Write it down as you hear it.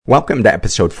Welcome to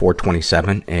episode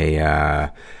 427, a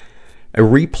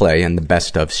replay in the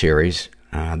Best Of series.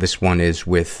 This one is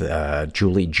with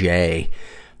Julie J.,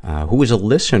 who was a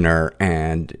listener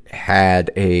and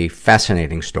had a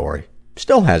fascinating story.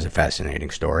 Still has a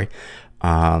fascinating story.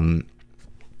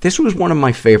 This was one of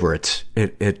my favorites.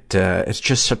 It's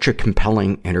just such a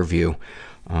compelling interview.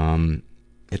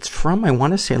 It's from, I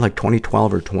want to say, like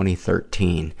 2012 or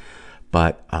 2013.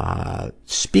 But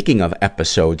speaking of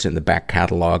episodes in the back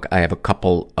catalog, I have a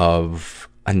couple of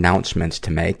announcements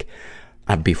to make.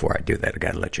 Before I do that, I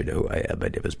gotta let you know who I am. My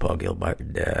name is Paul Gilbert.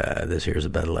 This here's a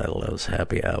Battle at Lowe's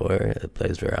Happy Hour. A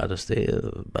place for honesty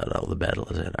about all the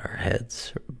battles in our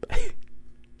heads.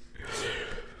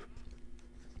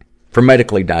 From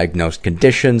medically diagnosed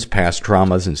conditions, past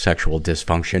traumas, and sexual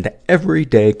dysfunction to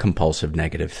everyday compulsive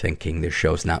negative thinking, this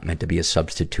show's not meant to be a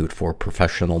substitute for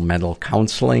professional mental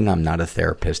counseling. I'm not a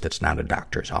therapist. It's not a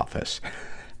doctor's office.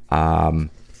 I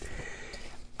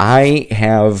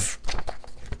have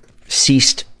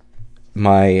ceased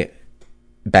my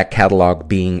back catalog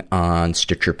being on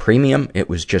Stitcher Premium. It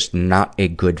was just not a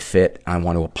good fit. I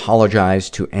want to apologize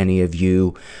to any of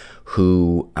you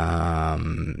who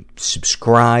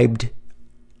subscribed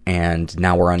and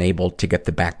now we're unable to get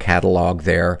the back catalog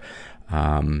there.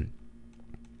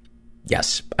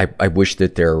 Yes, I wish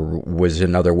that there was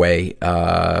another way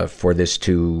for this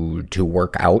to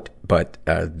work out, but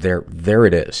there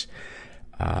it is.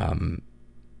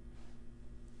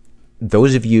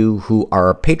 Those of you who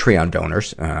are Patreon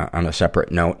donors, on a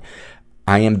separate note,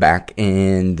 I am back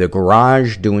in the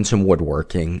garage doing some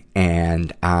woodworking,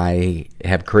 and I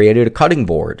have created a cutting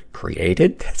board.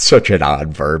 Created? That's such an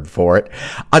odd verb for it.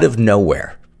 Out of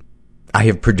nowhere, I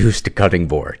have produced a cutting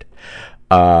board.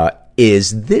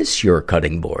 Is this your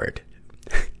cutting board?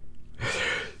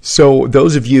 So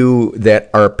those of you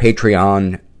that are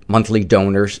Patreon monthly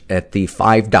donors at the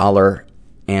 $5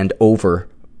 and over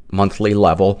monthly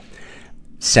level,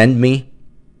 send me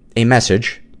a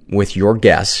message with your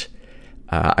guess.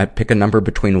 I pick a number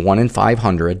between 1 and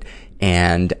 500,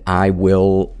 and I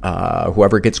will,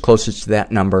 whoever gets closest to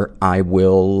that number, I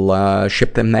will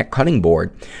ship them that cutting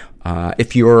board.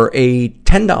 If you're a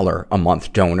 $10 a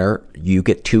month donor, you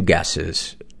get 2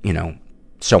 guesses,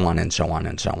 so on and so on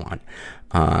and so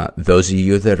on. Those of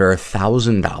you that are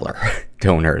 $1,000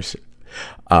 donors,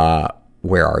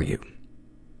 where are you?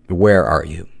 Where are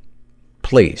you?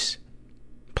 Please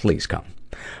come.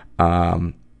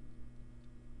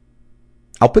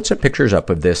 I'll put some pictures up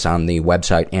of this on the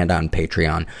website and on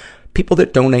Patreon. People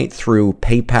that donate through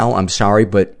PayPal, I'm sorry,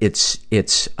 but it's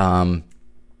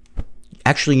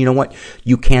actually, you know what?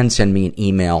 You can send me an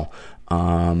email,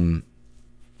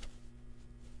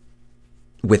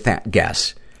 with that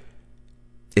guess.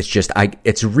 It's just,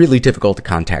 it's really difficult to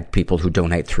contact people who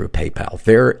donate through PayPal.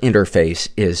 Their interface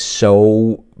is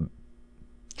so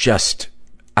just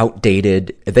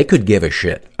outdated. They could give a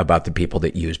shit about the people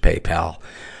that use PayPal.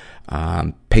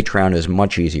 Patreon is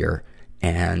much easier,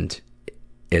 and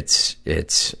it's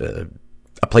a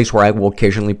place where I will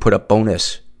occasionally put up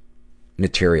bonus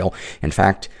material. In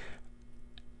fact,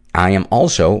 I am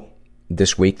also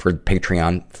this week for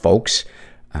Patreon folks,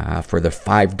 for the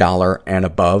 $5 and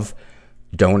above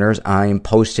donors, I am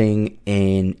posting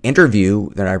an interview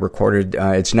that I recorded.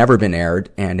 It's never been aired,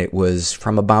 and it was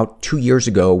from about 2 years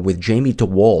ago with Jamie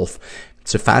DeWolf.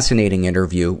 It's a fascinating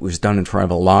interview. It was done in front of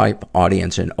a live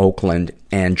audience in Oakland,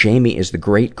 and Jamie is the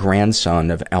great-grandson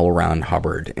of L. Ron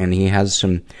Hubbard, and he has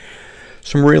some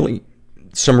really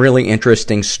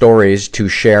interesting stories to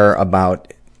share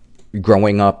about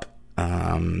growing up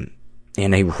in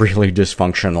a really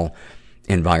dysfunctional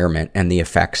environment and the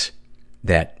effects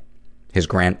that his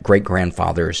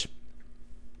great-grandfather's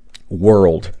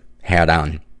world had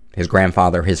on his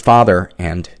grandfather, his father,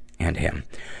 and him.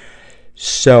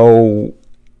 So,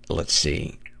 let's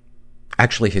see.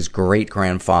 Actually, his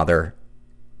great-grandfather,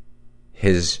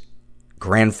 his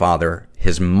grandfather,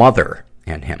 his mother,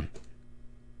 and him.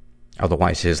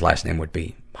 Otherwise, his last name would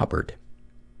be Hubbard.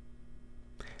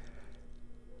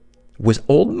 Was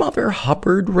Old Mother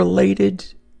Hubbard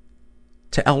related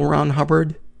to L. Ron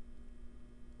Hubbard?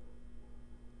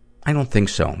 I don't think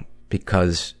so,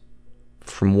 because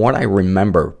from what I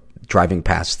remember driving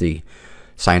past the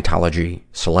Scientology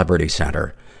Celebrity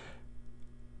Center,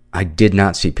 I did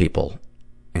not see people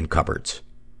in cupboards.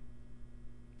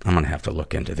 I'm going to have to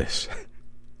look into this.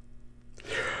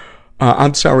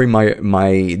 I'm sorry,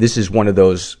 this is one of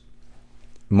those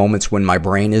moments when my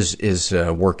brain is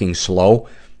working slow.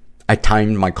 I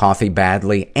timed my coffee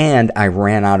badly, and I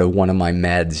ran out of one of my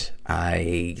meds.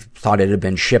 I thought it had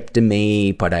been shipped to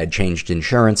me, but I had changed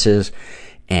insurances,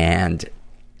 and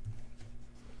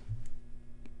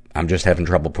I'm just having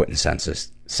trouble putting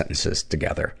sentences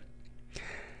together.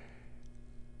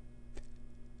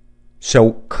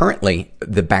 So currently,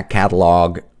 the back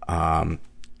catalog,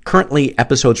 currently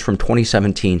episodes from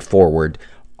 2017 forward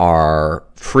are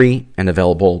free and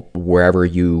available wherever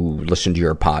you listen to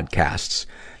your podcasts.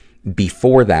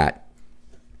 Before that,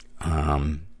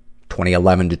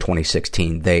 2011 to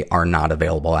 2016, they are not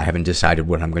available. I haven't decided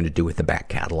what I'm going to do with the back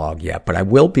catalog yet, but I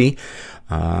will be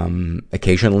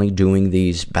occasionally doing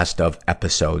these best of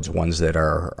episodes, ones that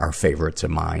are favorites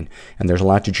of mine. And there's a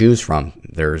lot to choose from.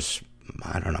 There's,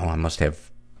 I don't know, I must have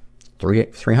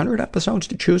 300 episodes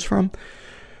to choose from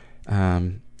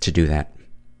to do that.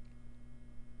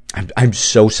 I'm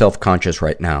so self-conscious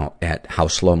right now at how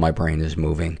slow my brain is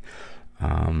moving.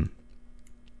 I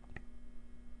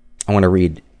want to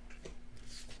read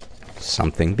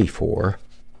something before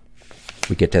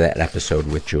we get to that episode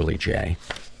with Julie J.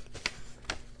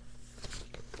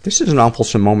 This is an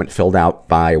awfulsome moment filled out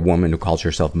by a woman who calls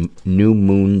herself New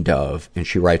Moon Dove, and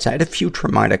she writes, I had a few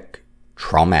traumatic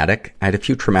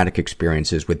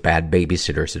experiences with bad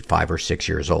babysitters at 5 or 6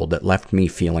 years old that left me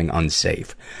feeling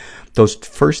unsafe. Those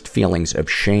first feelings of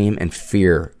shame and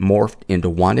fear morphed into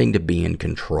wanting to be in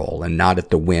control and not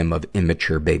at the whim of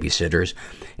immature babysitters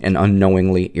and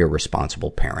unknowingly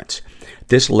irresponsible parents.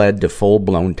 This led to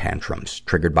full-blown tantrums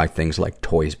triggered by things like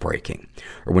toys breaking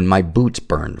or when my boots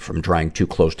burned from drying too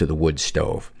close to the wood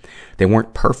stove. They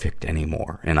weren't perfect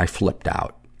anymore, and I flipped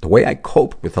out. The way I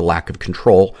coped with the lack of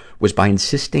control was by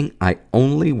insisting I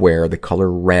only wear the color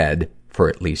red for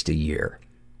at least a year.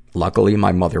 Luckily,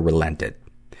 my mother relented.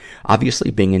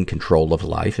 Obviously, being in control of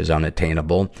life is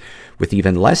unattainable, with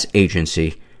even less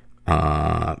agency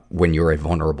when you're a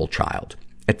vulnerable child.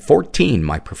 At 14,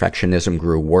 my perfectionism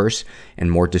grew worse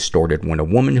and more distorted when a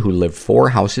woman who lived 4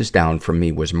 houses down from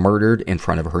me was murdered in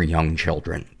front of her young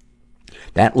children.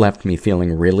 That left me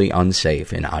feeling really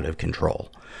unsafe and out of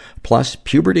control. Plus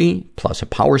puberty, plus a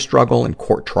power struggle and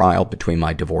court trial between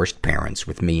my divorced parents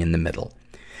with me in the middle.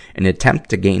 In an attempt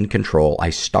to gain control, I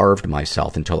starved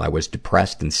myself until I was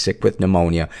depressed and sick with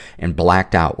pneumonia and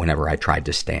blacked out whenever I tried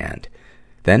to stand.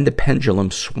 Then the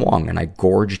pendulum swung and I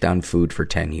gorged on food for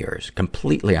 10 years,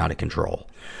 completely out of control.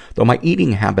 Though my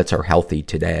eating habits are healthy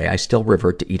today, I still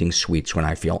revert to eating sweets when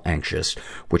I feel anxious,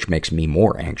 which makes me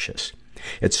more anxious.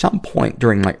 At some point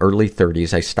during my early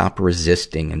 30s, I stopped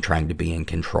resisting and trying to be in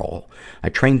control. I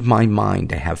trained my mind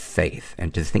to have faith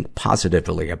and to think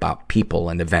positively about people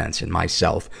and events and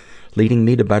myself, leading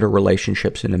me to better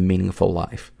relationships and a meaningful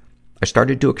life. I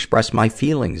started to express my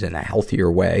feelings in a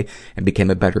healthier way and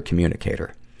became a better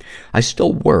communicator. I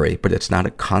still worry, but it's not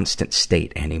a constant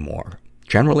state anymore.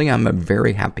 Generally, I'm a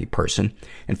very happy person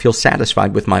and feel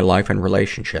satisfied with my life and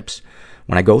relationships.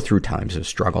 When I go through times of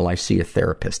struggle, I see a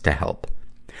therapist to help.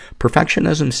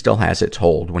 Perfectionism still has its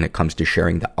hold when it comes to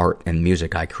sharing the art and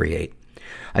music I create.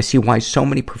 I see why so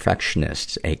many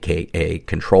perfectionists, aka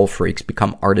control freaks,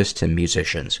 become artists and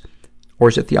musicians. Or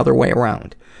is it the other way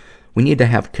around? We need to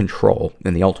have control,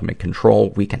 and the ultimate control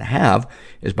we can have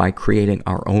is by creating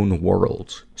our own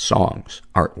worlds, songs,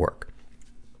 artwork.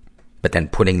 But then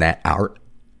putting that art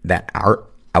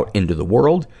out into the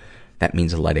world, that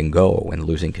means letting go and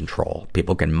losing control.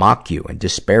 People can mock you and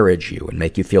disparage you and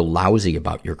make you feel lousy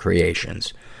about your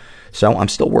creations. So I'm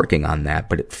still working on that,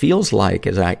 but it feels like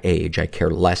as I age, I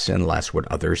care less and less what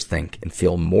others think and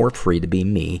feel more free to be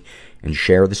me and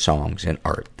share the songs and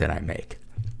art that I make.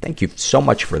 Thank you so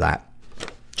much for that.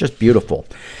 Just beautiful.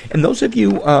 And those of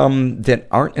you that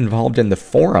aren't involved in the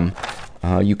forum,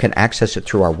 you can access it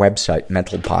through our website,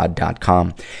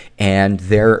 mentalpod.com. And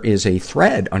there is a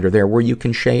thread under there where you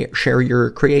can share your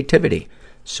creativity.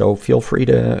 So feel free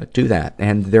to do that.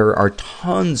 And there are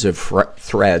tons of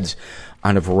threads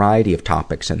on a variety of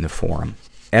topics in the forum.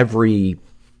 Pretty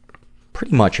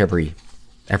much every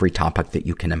topic that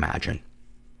you can imagine.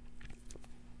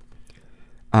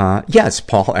 Yes,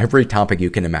 Paul, every topic you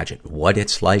can imagine. What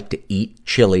it's like to eat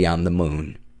chili on the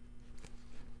moon.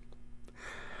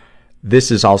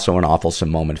 This is also an awfulsome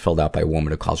moment filled out by a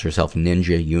woman who calls herself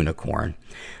Ninja Unicorn.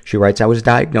 She writes, I was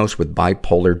diagnosed with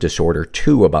bipolar disorder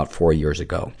 2 about 4 years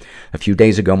ago. A few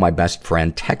days ago, my best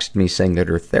friend texted me saying that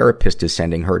her therapist is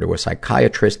sending her to a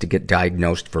psychiatrist to get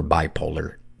diagnosed for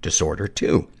bipolar disorder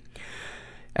 2.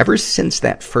 Ever since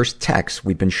that first text,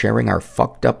 we've been sharing our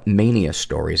fucked up mania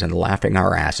stories and laughing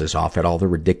our asses off at all the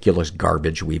ridiculous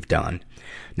garbage we've done.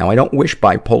 Now, I don't wish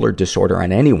bipolar disorder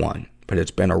on anyone, but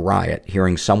it's been a riot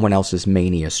hearing someone else's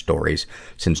mania stories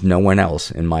since no one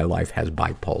else in my life has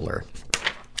bipolar.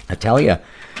 I tell you,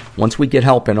 once we get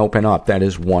help and open up, that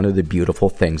is one of the beautiful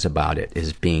things about it,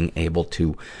 is being able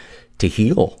to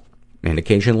heal and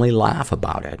occasionally laugh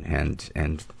about it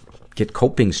and get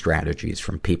coping strategies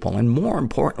from people, and more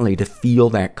importantly, to feel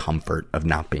that comfort of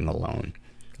not being alone.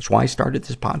 That's why I started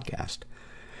this podcast.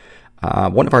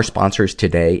 One of our sponsors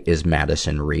today is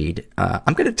Madison Reed.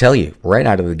 I'm going to tell you right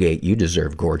out of the gate, you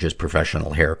deserve gorgeous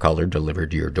professional hair color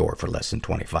delivered to your door for less than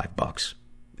 $25.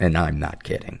 And I'm not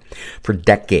kidding. For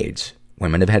decades,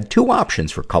 women have had two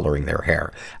options for coloring their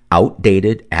hair: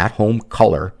 outdated at-home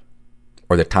color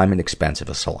or the time and expense of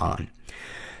a salon.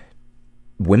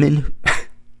 Women,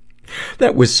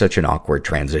 that was such an awkward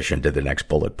transition to the next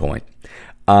bullet point.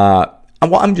 Well,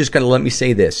 I'm just going to let me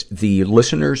say this. The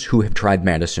listeners who have tried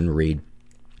Madison Reed,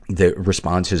 the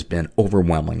response has been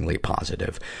overwhelmingly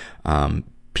positive.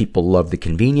 People love the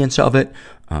convenience of it,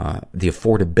 the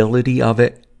affordability of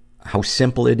it, how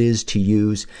simple it is to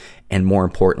use, and more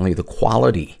importantly, the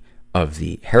quality of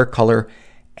the hair color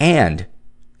and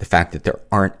the fact that there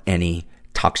aren't any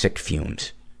toxic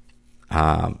fumes.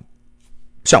 So,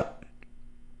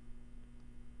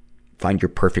 find your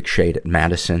perfect shade at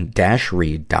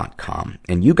madison-reed.com.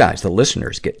 And you guys, the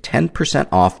listeners, get 10%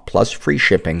 off plus free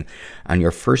shipping on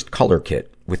your first color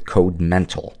kit with code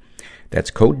MENTAL. That's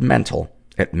code MENTAL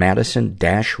at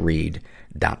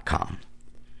madison-reed.com.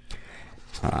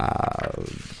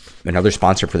 Another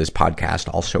sponsor for this podcast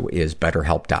also is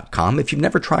BetterHelp.com. If you've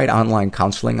never tried online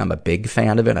counseling, I'm a big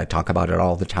fan of it. I talk about it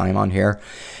all the time on here.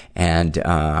 And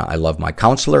I love my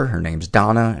counselor. Her name's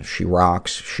Donna. She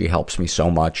rocks. She helps me so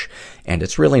much. And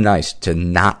it's really nice to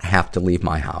not have to leave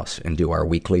my house and do our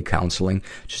weekly counseling.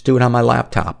 Just do it on my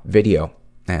laptop, video.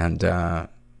 And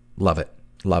love it.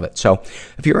 Love it. So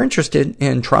if you're interested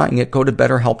in trying it, go to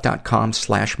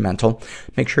betterhelp.com/mental.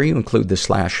 Make sure you include the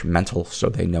 /mental so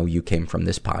they know you came from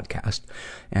this podcast.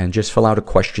 And just fill out a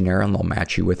questionnaire and they'll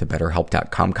match you with a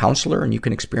betterhelp.com counselor, and you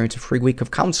can experience a free week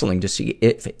of counseling to see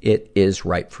if it is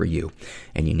right for you.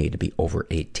 And you need to be over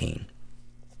 18.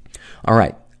 All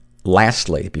right.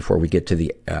 Lastly, before we get to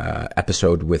the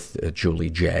episode with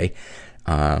Julie J,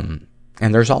 and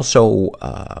there's also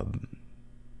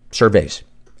surveys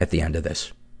at the end of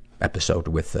this episode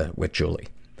with Julie.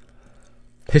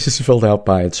 This is filled out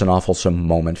by, it's an awfulsome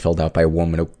moment filled out by a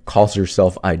woman who calls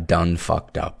herself I Done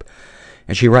Fucked Up.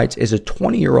 And she writes, as a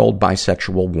 20-year-old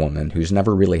bisexual woman who's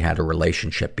never really had a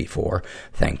relationship before,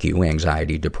 thank you,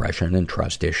 anxiety, depression, and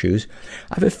trust issues,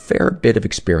 I have a fair bit of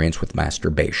experience with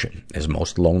masturbation, as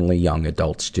most lonely young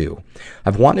adults do.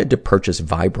 I've wanted to purchase a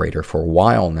vibrator for a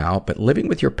while now, but living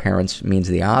with your parents means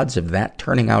the odds of that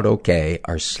turning out okay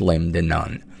are slim to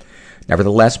none.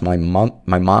 Nevertheless, my mom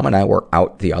and I were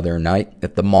out the other night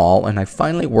at the mall, and I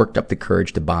finally worked up the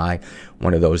courage to buy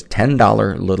one of those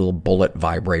 $10 little bullet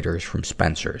vibrators from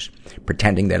Spencer's,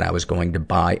 pretending that I was going to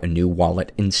buy a new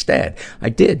wallet instead. I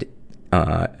did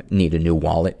need a new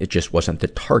wallet. It just wasn't the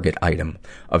target item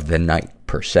of the night,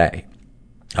 per se.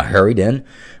 I hurried in,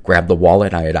 grabbed the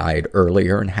wallet I had eyed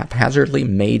earlier, and haphazardly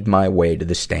made my way to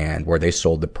the stand where they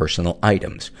sold the personal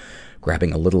items,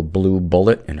 grabbing a little blue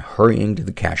bullet and hurrying to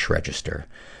the cash register.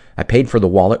 I paid for the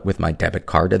wallet with my debit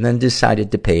card and then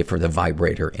decided to pay for the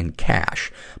vibrator in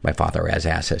cash. My father has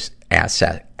access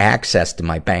to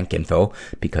my bank info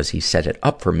because he set it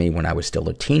up for me when I was still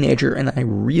a teenager, and I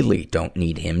really don't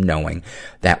need him knowing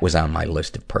that was on my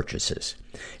list of purchases.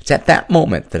 It's at that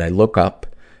moment that I look up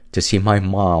to see my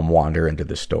mom wander into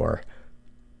the store.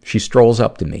 She strolls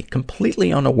up to me,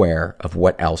 completely unaware of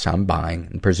what else I'm buying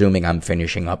and presuming I'm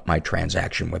finishing up my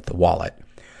transaction with the wallet,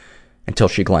 until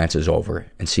she glances over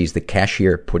and sees the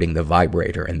cashier putting the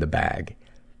vibrator in the bag.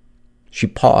 She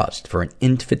paused for an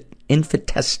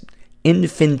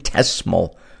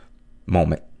infinitesimal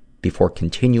moment before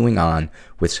continuing on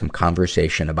with some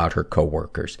conversation about her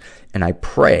coworkers, and I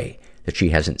pray that she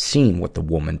hasn't seen what the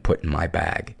woman put in my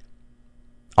bag.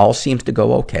 All seems to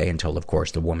go okay until, of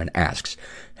course, the woman asks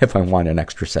if I want an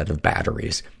extra set of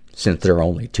batteries, since they're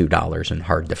only $2 and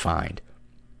hard to find.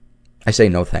 I say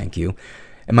no thank you,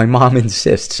 and my mom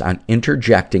insists on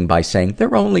interjecting by saying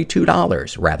they're only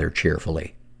 $2, rather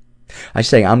cheerfully. I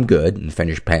say I'm good and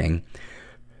finish paying,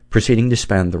 proceeding to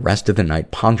spend the rest of the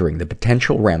night pondering the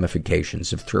potential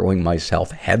ramifications of throwing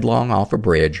myself headlong off a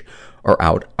bridge or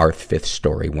out our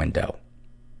 5th-story window.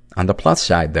 On the plus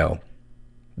side, though,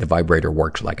 the vibrator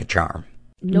works like a charm.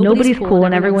 Nobody's cool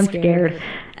and everyone's scared.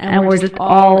 And we're just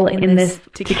all in this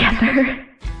together.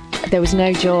 There was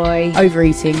no joy.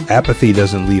 Overeating. Apathy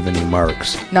doesn't leave any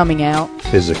marks. Numbing out.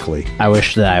 physically. I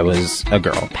wish that I was a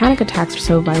girl. Panic attacks are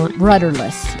so violent,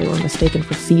 rudderless. They were mistaken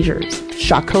for seizures.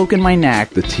 Shot coke in my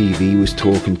neck. The TV was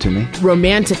talking to me.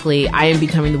 Romantically, I am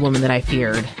becoming the woman that I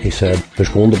feared. He said, there's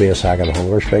going to be a second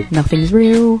hunger strike. Nothing's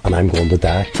real. And I'm going to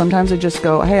die. Sometimes I just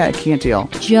go, hey, I can't deal.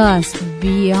 Just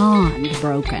beyond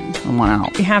broken. I want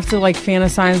out. You have to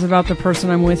fantasize about the person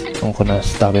I'm with. I'm gonna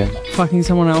stab him. Fucking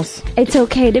someone else. It's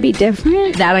okay to be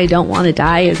different. That I don't want to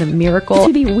die is a miracle.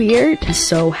 To be weird. I'm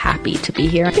so happy to be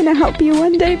here. I'm gonna help you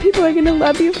one day. People are gonna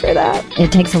love you for that.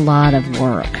 It takes a lot of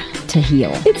work to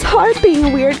heal. It's hard being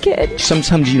a weird kid.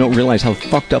 Sometimes you don't realize how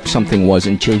fucked up something was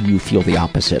until you feel the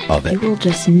opposite of it. You will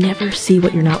just never see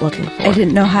what you're not looking for. I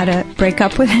didn't know how to break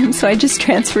up with him, so I just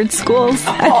transferred schools.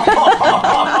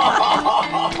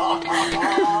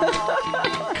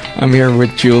 I'm here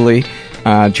with Julie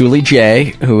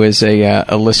J, who is a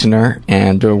listener,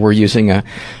 and we're using a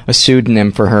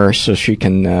pseudonym for her so she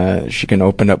can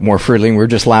open up more freely. And we're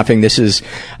just laughing.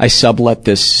 I sublet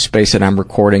this space that I'm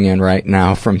recording in right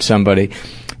now from somebody,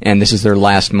 and this is their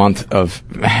last month of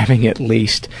having it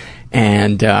leased.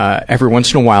 And every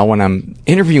once in a while, when I'm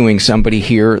interviewing somebody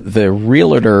here, the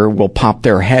realtor will pop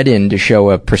their head in to show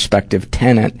a prospective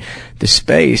tenant the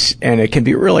space, and it can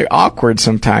be really awkward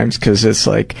sometimes because it's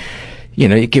like,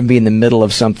 you can be in the middle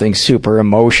of something super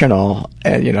emotional,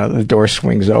 and the door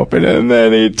swings open, and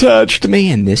then he touched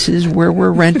me, and this is where we're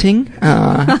renting.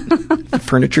 The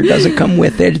furniture doesn't come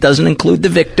with it; it doesn't include the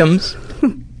victims.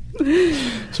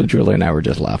 So Julie and I were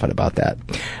just laughing about that.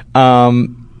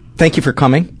 Thank you for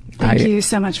coming. Thank you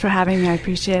so much for having me. I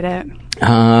appreciate it.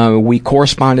 We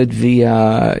corresponded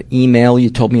via email.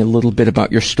 You told me a little bit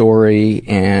about your story,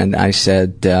 and I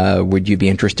said, would you be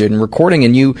interested in recording?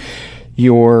 And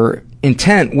your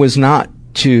intent was not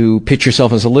to pitch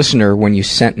yourself as a listener when you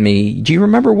sent me. Do you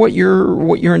remember what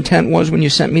your intent was when you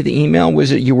sent me the email?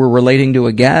 Was it you were relating to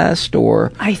a guest,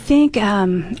 or? I think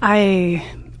I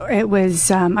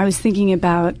was thinking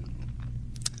about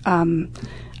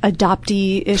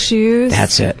adoptee issues.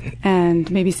 That's it.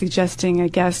 And maybe suggesting a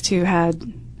guest who had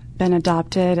been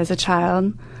adopted as a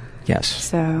child. Yes.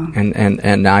 So.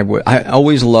 And I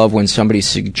always love when somebody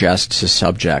suggests a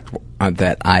subject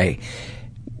that I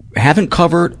haven't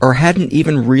covered or hadn't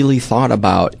even really thought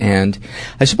about. And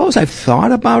I suppose I've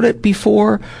thought about it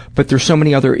before, but there's so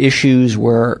many other issues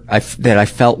that I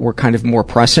felt were kind of more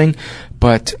pressing.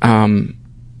 But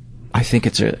I think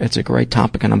it's a great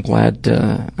topic, and I'm glad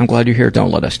you're here.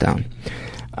 Don't let us down.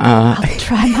 I'll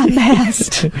try my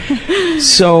best.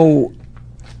 So,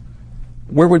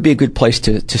 where would be a good place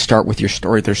to start with your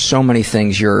story? There's so many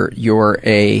things. You're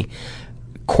a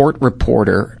court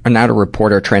reporter, not a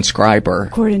reporter, a transcriber.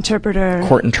 Court interpreter.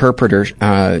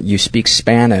 You speak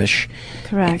Spanish.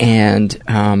 Correct. And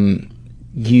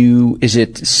is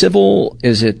it civil?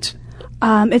 Is it?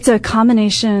 It's a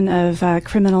combination of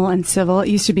criminal and civil. It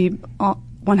used to be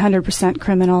 100%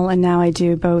 criminal, and now I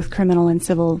do both criminal and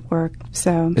civil work.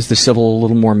 So is the civil a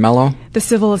little more mellow? The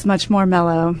civil is much more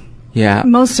mellow. Yeah.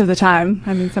 Most of the time.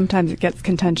 I mean, sometimes it gets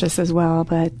contentious as well,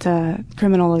 but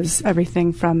criminal is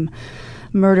everything from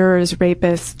murderers,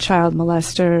 rapists, child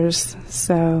molesters,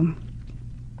 so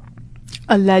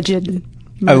alleged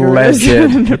murderers.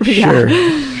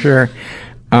 Yeah. Sure.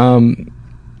 And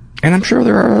I'm sure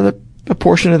there are a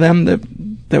portion of them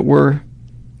that were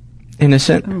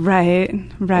innocent. Right.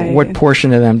 What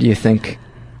portion of them do you think?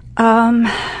 From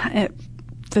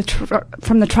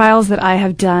the trials that I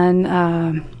have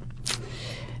done,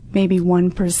 maybe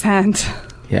 1%.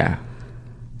 Yeah.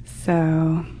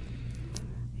 So,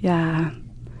 yeah.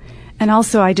 And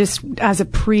also, as a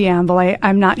preamble,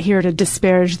 I'm not here to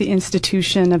disparage the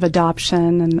institution of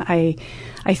adoption, and I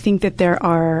think that there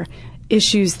are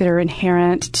issues that are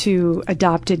inherent to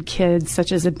adopted kids,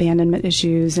 such as abandonment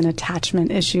issues and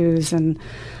attachment issues and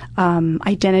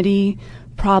identity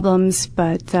problems.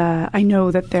 But I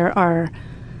know that there are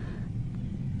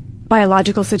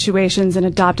biological situations and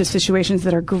adoptive situations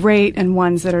that are great and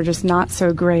ones that are just not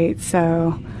so great.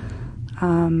 So,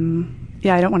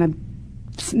 I don't want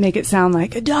to make it sound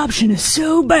like adoption is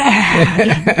so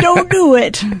bad. Don't do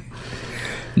it.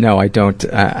 No, I don't.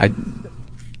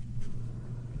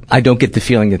 I don't get the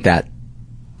feeling that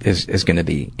is going to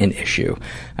be an issue.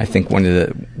 I think on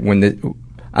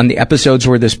the episodes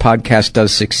where this podcast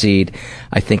does succeed,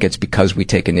 I think it's because we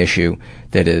take an issue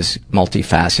that is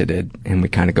multifaceted and we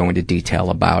kind of go into detail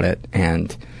about it,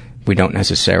 and we don't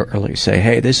necessarily say,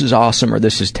 hey, this is awesome or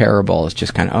this is terrible. It's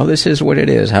just kind of, this is what it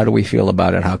is. How do we feel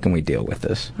about it? How can we deal with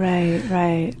this?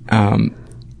 Right.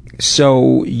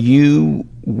 So you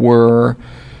were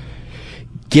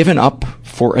given up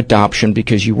for adoption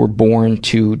because you were born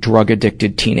to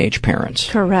drug-addicted teenage parents.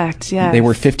 Correct, yes. They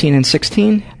were 15 and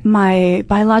 16? My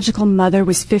biological mother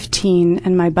was 15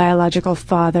 and my biological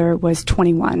father was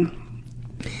 21.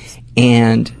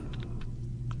 And,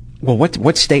 well,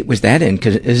 what state was that in?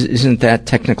 Because isn't that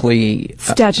technically...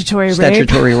 Statutory rape.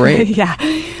 Statutory rape? Yeah.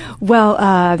 Well,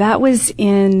 that was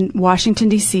in Washington,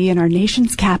 D.C., in our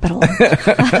nation's capital.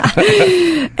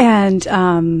 And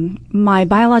my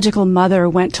biological mother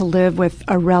went to live with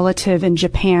a relative in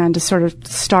Japan to sort of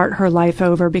start her life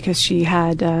over because she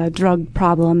had drug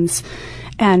problems.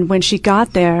 And when she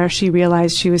got there, she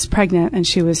realized she was pregnant and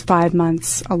she was 5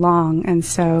 months along. And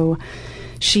so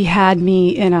she had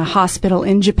me in a hospital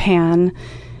in Japan.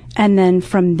 And then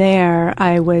from there,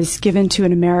 I was given to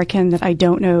an American that I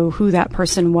don't know who that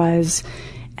person was.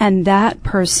 And that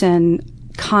person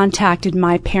contacted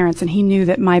my parents, and he knew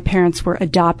that my parents were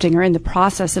adopting or in the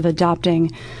process of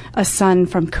adopting a son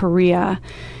from Korea.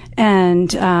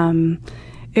 And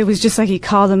it was just like he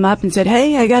called them up and said,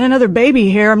 "Hey, I got another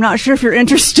baby here. I'm not sure if you're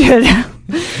interested."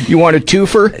 You want a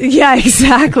twofer? Yeah,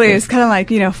 exactly. It's kind of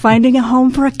like, finding a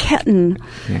home for a kitten.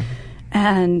 Yeah.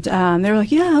 And they were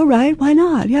like, "Yeah, all right, why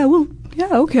not? Yeah, well, yeah,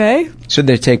 okay." So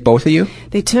they take both of you?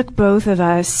 They took both of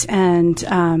us, and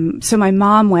so my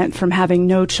mom went from having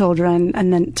no children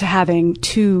and then to having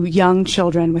 2 young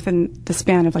children within the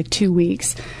span of like 2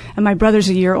 weeks. And my brother's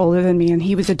a year older than me, and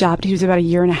he was adopted. He was about a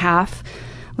year and a half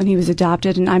when he was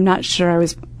adopted, and I'm not sure. I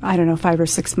was, 5 or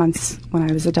 6 months when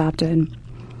I was adopted.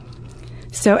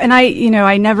 So, and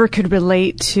I never could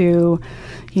relate to,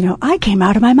 I came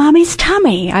out of my mommy's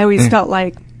tummy. I always felt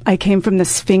like I came from the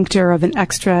sphincter of an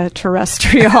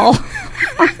extraterrestrial.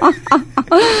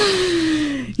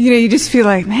 You just feel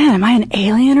like, man, am I an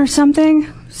alien or something?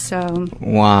 So.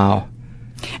 Wow.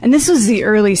 And this was the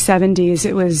early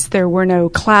 70s. There were no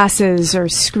classes or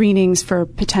screenings for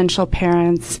potential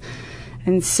parents.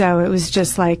 And so it was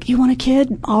just like, you want a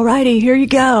kid? All righty, here you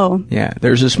go. Yeah,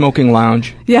 there's a smoking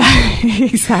lounge. Yeah,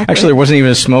 exactly. Actually, there wasn't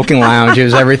even a smoking lounge.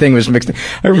 Everything was mixed.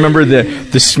 I remember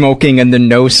the smoking and the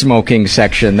no smoking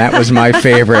section. That was my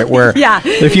favorite. Where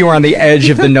if you were on the edge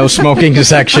of the no smoking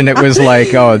section, it was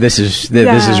like, oh, this is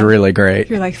really great.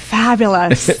 You're like,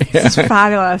 fabulous. This is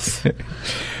fabulous.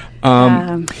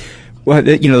 Well,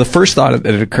 the first thought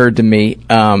that occurred to me,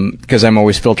 because I'm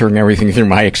always filtering everything through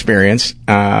my experience,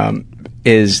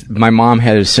 is my mom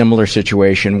had a similar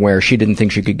situation where she didn't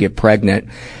think she could get pregnant.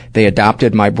 They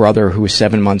adopted my brother, who was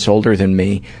 7 months older than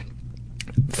me,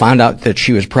 found out that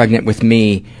she was pregnant with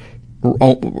me,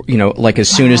 like as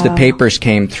soon as the papers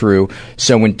came through.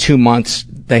 So in 2 months,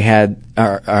 they had,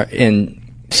 in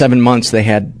 7 months, they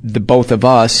had the both of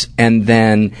us, and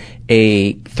then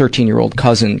a 13-year-old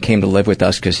cousin came to live with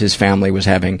us because his family was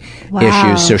having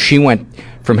issues. So she went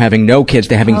from having no kids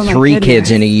to having 3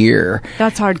 kids in a year.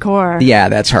 That's hardcore. Yeah,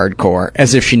 that's hardcore.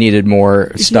 As if she needed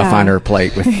more stuff on her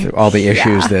plate with all the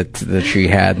issues that she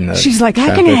had. She's like,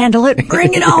 I can handle it.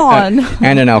 Bring it on.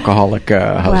 And an alcoholic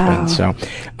husband. So,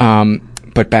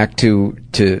 but back to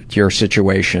your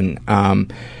situation.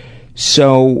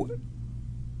 So,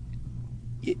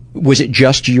 was it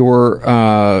just your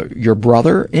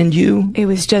brother and you? It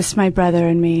was just my brother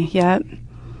and me. Yep.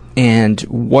 And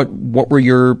what were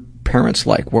your parents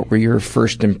like? What were your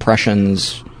first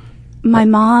impressions? My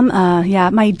mom,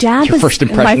 my dad your was... first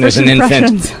impression as an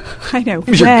infant. I know.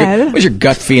 What was your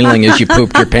gut feeling as you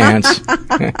pooped your pants?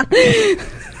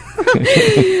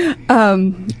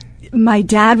 My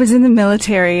dad was in the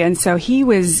military, and so he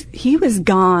was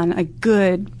gone a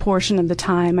good portion of the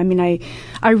time. I mean,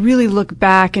 I really look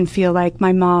back and feel like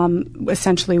my mom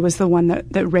essentially was the one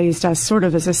that raised us sort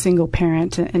of as a single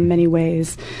parent in many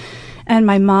ways. And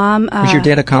my mom... was your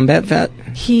dad a combat vet?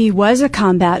 He was a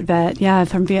combat vet,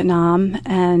 from Vietnam.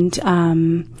 And,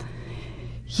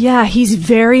 he's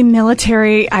very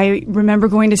military. I remember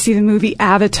going to see the movie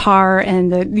Avatar,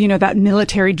 and that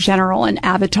military general in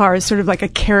Avatar is sort of like a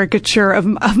caricature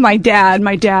of my dad.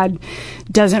 My dad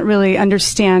doesn't really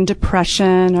understand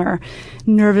depression or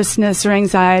nervousness or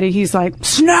anxiety. He's like,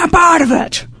 snap out of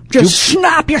it!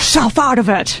 Snap yourself out of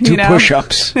it. Do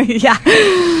push-ups. Yeah.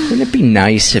 Wouldn't it be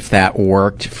nice if that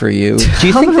worked for you? Do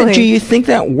you think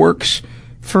that works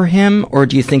for him, or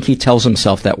do you think he tells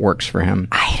himself that works for him?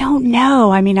 I don't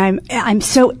know. I mean, I'm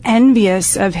so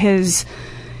envious of his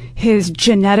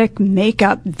genetic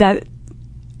makeup that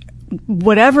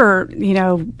whatever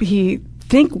he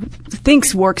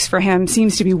thinks works for him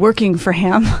seems to be working for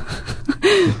him.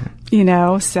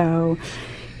 So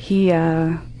he.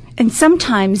 And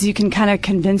sometimes you can kind of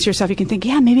convince yourself, you can think,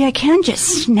 maybe I can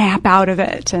just snap out of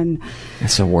it. And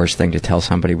that's the worst thing to tell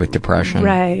somebody with depression.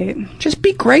 Right. Just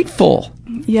be grateful.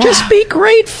 Yeah. Just be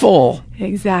grateful.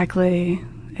 Exactly.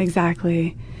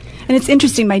 And it's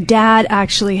interesting, my dad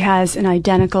actually has an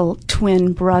identical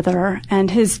twin brother,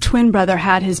 and his twin brother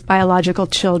had his biological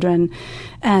children.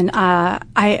 And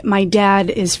my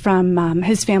dad is from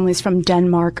his family's from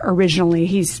Denmark originally.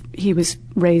 He was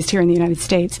raised here in the United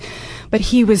States, but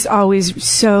he was always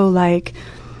so like,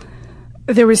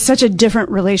 there was such a different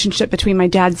relationship between my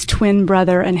dad's twin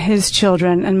brother and his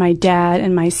children and my dad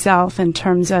and myself in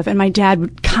terms of, and my dad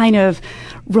would kind of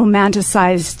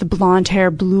romanticize the blonde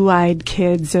hair, blue-eyed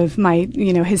kids of my,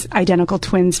 his identical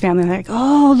twins family. Like,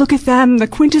 oh, look at them, the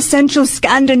quintessential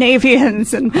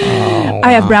Scandinavians. And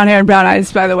I have brown hair and brown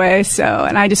eyes, by the way. So,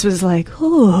 and I just was like,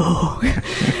 oh,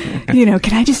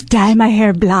 can I just dye my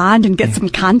hair blonde and get some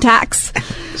contacts?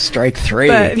 Strike 3.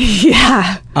 But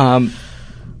yeah.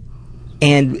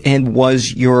 And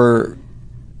was your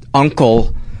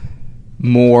uncle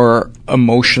more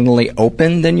emotionally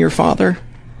open than your father?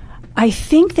 I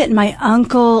think that my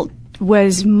uncle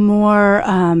was more,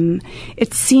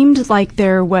 it seemed like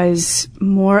there was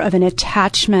more of an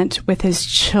attachment with his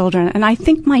children. And I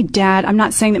think my dad, I'm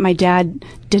not saying that my dad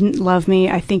didn't love me.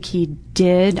 I think he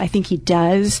did. I think he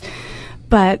does.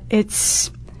 But it's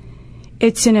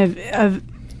in a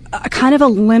kind of a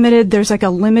limited, there's like a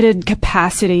limited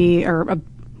capacity, or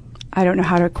I don't know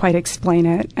how to quite explain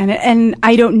it. And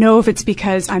I don't know if it's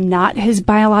because I'm not his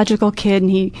biological kid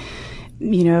and he,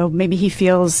 maybe he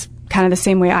feels kind of the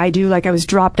same way I do, like I was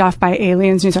dropped off by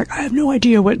aliens and he's like, I have no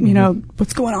idea what,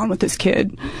 what's going on with this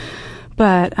kid.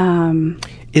 But,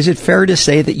 is it fair to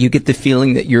say that you get the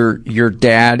feeling that your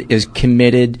dad is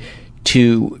committed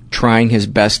to trying his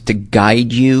best to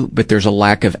guide you, but there's a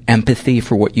lack of empathy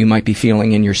for what you might be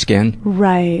feeling in your skin?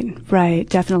 Right.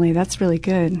 Definitely. That's really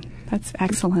good. That's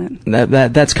excellent.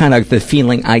 That's kind of the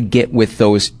feeling I get with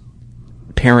those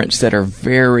parents that are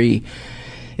very,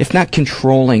 if not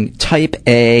controlling, type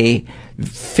A,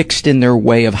 fixed in their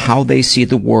way of how they see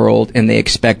the world, and they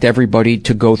expect everybody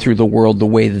to go through the world the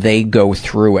way they go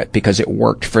through it because it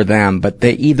worked for them. But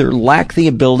they either lack the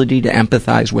ability to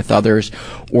empathize with others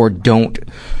or don't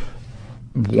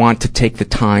want to take the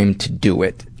time to do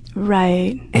it.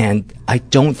 Right. And I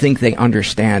don't think they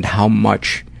understand how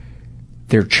much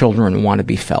their children want to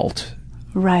be felt.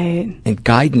 Right. And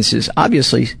guidance is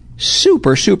obviously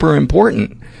super, super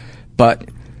important. But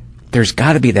there's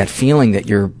got to be that feeling that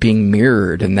you're being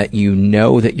mirrored and that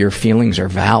that your feelings are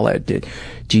valid.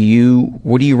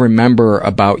 What do you remember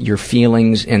about your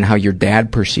feelings and how your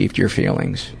dad perceived your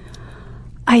feelings?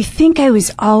 I think I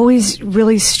was always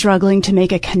really struggling to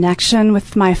make a connection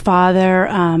with my father,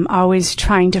 always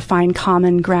trying to find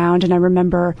common ground. And I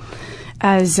remember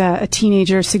as a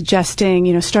teenager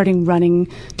suggesting, starting running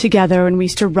together, and we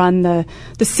used to run the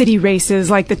city races,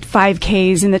 like the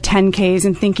 5Ks and the 10Ks,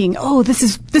 and thinking, oh, this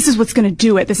is what's going to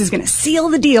do it. This is going to seal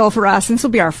the deal for us, and this will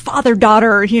be our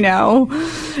father-daughter,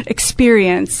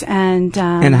 experience. And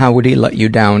how would he let you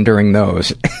down during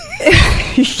those?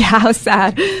 Yeah, how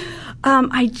sad.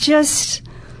 I just,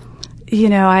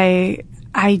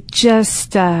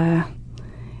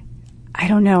 I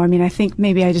don't know. I mean, I think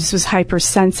maybe I just was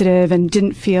hypersensitive and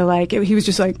didn't feel like he was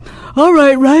just like, all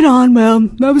right, right on. Well,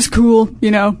 that was cool.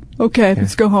 Okay,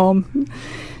 let's go home.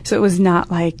 So it was not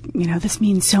like, this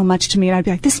means so much to me. And I'd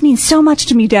be like, this means so much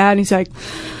to me, Dad. And he's like,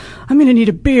 I'm going to need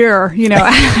a beer,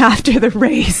 after the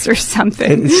race or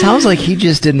something. It sounds like he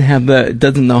just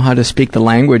doesn't know how to speak the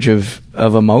language of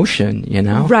emotion,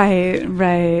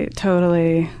 Right,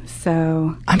 totally.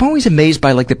 So I'm always amazed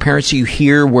by like the parents you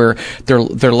hear where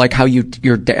they're like how you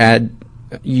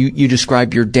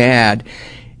describe your dad,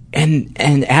 and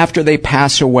after they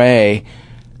pass away,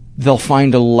 they'll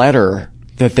find a letter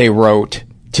that they wrote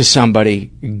to somebody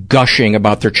gushing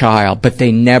about their child, but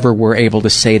they never were able to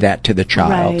say that to the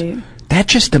child. Right. That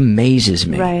just amazes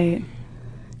me. Right.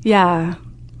 Yeah.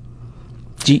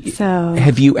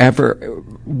 Have you ever,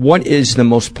 what is the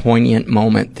most poignant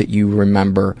moment that you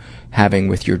remember having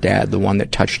with your dad, the one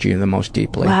that touched you the most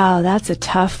deeply? Wow, that's a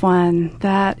tough one.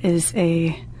 That is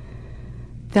a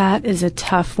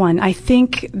tough one. I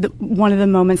think one of the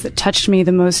moments that touched me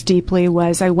the most deeply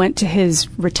was I went to his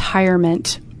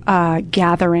retirement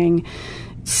gathering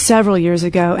several years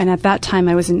ago, and at that time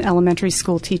I was an elementary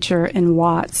school teacher in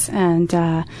Watts,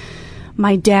 and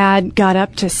my dad got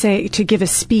up to give a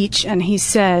speech, and he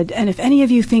said, and if any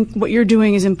of you think what you're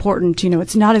doing is important,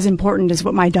 it's not as important as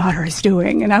what my daughter is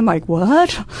doing. And I'm like,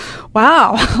 what?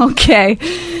 Wow. Okay.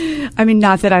 I mean,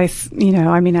 not that I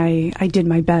did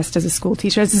my best as a school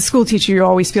teacher. As a school teacher, you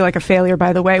always feel like a failure,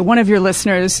 by the way. One of your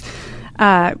listeners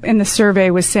in the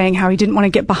survey was saying how he didn't want to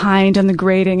get behind on the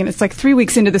grading, and it's like 3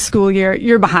 weeks into the school year,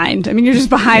 you're behind. I mean, you're just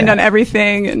behind on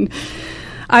everything. And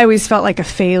I always felt like a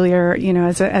failure,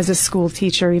 as a school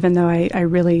teacher, even though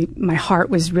my heart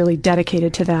was really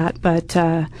dedicated to that. But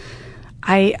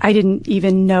I didn't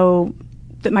even know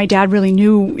that my dad really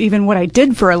knew even what I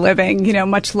did for a living,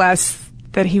 much less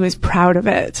that he was proud of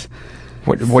it.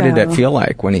 What did that feel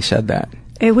like when he said that?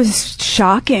 It was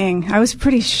shocking. I was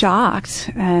pretty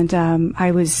shocked, and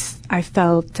I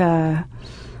felt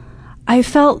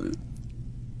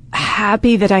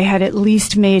happy that I had at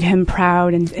least made him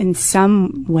proud in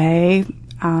some way,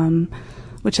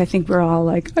 which I think we're all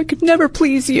like, I could never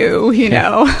please you,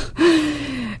 know.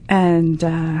 And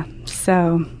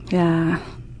so, yeah.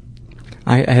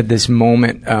 I had this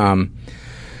moment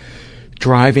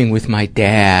driving with my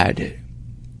dad,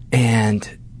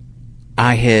 and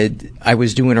I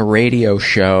was doing a radio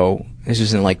show. This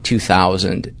was in like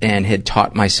 2000, and had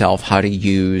taught myself how to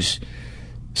use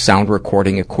sound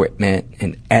recording equipment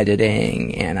and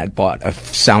editing, and I bought a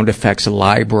sound effects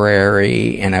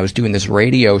library, and I was doing this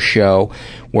radio show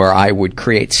where I would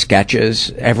create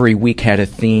sketches. Every week had a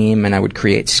theme, and I would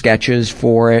create sketches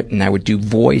for it, and I would do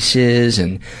voices,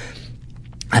 and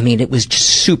it was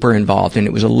just super involved, and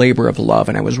it was a labor of love,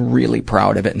 and I was really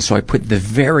proud of it. And so I put the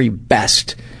very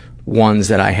best ones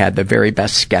that I had, the very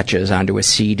best sketches, onto a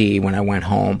CD when I went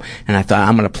home. And I thought,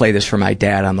 I'm going to play this for my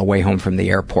dad on the way home from the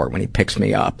airport when he picks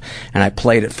me up. And I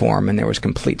played it for him, and there was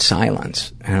complete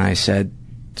silence. And I said,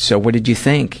 so what did you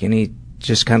think? And he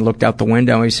just kind of looked out the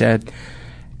window, and he said,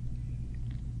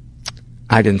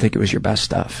 I didn't think it was your best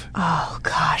stuff. Oh,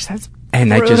 gosh, that's and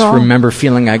brutal. I just remember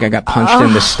feeling like I got punched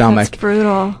in the stomach. That's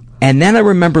brutal. And then I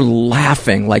remember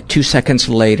laughing like 2 seconds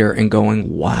later and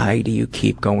going, why do you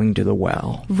keep going to the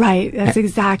well? Right. That's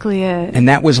exactly it. And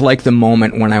that was like the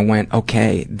moment when I went,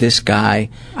 okay, this guy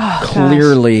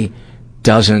clearly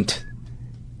doesn't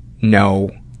know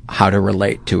how to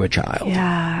relate to a child.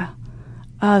 Yeah.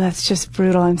 Oh, that's just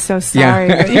brutal. I'm so sorry.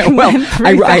 That you well, went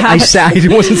through that.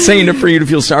 I wasn't saying it for you to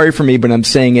feel sorry for me, but I'm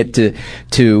saying it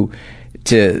to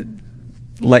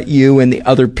let you and the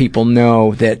other people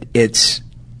know that it's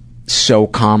so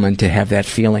common to have that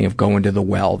feeling of going to the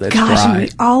well that's dry. We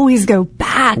always go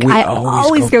back. I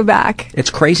always go back. It's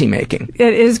crazy making.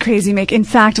 It is crazy making. In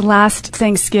fact, last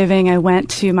Thanksgiving, I went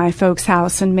to my folks'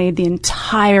 house and made the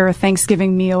entire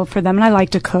Thanksgiving meal for them. And I like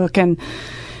to cook,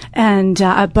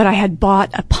 but I had bought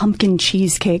a pumpkin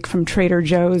cheesecake from Trader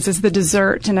Joe's as the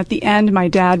dessert. And at the end, my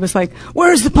dad was like,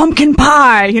 where's the pumpkin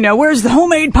pie? Where's the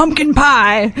homemade pumpkin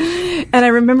pie? And I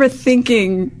remember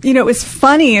thinking, it was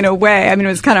funny in a way. It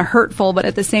was kind of hurtful, but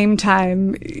at the same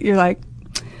time, you're like,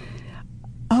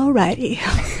 alrighty,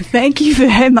 thank you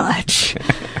very much.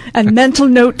 A mental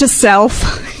note to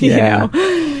self, you know.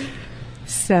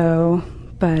 So,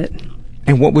 but.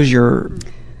 And what was are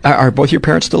both your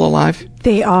parents still alive?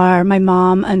 They are. My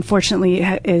mom, unfortunately,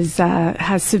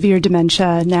 has severe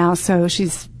dementia now, so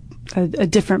she's a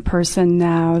different person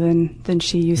now than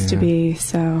she used to be.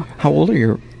 So, how old are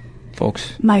your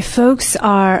folks? My folks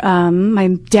are. My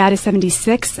dad is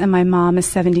 76, and my mom is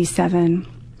 77.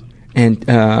 And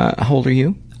how old are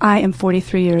you? I am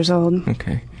 43 years old.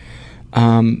 Okay.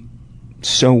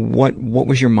 So, what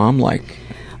was your mom like?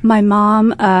 My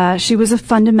mom, she was a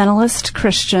fundamentalist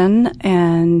Christian,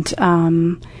 and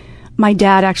my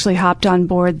dad actually hopped on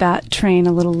board that train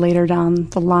a little later down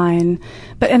the line.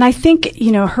 And I think,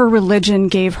 her religion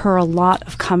gave her a lot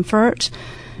of comfort,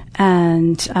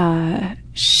 and there's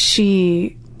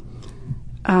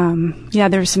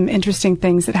some interesting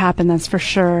things that happened, that's for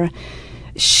sure.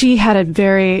 She had a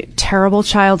very terrible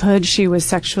childhood. She was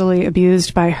sexually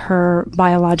abused by her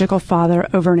biological father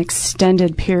over an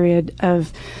extended period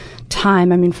of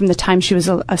time. From the time she was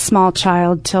a small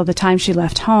child till the time she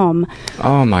left home.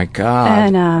 Oh my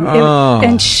God! And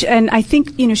and I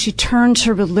think she turned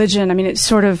to religion. It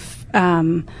sort of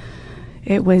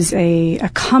it was a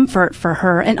comfort for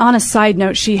her. And on a side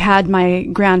note, she had my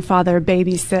grandfather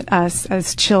babysit us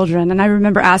as children. And I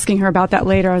remember asking her about that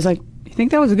later. I was like, you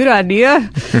think that was a good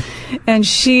idea? And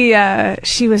she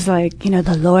was like,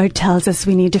 the Lord tells us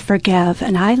we need to forgive,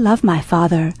 and I love my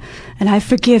father, and I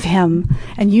forgive him,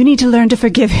 and you need to learn to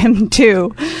forgive him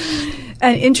too.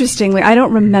 And interestingly, I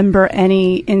don't remember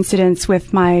any incidents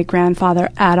with my grandfather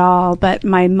at all, but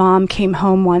my mom came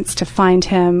home once to find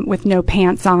him with no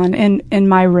pants on in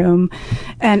my room.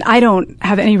 And I don't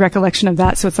have any recollection of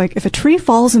that. So it's like, if a tree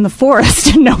falls in the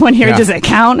forest and no one here, does it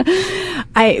count?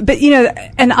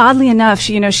 And oddly enough,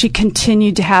 she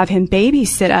continued to have him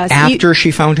babysit us. After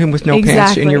she found him with no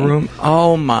pants in your room?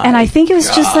 Oh my. And I think it was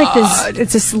just like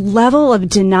this level of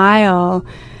denial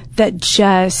that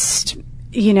just,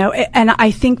 you know, and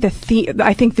I think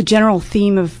the general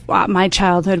theme of my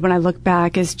childhood, when I look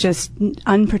back, is just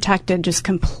unprotected, just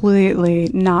completely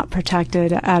not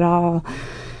protected at all.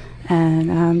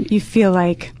 And you feel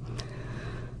like,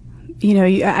 you know,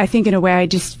 I think in a way I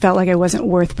just felt like I wasn't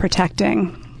worth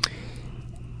protecting.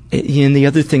 And the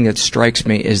other thing that strikes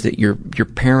me is that your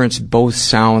parents both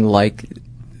sound like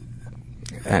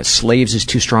slaves is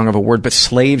too strong of a word, but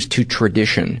slaves to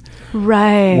tradition.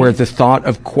 Right. Where the thought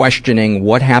of questioning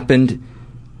what happened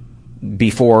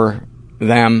before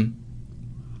them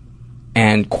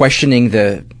and questioning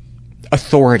the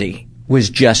authority was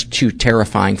just too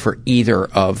terrifying for either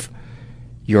of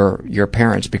your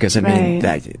parents, because I mean,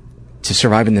 that, to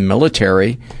survive in the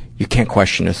military, you can't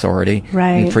question authority.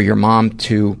 Right. And for your mom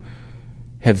to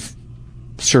have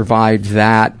survived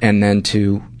that and then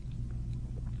to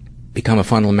become a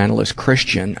fundamentalist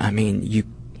Christian, I mean, you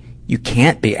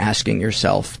can't be asking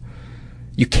yourself,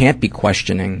 you can't be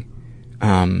questioning.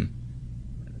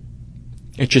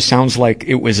 It just sounds like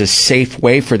it was a safe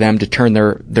way for them to turn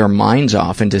their minds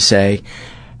off and to say,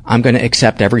 I'm going to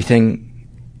accept everything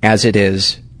as it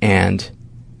is. And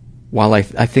while I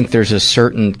think there's a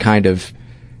certain kind of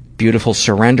beautiful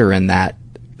surrender in that,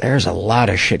 there's a lot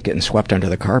of shit getting swept under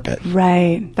the carpet.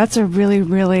 Right. That's a really,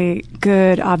 really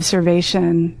good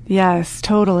observation. Yes,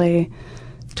 totally.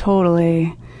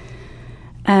 Totally.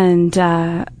 And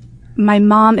my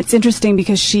mom, it's interesting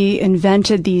because she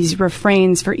invented these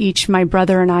refrains for each, my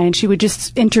brother and I, and she would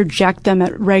just interject them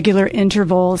at regular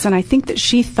intervals. And I think that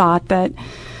she thought that,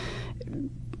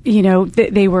 you know,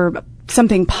 they were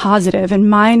something positive. And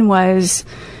mine was,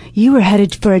 you were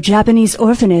headed for a Japanese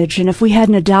orphanage, and if we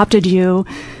hadn't adopted you,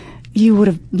 you would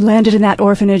have landed in that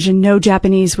orphanage and no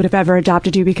Japanese would have ever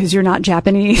adopted you because you're not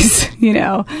Japanese, you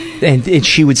know. And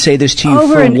she would say this to you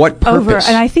for what purpose?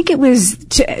 And I think it was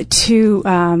to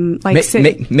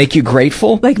make you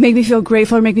grateful? Like make me feel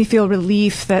grateful or make me feel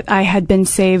relief that I had been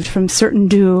saved from certain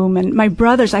doom. And my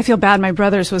brother's, I feel bad, my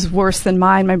brother's was worse than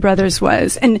mine. My brother's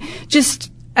was. And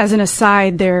just as an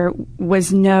aside, there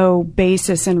was no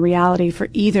basis in reality for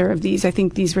either of these. I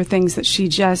think these were things that she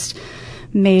just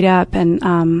made up.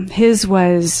 And his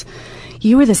was,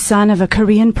 you were the son of a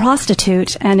Korean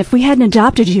prostitute, and if we hadn't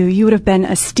adopted you, you would have been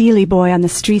a steely boy on the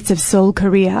streets of Seoul,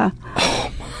 Korea.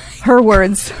 Oh my. Her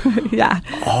words. Yeah.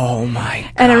 Oh my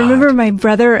God. And I remember my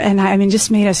brother and I mean, just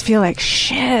made us feel like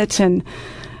shit. And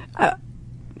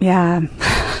yeah.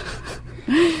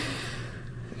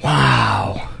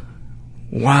 Wow.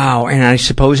 Wow. And I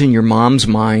suppose in your mom's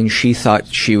mind, she thought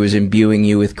she was imbuing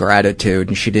you with gratitude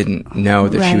and she didn't know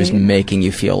that she was making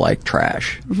you feel like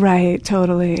trash. Right.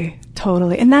 Totally.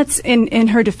 Totally. And that's in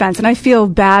her defense. And I feel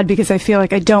bad because I feel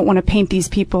like I don't want to paint these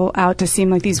people out to seem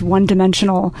like these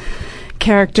one-dimensional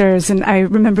characters. And I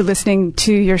remember listening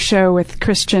to your show with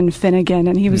Christian Finnegan,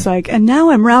 and he was like, and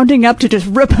now I'm rounding up to just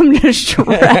rip them to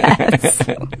shreds.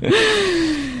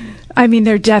 I mean,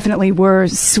 there definitely were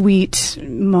sweet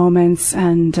moments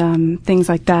and things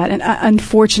like that. And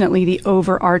unfortunately, the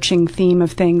overarching theme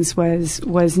of things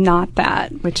was not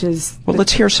that, which is... Well,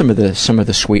 let's hear some of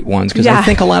the sweet ones, because I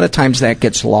think a lot of times that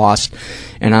gets lost,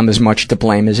 and I'm as much to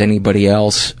blame as anybody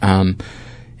else. And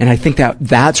I think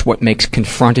that's what makes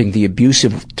confronting the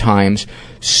abusive times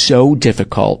so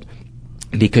difficult,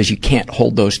 because you can't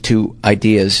hold those two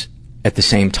ideas at the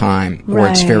same time, or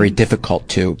it's very difficult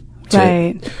to...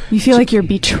 Right. You feel like you're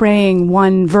betraying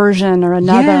one version or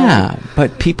another. Yeah,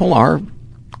 but people are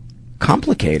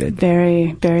complicated.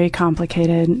 Very, very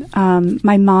complicated.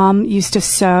 My mom used to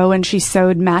sew, and she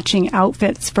sewed matching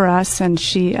outfits for us, and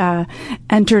she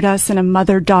entered us in a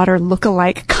mother-daughter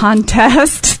look-alike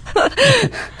contest.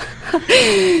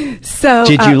 So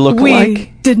did you look alike?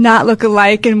 We did not look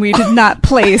alike, and we did not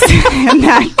place in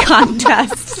that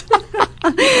contest.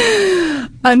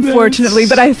 Unfortunately,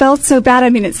 but I felt so bad. I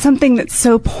mean, it's something that's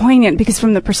so poignant, because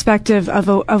from the perspective of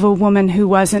a woman who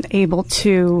wasn't able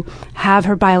to have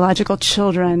her biological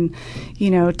children,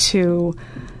 you know, to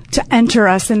enter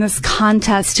us in this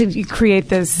contest to create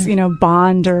this, you know,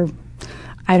 bond, or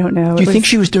I don't know. Do you think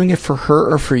she was doing it for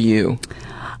her or for you?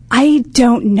 I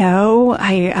don't know.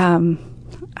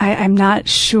 I'm not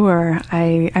sure.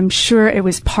 I'm sure it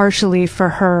was partially for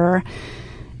her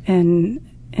in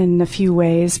a few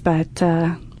ways, but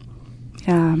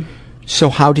yeah. So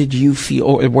how did you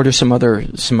feel? What are some other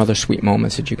sweet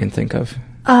moments that you can think of?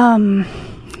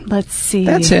 Let's see.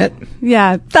 That's it.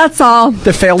 Yeah, that's all.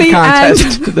 The failed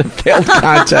contest. The failed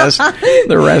contest.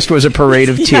 The rest was a parade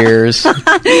of tears.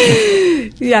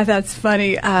 Yeah, that's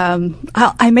funny.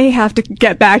 I may have to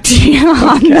get back to you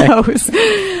on those.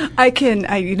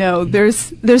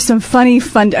 There's some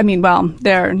fun. I mean, well,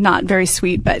 they're not very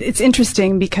sweet, but it's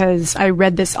interesting because I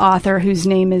read this author whose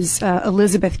name is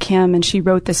Elizabeth Kim, and she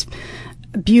wrote this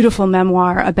beautiful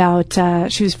memoir about,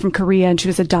 she was from Korea and she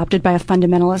was adopted by a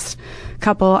fundamentalist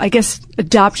couple. I guess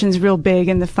adoption's real big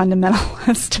in the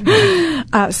fundamentalist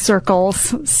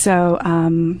circles. So,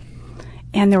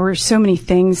 and there were so many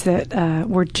things that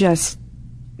were just,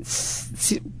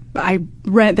 I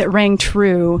read that rang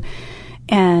true.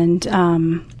 And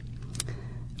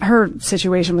her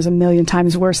situation was a million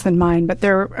times worse than mine, but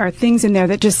there are things in there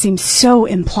that just seem so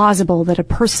implausible that a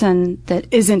person that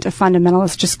isn't a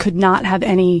fundamentalist just could not have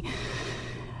any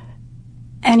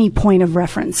point of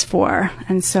reference for.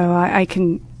 And so I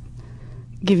can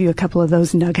give you a couple of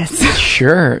those nuggets.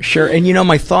 Sure. And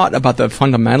my thought about the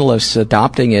fundamentalists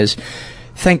adopting is,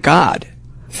 thank God,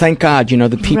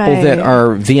 the people that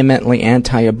are vehemently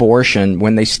anti-abortion,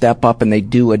 when they step up and they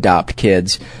do adopt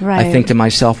kids, I think to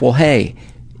myself, well, hey,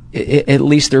 at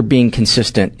least they're being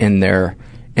consistent in their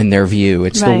view.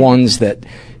 It's the ones that,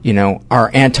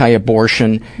 are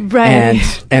anti-abortion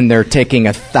and they're taking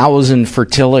 1,000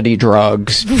 fertility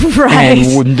drugs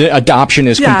and adoption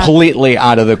is completely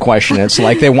out of the question. It's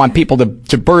like they want people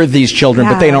to birth these children,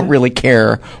 but they don't really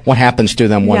care what happens to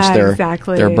them once they're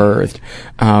birthed.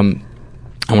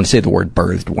 I want to say the word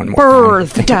birthed one more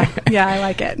time. Yeah, I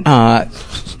like it.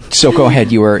 So go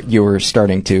ahead. You were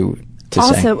starting to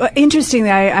also, say. Interestingly,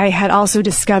 I had also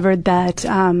discovered that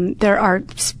there are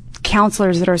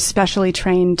counselors that are specially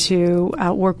trained to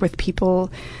work with people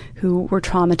who were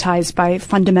traumatized by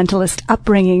fundamentalist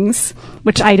upbringings,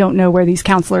 which I don't know where these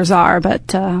counselors are,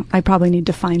 but I probably need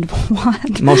to find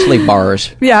one. Mostly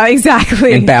bars. Yeah,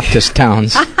 exactly. In Baptist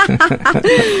towns.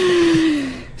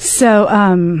 So,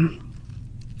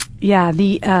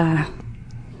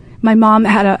 my mom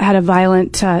had a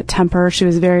violent temper. She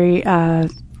was very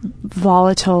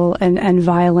volatile and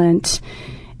violent,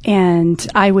 and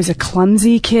I was a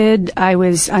clumsy kid. I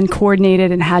was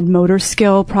uncoordinated and had motor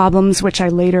skill problems, which I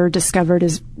later discovered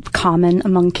is common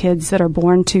among kids that are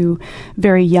born to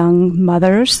very young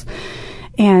mothers.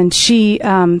 And she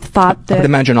thought that... I would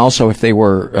imagine also if they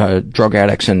were drug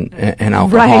addicts and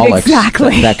alcoholics, right,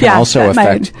 exactly. that can also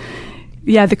affect...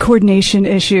 the coordination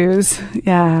issues.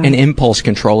 Yeah. And impulse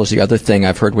control is the other thing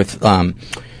I've heard with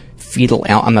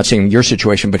I'm not saying your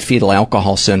situation, but fetal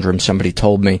alcohol syndrome. Somebody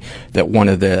told me that one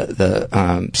of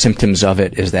the symptoms of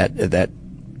it is that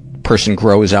person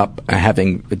grows up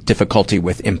having difficulty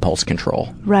with impulse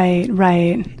control. Right.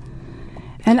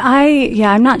 And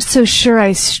I'm not so sure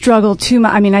I struggle too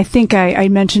much. I mean, I think I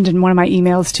mentioned in one of my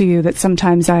emails to you that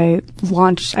sometimes I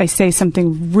say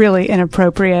something really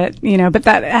inappropriate, but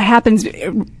that happens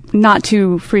not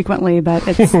too frequently, but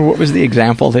it's... What was the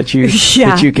example that you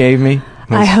gave me?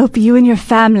 I hope you and your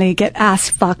family get ass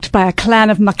fucked by a clan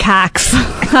of macaques.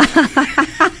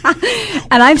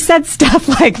 And I've said stuff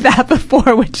like that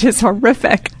before, which is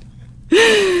horrific.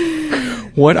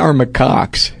 What are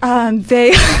macaques?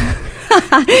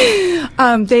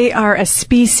 They are a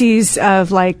species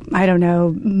of,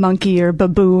 monkey or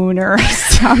baboon or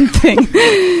something.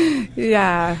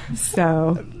 Yeah,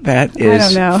 so. That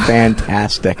is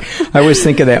fantastic. I always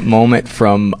think of that moment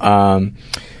from,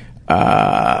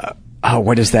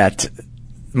 what is that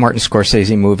Martin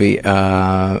Scorsese movie,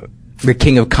 The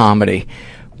King of Comedy,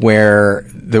 where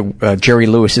the Jerry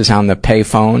Lewis is on the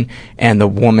payphone and the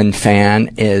woman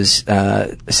fan is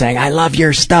saying, "I love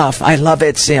your stuff. I love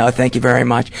it. Thank you very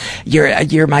much.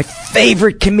 You're my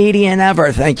favorite comedian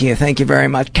ever. Thank you very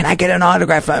much. Can I get an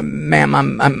autograph,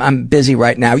 ma'am? I'm busy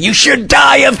right now. You should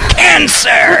die of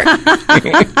cancer."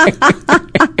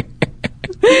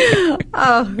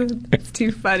 Oh, that's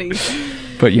too funny.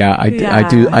 But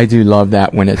I do love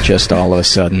that when it just all of a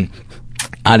sudden,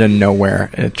 out of nowhere,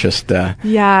 it just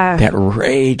that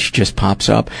rage just pops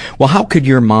up. Well, how could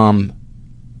your mom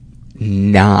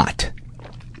not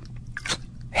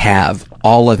have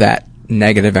all of that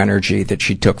negative energy that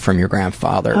she took from your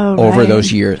grandfather over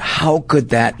those years? How could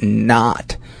that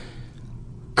not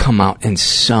come out in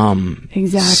some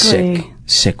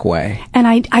sick way? And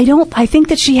I think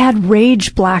that she had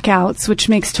rage blackouts, which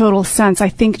makes total sense. I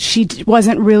think she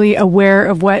wasn't really aware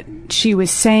of what she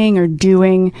was saying or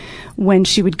doing when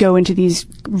she would go into these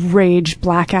rage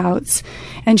blackouts.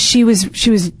 And she was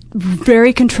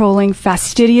very controlling,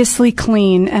 fastidiously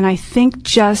clean, and I think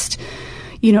just,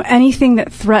 anything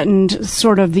that threatened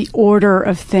sort of the order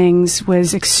of things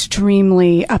was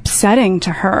extremely upsetting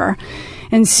to her.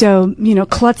 And so,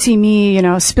 klutzy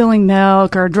me, spilling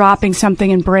milk or dropping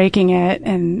something and breaking it.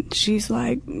 And she's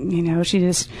like,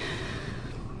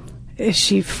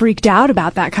 she freaked out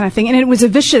about that kind of thing. And it was a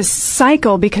vicious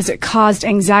cycle because it caused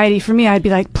anxiety for me. I'd be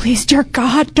like, please, dear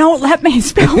God, don't let me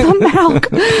spill the milk.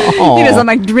 So I'm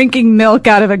like drinking milk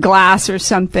out of a glass or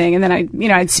something. And then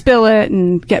I'd spill it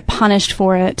and get punished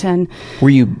for it. And were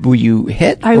you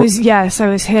hit? I was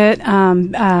hit.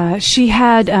 She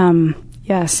had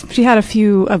a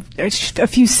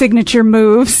few signature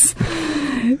moves.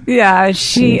 Yeah,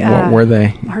 what were they?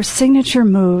 Her signature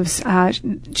moves.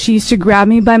 She used to grab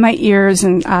me by my ears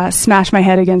and smash my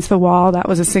head against the wall. That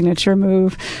was a signature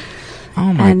move.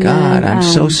 Oh my God! I'm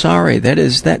so sorry.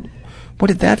 What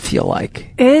did that feel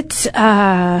like? It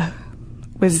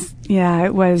was. Yeah,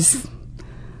 it was.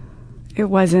 It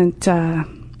wasn't.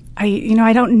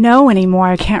 I don't know anymore.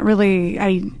 I can't really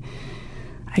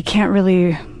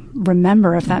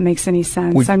remember, if that makes any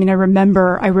sense. I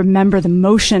remember the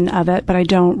motion of it, but I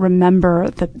don't remember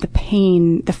the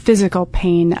pain, the physical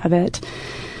pain of it.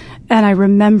 And I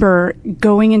remember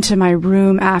going into my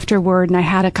room afterward, and I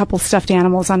had a couple stuffed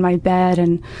animals on my bed,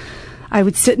 and I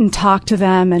would sit and talk to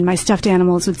them, and my stuffed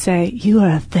animals would say, "You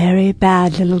are a very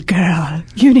bad little girl.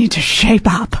 You need to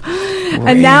shape up." Really?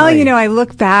 And now, I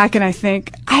look back and I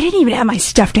think, I didn't even have my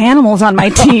stuffed animals on my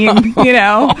team,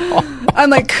 I'm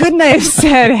like, couldn't I have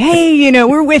said, "Hey,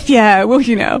 we're with you,"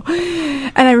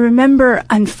 And I remember,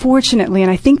 unfortunately, and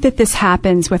I think that this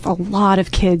happens with a lot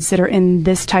of kids that are in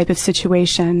this type of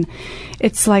situation,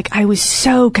 it's like I was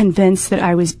so convinced that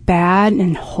I was bad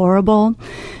and horrible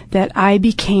that I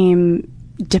became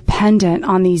dependent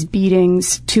on these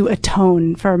beatings to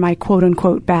atone for my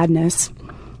quote-unquote badness,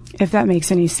 if that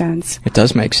makes any sense. It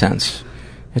does make sense.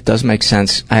 It does make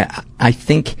sense. I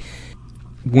think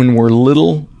when we're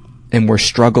little and we're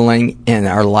struggling and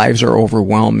our lives are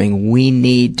overwhelming, we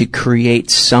need to create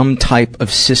some type of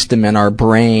system in our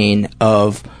brain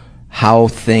of how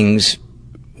things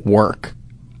work.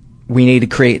 We need to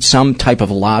create some type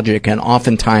of logic, and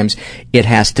oftentimes it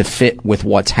has to fit with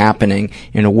what's happening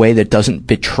in a way that doesn't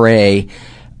betray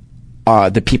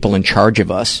the people in charge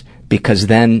of us, because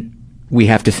then we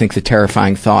have to think the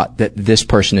terrifying thought that this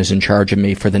person is in charge of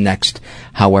me for the next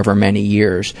however many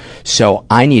years. So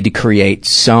I need to create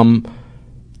some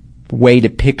way to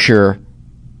picture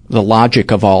the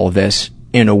logic of all of this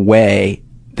in a way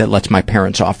that lets my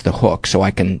parents off the hook so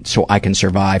I can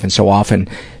survive. And so often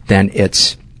then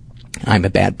it's, I'm a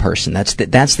bad person. That's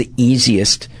the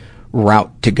easiest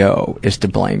route to go, is to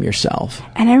blame yourself.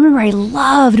 And I remember I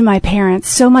loved my parents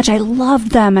so much. I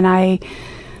loved them, and I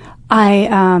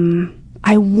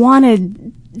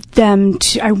wanted them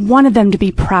to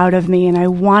be proud of me, and I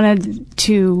wanted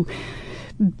to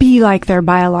be like their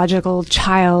biological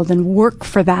child and work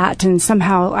for that. And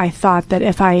somehow I thought that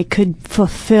if I could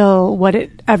fulfill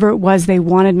whatever it was they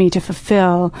wanted me to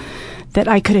fulfill, that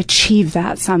I could achieve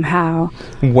that somehow.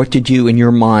 What did you, in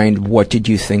your mind, what did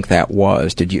you think that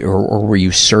was? Did you, or were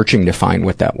you searching to find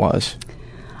what that was?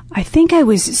 I think I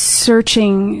was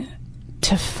searching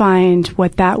to find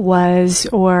what that was,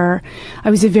 or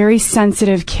I was a very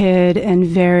sensitive kid and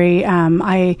very,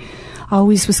 I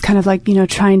always was kind of like,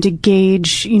 trying to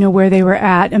gauge, where they were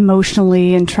at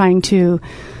emotionally and trying to,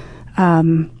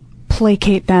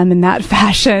 placate them in that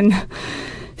fashion.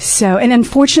 So, and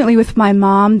unfortunately with my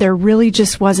mom, there really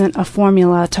just wasn't a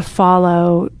formula to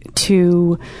follow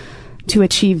to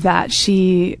achieve that.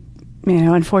 She,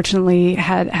 unfortunately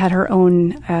had her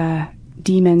own,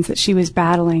 demons that she was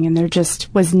battling, and there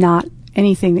just was not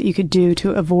anything that you could do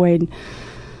to avoid.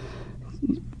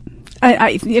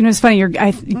 It was funny,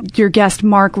 your guest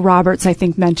Mark Roberts, I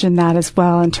think, mentioned that as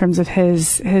well in terms of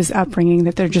his upbringing,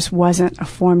 that there just wasn't a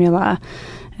formula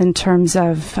in terms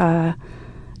of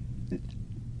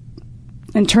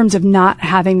not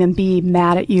having them be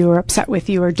mad at you or upset with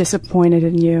you or disappointed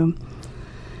in you.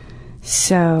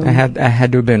 So it had to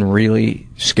have been really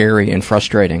scary and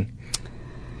frustrating.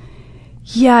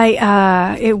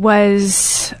 Yeah, it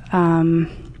was.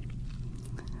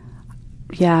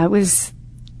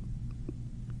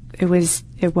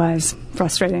 It was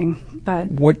frustrating.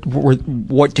 But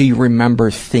what do you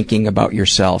remember thinking about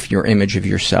yourself, your image of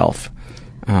yourself?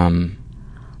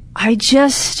 I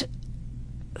just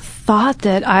thought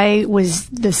that I was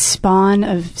the spawn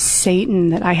of Satan,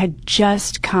 that I had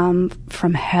just come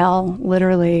from hell,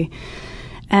 literally,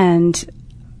 and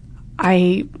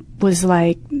I was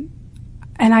like.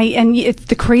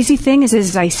 The crazy thing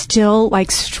is I still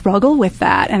struggle with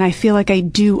that, and I feel like I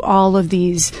do all of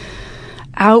these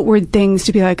outward things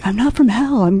to be like, I'm not from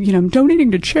hell. I'm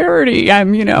donating to charity.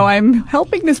 I'm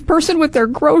helping this person with their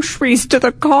groceries to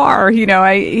the car.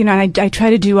 I try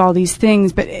to do all these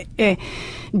things, but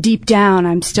deep down,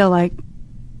 I'm still like,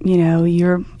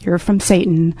 you're from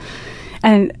Satan.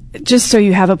 And just so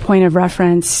you have a point of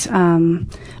reference,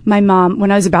 my mom,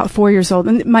 when I was about 4 years old,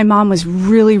 and my mom was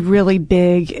really, really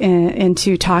big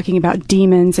into talking about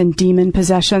demons and demon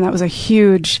possession. That was a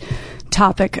huge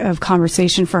topic of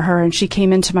conversation for her. And she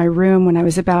came into my room when I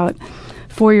was about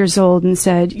 4 years old and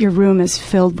said, your room is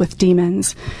filled with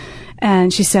demons.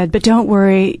 And she said, but don't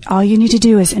worry, all you need to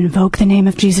do is invoke the name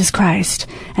of Jesus Christ,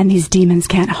 and these demons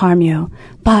can't harm you.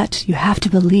 But you have to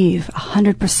believe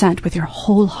 100% with your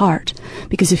whole heart,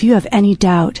 because if you have any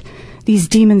doubt, these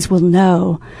demons will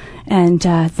know, and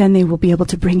then they will be able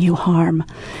to bring you harm.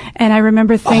 And I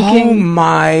remember thinking, oh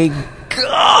my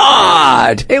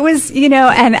God! It was,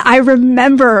 and I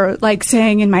remember like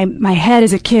saying in my head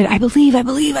as a kid, I believe.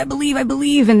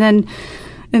 And then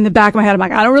in the back of my head, I'm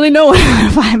like, I don't really know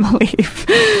if I believe.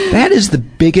 That is the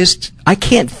biggest, I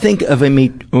can't think of a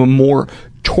more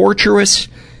torturous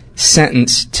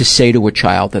sentence to say to a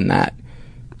child than that.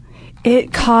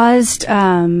 It caused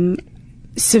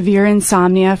severe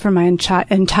insomnia for my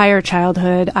entire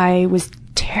childhood. I was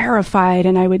terrified,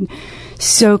 and I would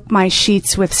soak my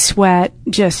sheets with sweat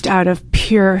just out of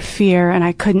pure fear, and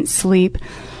I couldn't sleep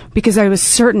because I was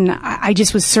certain, I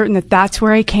just was certain that that's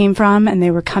where I came from, and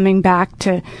they were coming back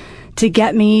to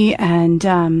get me. And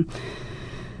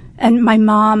my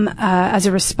mom, as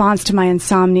a response to my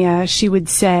insomnia, she would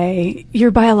say,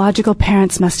 your biological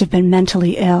parents must have been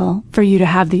mentally ill for you to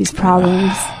have these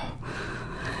problems.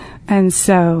 And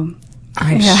so,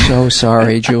 I'm so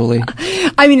sorry, Julie.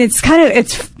 I mean,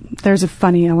 there's a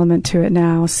funny element to it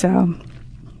now, so.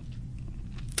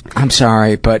 I'm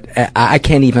sorry, but I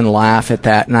can't even laugh at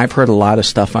that. And I've heard a lot of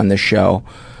stuff on this show,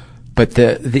 but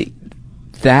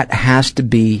that has to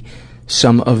be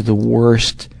some of the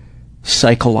worst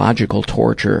psychological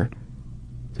torture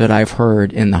that I've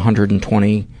heard in the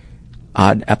 120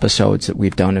 odd episodes that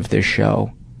we've done of this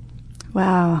show.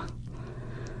 Wow.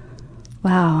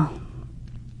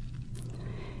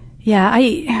 Yeah,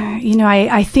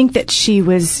 I think that she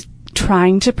was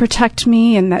trying to protect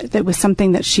me, and that was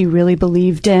something that she really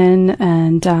believed in.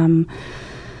 And I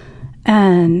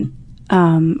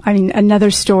mean,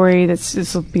 another story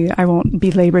I won't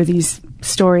belabor these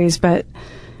stories, but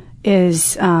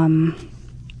is, and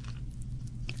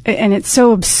it's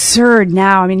so absurd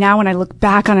now. I mean, now when I look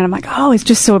back on it, I'm like, oh, it's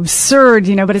just so absurd,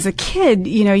 but as a kid,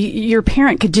 your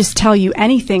parent could just tell you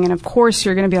anything. And of course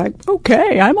you're going to be like,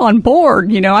 okay, I'm on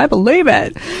board, I believe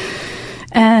it.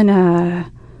 And,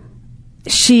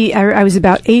 I was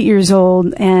about 8 years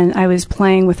old, and I was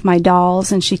playing with my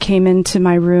dolls, and she came into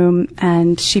my room,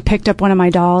 and she picked up one of my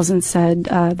dolls and said,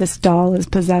 this doll is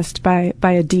possessed by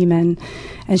a demon.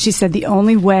 And she said the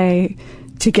only way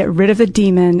to get rid of the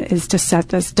demon is to set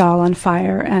this doll on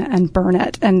fire and burn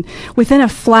it. And within a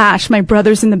flash, my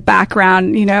brother's in the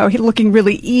background, he's looking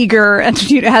really eager, and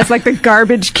has like the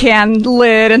garbage can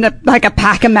lid and like a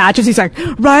pack of matches. He's like,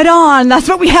 right on, that's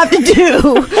what we have to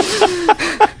do.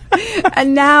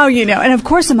 And now, and of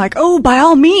course I'm like, oh, by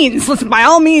all means, let's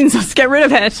get rid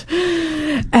of it.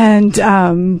 And,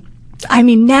 I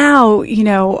mean, now,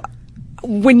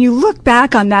 when you look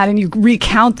back on that and you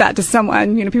recount that to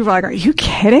someone, people are like, are you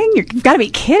kidding? You've got to be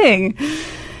kidding.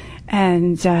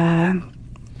 And,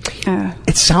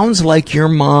 it sounds like your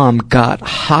mom got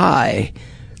high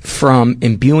from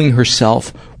imbuing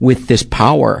herself with this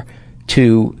power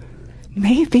to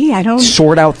maybe, I don't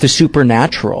sort out the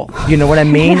supernatural. You know what I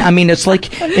mean? Yeah. I mean, it's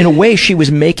like, in a way, she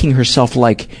was making herself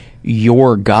like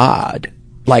your God.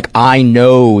 Like, I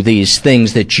know these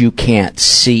things that you can't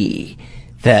see.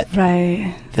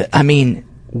 Right. I mean,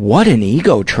 what an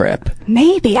ego trip.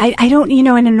 Maybe. I don't,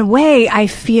 and in a way, I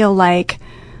feel like,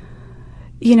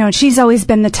 she's always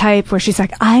been the type where she's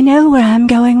like, I know where I'm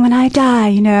going when I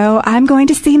die, I'm going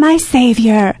to see my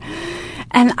savior.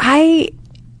 And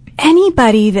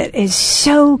anybody that is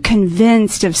so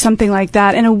convinced of something like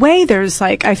that, in a way, there's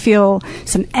like, I feel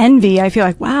some envy. I feel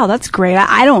like, wow, that's great.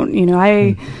 I don't,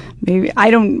 maybe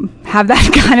I don't have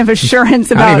that kind of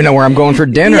assurance about. I don't even know where I'm going for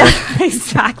dinner. Yeah,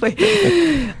 exactly.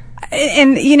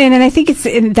 And, and I think it's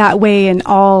in that way in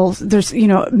all, there's,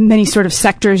 many sort of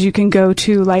sectors you can go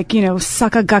to, like,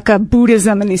 Sakagaka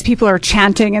Buddhism, and these people are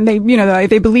chanting, and they,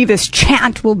 they believe this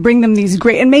chant will bring them these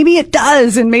great, and maybe it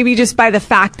does, and maybe just by the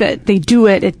fact that they do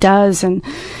it, it does. And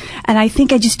I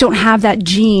think I just don't have that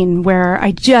gene where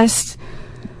I'm just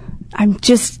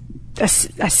a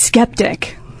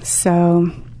skeptic. So,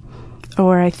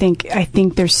 or I think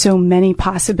there's so many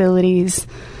possibilities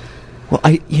Well,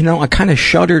 I kind of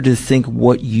shudder to think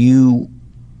what you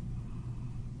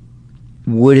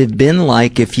would have been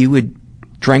like if you had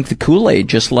drank the Kool-Aid,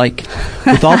 just like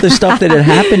with all the stuff that had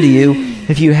happened to you,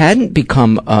 if you hadn't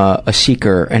become a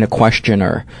seeker and a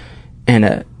questioner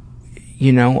and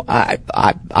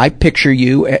I picture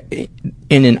you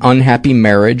in an unhappy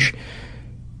marriage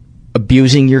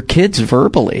abusing your kids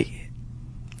verbally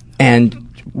and,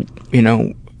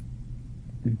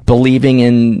 believing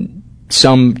in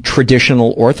some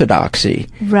traditional orthodoxy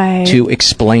to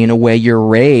explain away your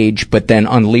rage, but then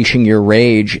unleashing your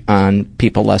rage on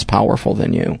people less powerful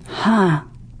than you. Huh.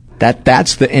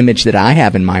 That's the image that I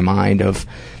have in my mind of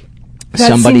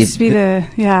somebody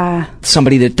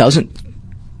that doesn't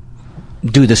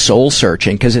do the soul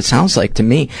searching, because it sounds like to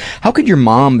me, how could your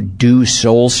mom do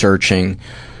soul searching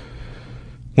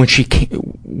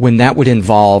when that would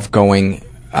involve going,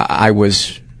 I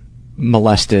was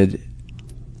molested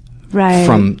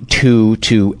from 2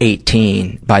 to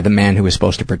 18 by the man who was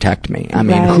supposed to protect me. I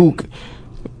mean,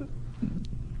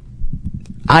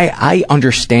 I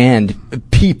understand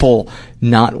people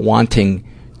not wanting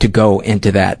to go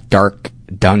into that dark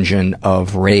dungeon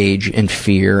of rage and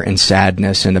fear and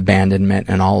sadness and abandonment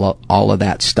and all of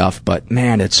that stuff, but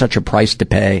man, it's such a price to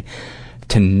pay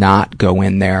to not go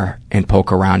in there and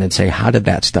poke around and say, how did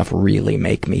that stuff really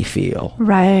make me feel?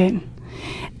 Right.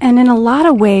 And in a lot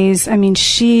of ways, I mean,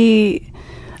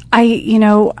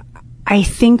 I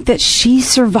think that she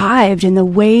survived in the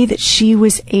way that she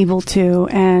was able to,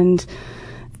 and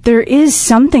there is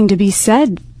something to be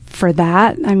said for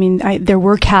that. I mean, there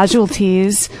were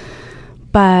casualties,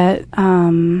 but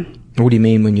what do you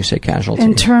mean when you say casualties?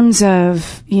 In terms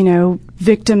of,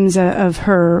 victims of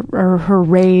her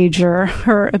rage or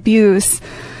her abuse.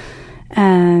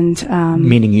 And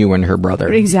meaning you and her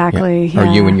brother. Exactly. Yeah. Or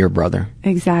you and your brother.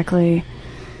 Exactly.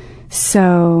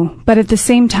 So, but at the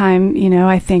same time,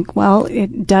 I think, well,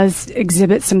 it does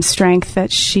exhibit some strength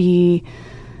that she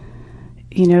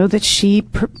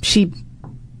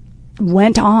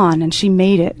went on and she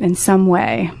made it in some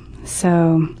way.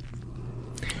 So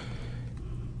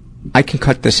I can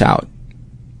cut this out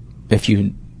if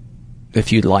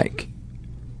you'd like.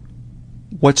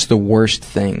 What's the worst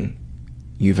thing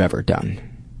you've ever done?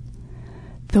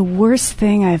 The worst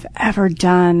thing I've ever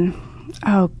done?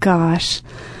 Oh gosh.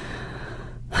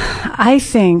 I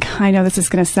know this is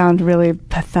going to sound really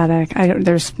pathetic. I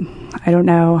don't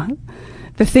know.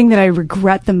 The thing that I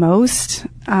regret the most,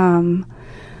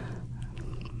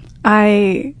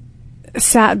 I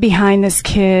sat behind this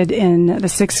kid in the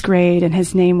 6th grade, and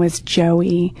his name was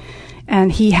Joey,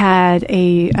 and he had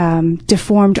a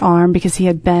deformed arm because he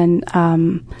had been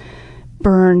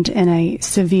burned in a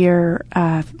severe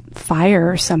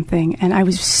fire or something. And I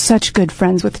was such good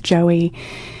friends with Joey.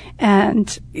 And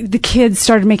the kids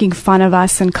started making fun of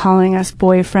us and calling us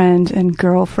boyfriend and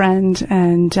girlfriend.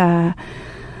 And I,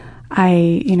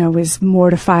 was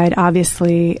mortified,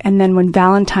 obviously. And then when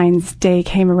Valentine's Day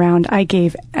came around, I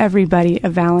gave everybody a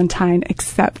Valentine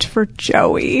except for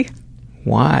Joey.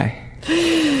 Why?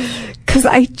 Because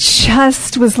I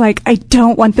just was like, I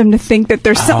don't want them to think that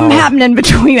there's something happening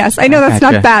between us. I know that's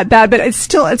not that bad, but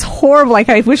it's horrible. Like,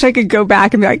 I wish I could go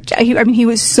back and be like, he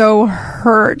was so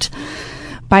hurt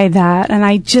by that. And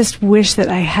I just wish that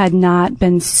I had not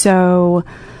been so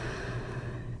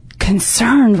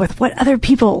concerned with what other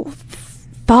people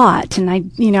thought. And I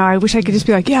wish I could just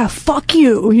be like, yeah, fuck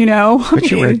you, But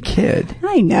you were a kid.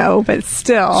 I know, but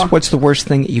still. So what's the worst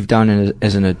thing that you've done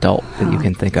as an adult that you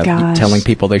can think of? Gosh. Telling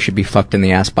people they should be fucked in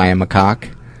the ass by a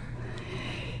macaque?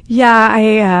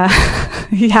 Yeah,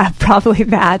 probably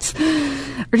that.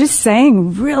 Or just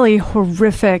saying really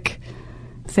horrific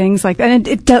things like that. And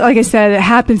it like I said, it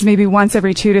happens maybe once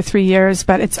every 2 to 3 years,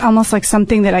 but it's almost like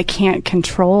something that I can't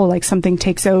control, like something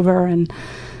takes over and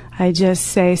I just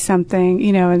say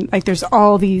something, and like there's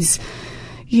all these,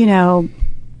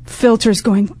 filters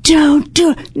going, don't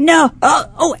do it, no,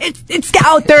 it's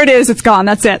out, there it is, it's gone,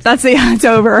 that's it, it's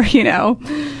over,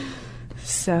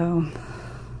 So,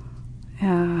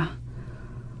 yeah.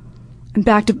 And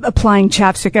back to applying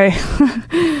chapstick, I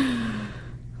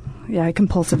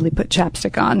compulsively put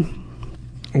chapstick on.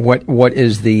 What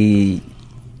is the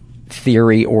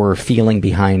theory or feeling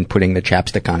behind putting the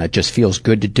chapstick on? It just feels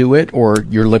good to do it, or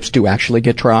your lips do actually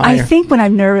get dry? I think when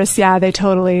I'm nervous,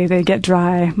 they get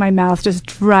dry. My mouth just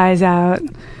dries out.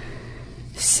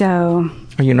 So.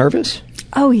 Are you nervous?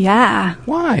 Oh, yeah.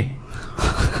 Why?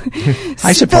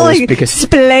 I suppose because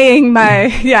splaying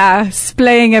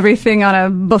everything on a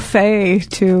buffet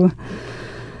to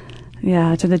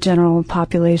the general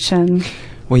population.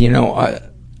 Well,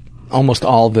 almost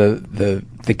all the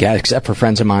the guests, except for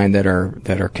friends of mine that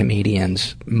are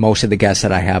comedians, most of the guests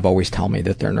that I have always tell me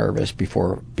that they're nervous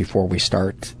before we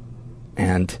start.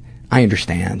 And I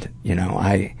understand,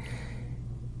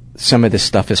 some of this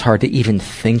stuff is hard to even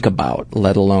think about,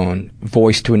 let alone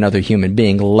voice to another human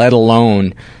being, let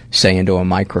alone say into a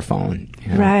microphone.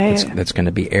 Right. That's going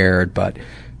to be aired. But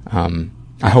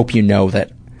I hope you know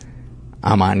that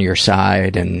I'm on your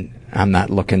side, and I'm not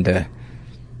looking to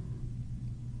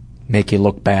make you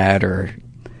look bad or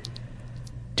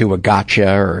do a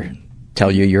gotcha or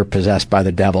tell you you're possessed by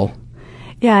the devil.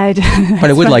 Yeah, but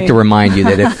I would like to remind you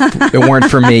that if it weren't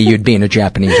for me, you'd be in a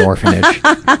Japanese orphanage,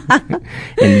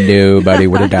 and nobody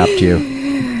would adopt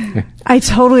you. I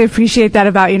totally appreciate that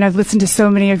about you. I've listened to so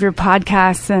many of your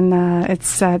podcasts,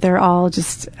 and they're all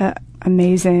just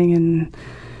amazing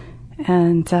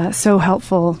and so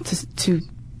helpful to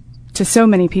so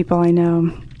many people I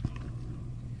know.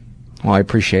 Well, I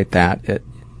appreciate that.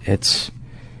 It's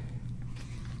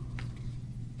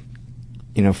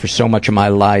for so much of my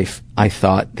life, I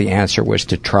thought the answer was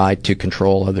to try to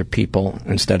control other people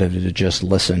instead of to just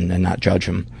listen and not judge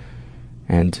them.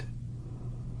 And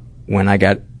when I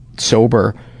got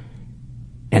sober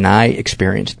and I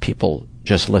experienced people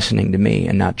just listening to me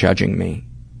and not judging me,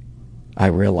 I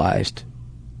realized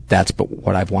that's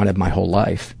what I've wanted my whole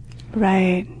life.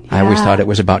 Right. Yeah. I always thought it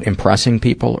was about impressing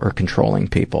people or controlling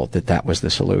people, that was the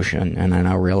solution. And I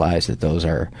now realize that those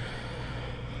are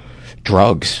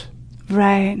drugs.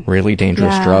 Right. Really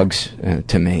dangerous drugs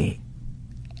to me.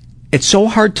 It's so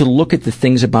hard to look at the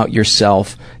things about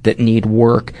yourself that need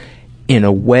work in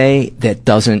a way that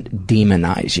doesn't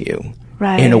demonize you.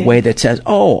 Right. In a way that says,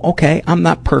 oh, okay, I'm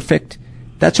not perfect.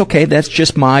 That's okay. That's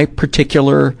just my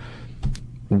particular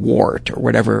wart or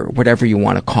whatever you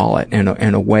want to call it, in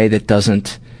a way that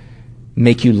doesn't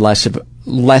make you less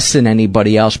than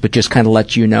anybody else, but just kind of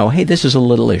let you know, hey, this is a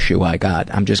little issue I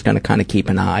got. I'm just going to kind of keep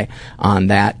an eye on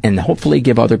that and hopefully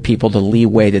give other people the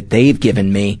leeway that they've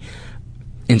given me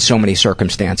in so many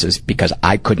circumstances because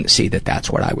I couldn't see that that's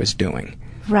what I was doing.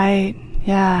 Right.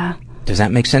 Yeah. Does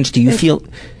that make sense? Do you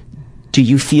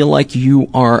feel like you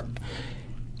are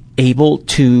able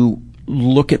to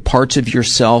look at parts of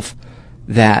yourself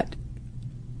that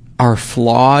are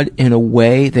flawed in a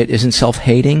way that isn't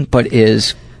self-hating but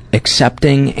is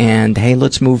accepting and, hey,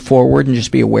 let's move forward and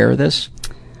just be aware of this?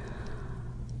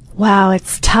 Wow,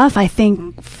 it's tough. I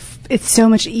think it's so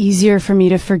much easier for me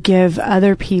to forgive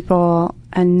other people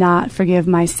and not forgive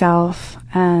myself.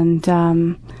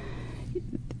 And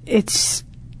it's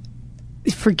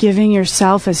forgiving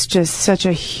yourself is just such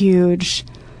a huge,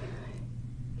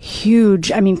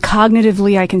 I mean,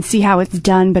 cognitively I can see how it's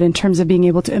done, but in terms of being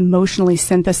able to emotionally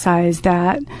synthesize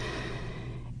that,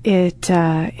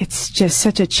 it's just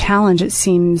such a challenge. It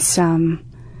seems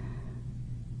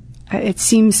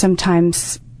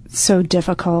sometimes so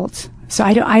difficult. So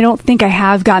I don't think I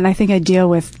have gotten. I think I deal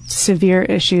with severe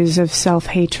issues of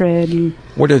self-hatred.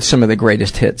 What are some of the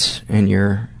greatest hits in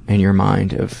your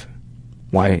mind of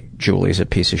why Julie's a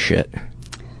piece of shit?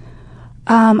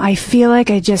 I feel like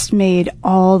I just made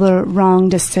all the wrong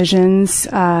decisions.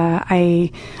 And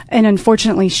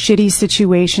unfortunately, shitty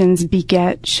situations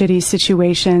beget shitty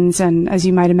situations. And as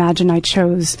you might imagine, I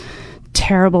chose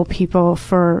terrible people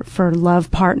for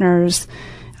love partners,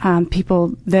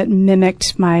 people that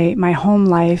mimicked my home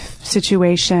life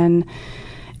situation.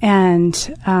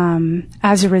 And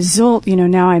as a result,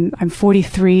 now I'm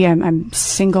 43. I'm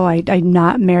single. I'm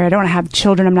not married. I don't have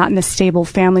children. I'm not in a stable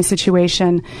family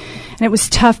situation. And it was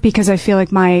tough because I feel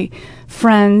like my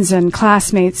friends and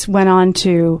classmates went on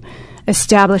to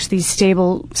establish these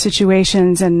stable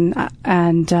situations, and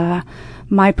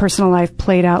my personal life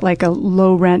played out like a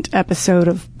low rent episode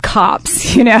of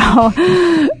Cops, and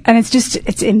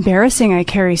it's embarrassing. I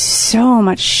carry so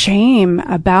much shame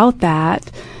about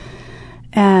that.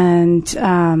 And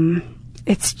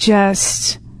it's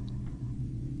just,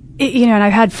 and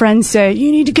I've had friends say,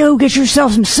 you need to go get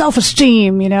yourself some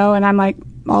self-esteem, and I'm like,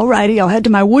 alrighty, I'll head to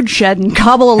my woodshed and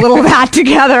cobble a little of that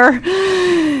together.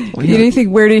 Well, you think,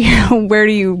 where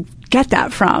do you get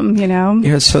that from,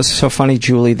 Yeah, it's so funny,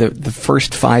 Julie. The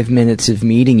first 5 minutes of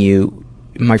meeting you,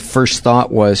 my first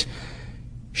thought was,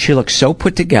 she looks so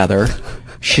put together.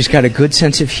 She's got a good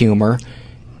sense of humor.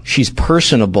 She's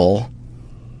personable.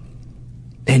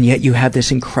 And yet you have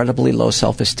this incredibly low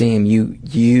self-esteem.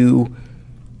 You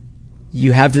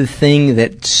have the thing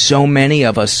that so many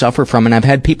of us suffer from. And I've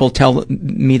had people tell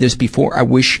me this before. I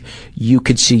wish you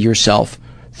could see yourself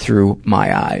through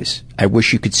my eyes. I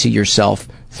wish you could see yourself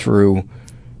through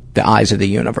the eyes of the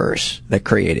universe that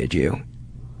created you.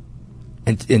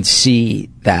 And see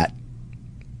that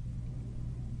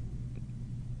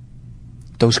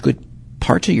those good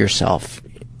parts of yourself,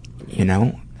 you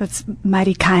know? That's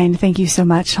mighty kind. Thank you so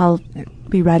much. I'll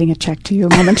be writing a check to you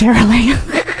momentarily.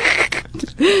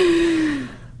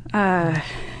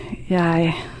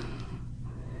 Yeah.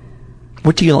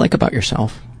 What do you like about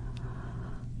yourself?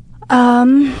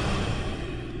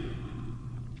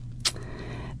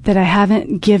 That I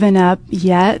haven't given up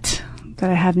yet. That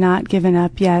I have not given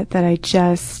up yet. That I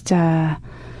just, I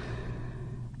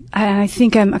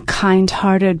think I'm a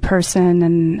kind-hearted person,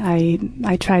 and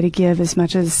I try to give as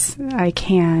much as I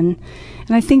can.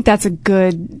 And I think that's a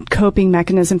good coping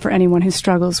mechanism for anyone who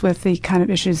struggles with the kind of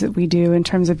issues that we do in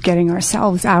terms of getting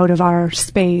ourselves out of our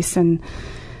space and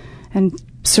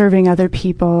serving other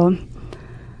people.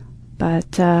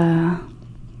 But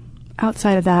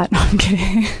outside of that, no, I'm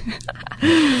kidding.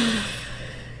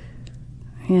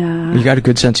 Yeah. You got a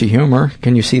good sense of humor.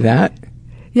 Can you see that?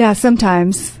 Yeah,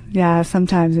 sometimes. Yeah,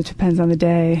 sometimes. It depends on the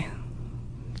day.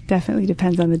 Definitely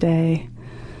depends on the day.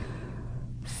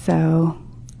 So,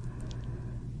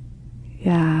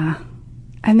 yeah.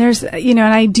 And there's, and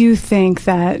I do think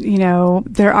that,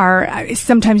 there are,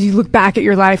 sometimes you look back at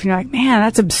your life and you're like, man,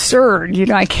 that's absurd.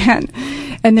 I can't.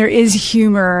 And there is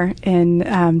humor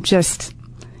in just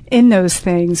in those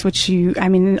things, which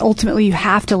ultimately you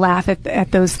have to laugh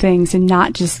at those things and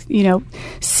not just,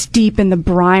 steep in the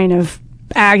brine of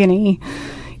agony,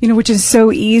 which is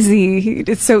so easy.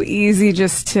 It's so easy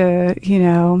just to,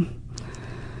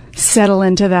 settle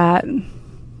into that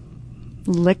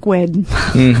liquid.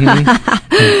 Mm-hmm.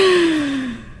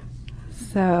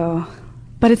 So,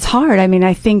 but it's hard.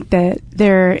 I think that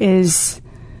there's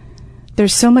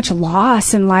so much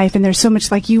loss in life, and there's so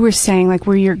much, like you were saying, like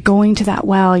where you're going to that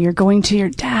well, you're going to your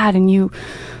dad, and you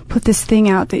put this thing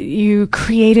out that you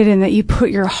created and that you put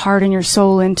your heart and your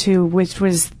soul into, which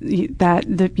was the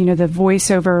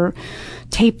voiceover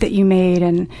tape that you made,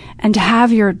 and to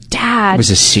have your dad. It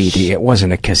was a CD. It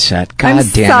wasn't a cassette. God I'm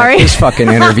damn sorry. it. This fucking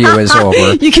interview is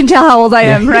over. You can tell how old I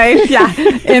am, right? Yeah.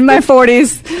 In my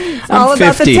 40s. It's all I'm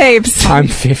about 50. the tapes. I'm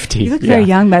 50. You look very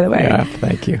young, by the way. Yeah,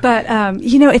 thank you. But,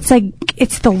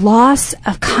 it's the loss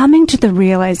of coming to the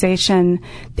realization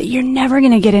that you're never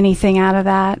going to get anything out of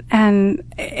that. And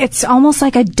it's almost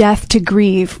like a death to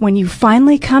grieve when you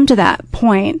finally come to that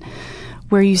point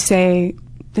where you say,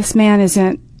 this man is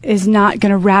not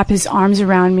going to wrap his arms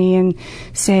around me and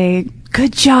say,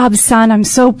 good job, son. I'm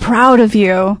so proud of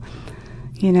you,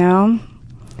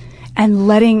 and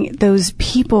letting those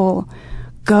people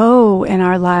go in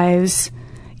our lives.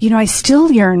 I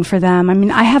still yearn for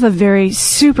them. I have a very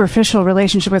superficial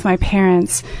relationship with my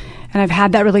parents, and I've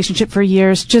had that relationship for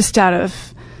years just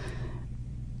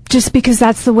because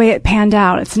that's the way it panned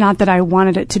out. It's not that I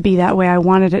wanted it to be that way. I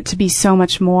wanted it to be so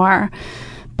much more.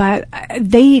 But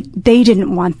they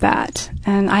didn't want that.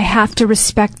 And I have to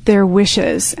respect their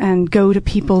wishes and go to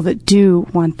people that do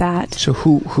want that. So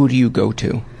who do you go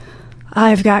to?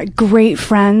 I've got great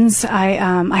friends.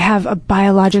 I have a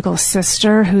biological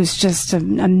sister who's just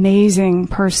an amazing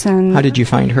person. How did you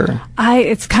find her?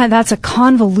 That's a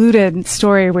convoluted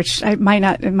story, which it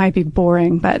might be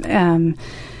boring, but, and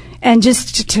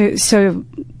just to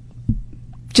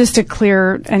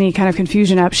clear any kind of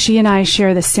confusion up, she and I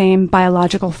share the same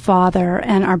biological father,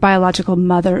 and our biological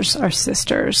mothers are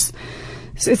sisters.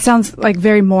 So it sounds like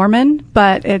very Mormon,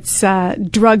 but it's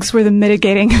drugs were the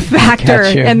mitigating factor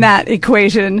in that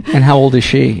equation. And how old is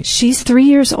she? She's 3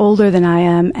 years older than I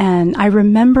am, and I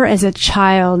remember as a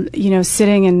child,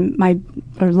 sitting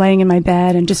laying in my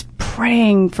bed and just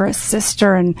praying for a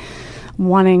sister and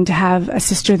wanting to have a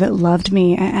sister that loved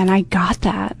me, and I got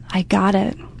that. I got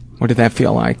it. What did that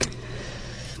feel like?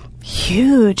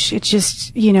 Huge. It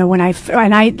just, when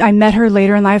I met her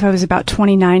later in life, I was about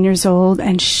 29 years old,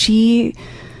 and she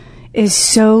is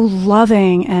so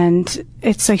loving, and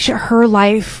it's like her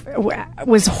life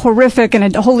was horrific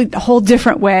in a whole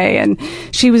different way, and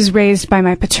she was raised by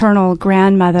my paternal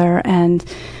grandmother, and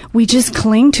we just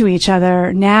cling to each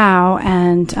other now.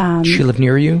 And she live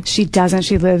near you? She doesn't.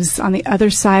 She lives on the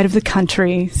other side of the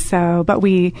country. So, but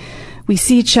we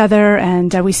see each other,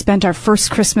 and we spent our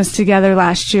first Christmas together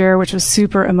last year, which was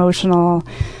super emotional.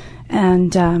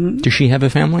 And does she have a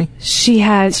family? She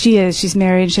is. She's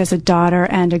married. She has a daughter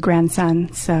and a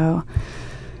grandson. So,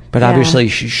 but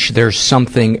obviously, there's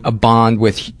a bond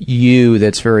with you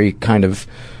that's very kind of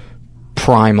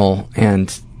primal,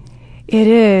 and it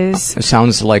is. It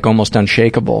sounds like almost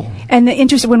unshakable. And the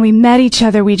interest, when we met each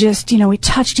other, we just, we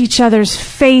touched each other's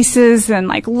faces and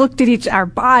looked at our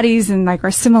bodies and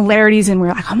our similarities, and we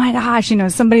were like, oh my gosh,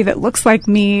 somebody that looks like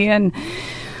me. And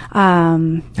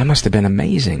that must have been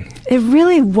amazing. It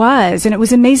really was. And it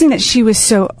was amazing that she was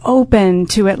so open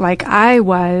to it like I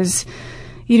was,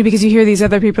 because you hear these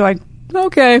other people like,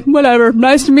 okay, whatever.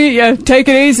 Nice to meet you. Take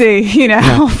it easy, you know.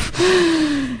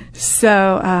 Yeah.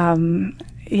 So,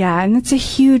 yeah, and it's a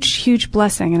huge, huge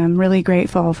blessing, and I'm really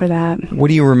grateful for that. What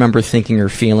do you remember thinking or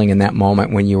feeling in that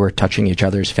moment when you were touching each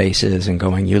other's faces and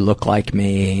going, you look like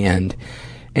me, and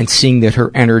seeing that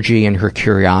her energy and her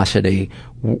curiosity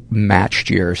matched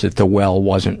yours, that the well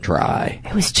wasn't dry?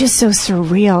 It was just so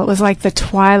surreal. It was like the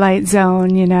Twilight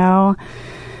Zone, you know?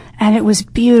 And it was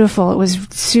beautiful. It was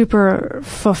super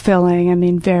fulfilling. I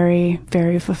mean, very,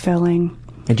 very fulfilling.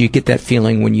 And do you get that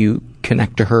feeling when you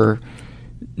connect to her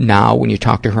now, when you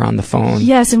talk to her on the phone?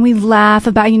 Yes, and we laugh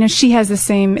about, you know, she has the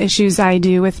same issues I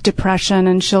do with depression,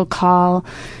 and she'll call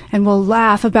and we'll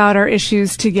laugh about our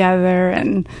issues together,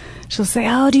 and she'll say,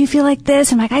 oh, do you feel like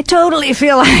this? I'm like, I totally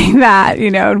feel like that, you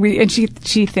know, and she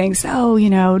thinks, oh, you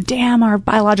know, damn, our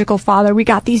biological father, we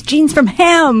got these genes from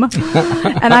him.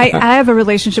 And I have a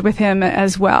relationship with him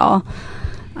as well.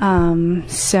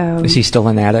 So. Is he still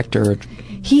an addict, or?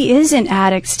 He is an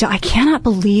addict still. I cannot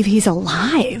believe he's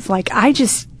alive. Like, I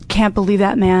just can't believe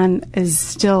that man is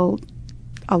still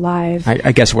alive.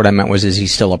 I guess what I meant was, is he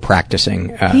still a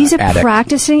practicing he's a addict?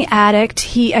 Practicing addict.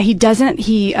 He does not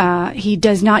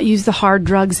use the hard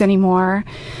drugs anymore.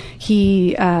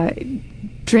 He's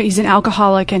an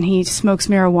alcoholic, and he smokes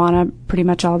marijuana pretty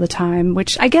much all the time,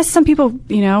 which I guess some people,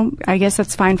 you know, I guess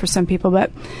that's fine for some people, but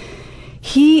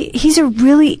he's a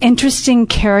really interesting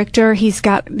character. He's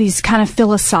got these kind of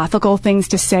philosophical things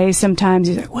to say sometimes.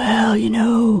 He's like, well, you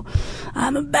know,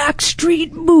 I'm a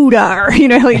backstreet Buddha. Or, you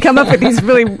know, he'll come up with these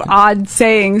really odd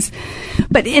sayings.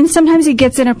 And sometimes he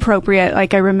gets inappropriate.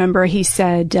 Like, I remember he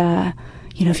said, you know,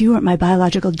 if you weren't my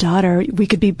biological daughter, we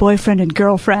could be boyfriend and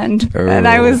girlfriend. Oh. And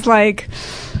I was like,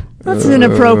 that's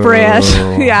inappropriate.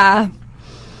 Yeah.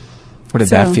 What did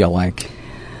that feel like?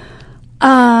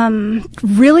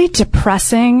 Really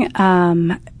depressing,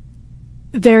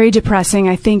 very depressing.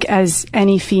 I think, as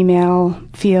any female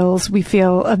feels, we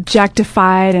feel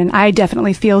objectified, and I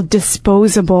definitely feel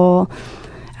disposable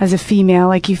as a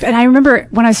female. And I remember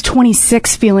when I was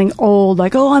 26 feeling old,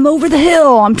 like, oh, I'm over the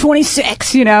hill, I'm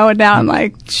 26, you know, and now I'm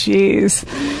like, geez,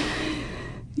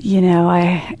 you know,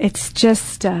 it's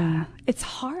just, it's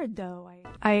hard though.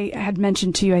 I had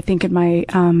mentioned to you, I think in my,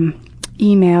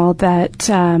 email that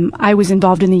I was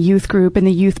involved in the youth group, and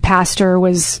the youth pastor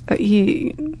was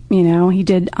he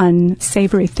did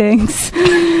unsavory things.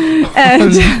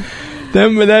 And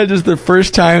that is the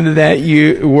first time that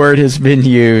word has been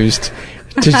used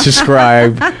to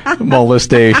describe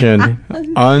molestation.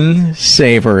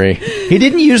 Unsavory. He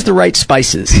didn't use the right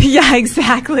spices. Yeah,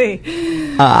 exactly.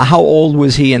 How old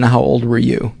was he, and how old were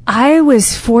you? I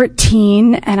was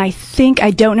 14, and I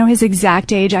don't know his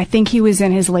exact age. I think he was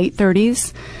in his late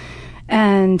 30s.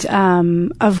 And,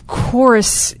 of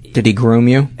course... Did he groom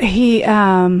you? He,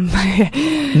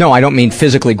 No, I don't mean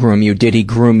physically groom you. Did he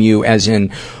groom you as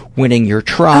in winning your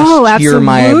trust? Oh, absolutely. You're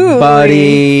my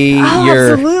buddy. Oh,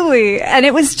 absolutely. And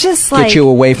it was just like... Get you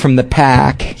away from the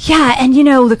pack. Yeah, and you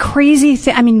know, the crazy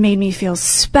thing, made me feel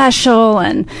special,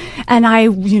 and I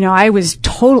was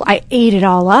I ate it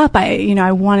all up.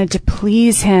 I wanted to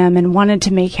please him, and wanted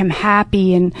to make him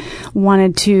happy, and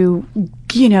wanted to,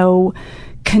 you know,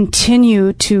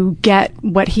 continue to get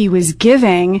what he was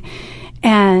giving.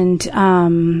 And,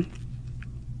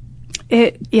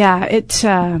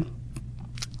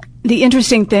 the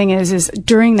interesting thing is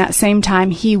during that same time,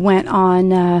 he went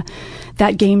on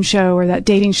that game show, or that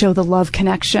dating show, The Love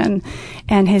Connection,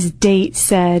 and his date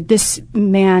said, this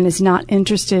man is not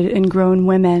interested in grown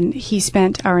women. He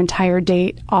spent our entire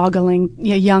date ogling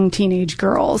young teenage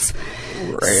girls.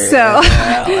 Really? So,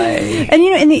 and you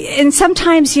know, and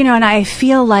sometimes, you know, and I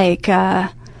feel like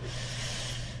I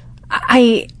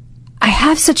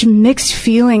have such mixed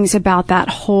feelings about that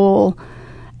whole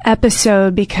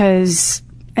episode, because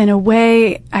in a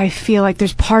way, I feel like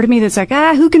there's part of me that's like,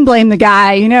 who can blame the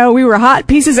guy? You know, we were hot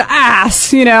pieces of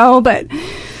ass, you know, but,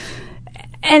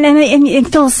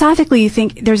 and philosophically, you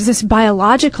think there's this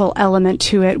biological element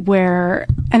to it where,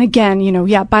 and again, you know,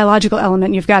 yeah, biological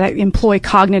element, you've got to employ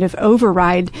cognitive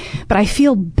override, but I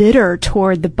feel bitter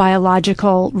toward the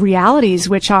biological realities,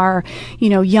 which are, you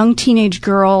know, young teenage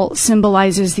girl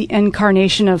symbolizes the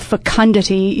incarnation of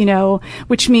fecundity, you know,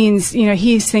 which means, you know,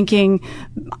 he's thinking,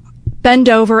 bend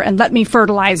over and let me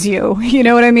fertilize you. You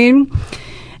know what I mean?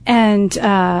 And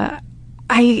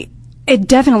it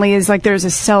definitely is like there's a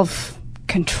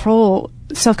self-control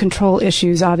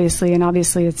issues, obviously, and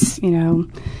obviously it's, you know.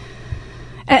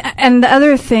 And the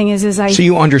other thing is So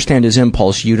you understand his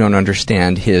impulse, you don't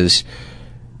understand his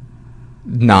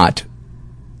not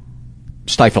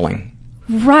stifling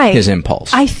his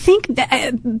impulse. I think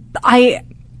that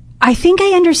I think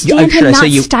I understand Should him I not say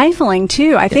you- stifling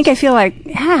too. I think I feel like,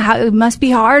 it must be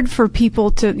hard for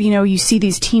people to, you see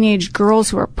these teenage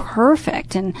girls who are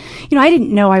perfect. And, I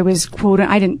didn't know I was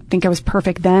I didn't think I was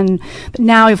perfect then. But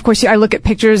now, of course, I look at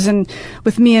pictures and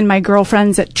with me and my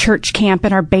girlfriends at church camp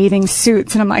in our bathing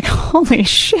suits and I'm like, holy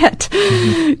shit.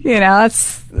 Mm-hmm.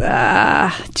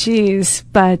 That's, geez.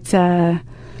 But,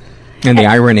 And the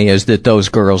irony is that those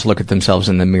girls look at themselves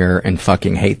in the mirror and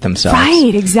fucking hate themselves.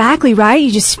 Right, exactly, right?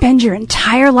 You just spend your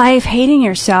entire life hating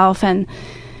yourself. And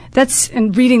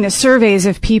reading the surveys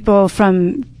of people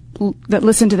that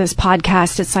listen to this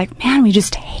podcast, it's like, man, we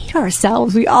just hate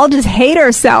ourselves. We all just hate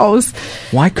ourselves.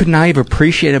 Why couldn't I have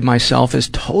appreciated myself as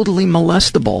totally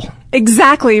molestable?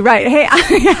 Exactly, right.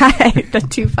 Hey, that's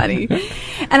too funny.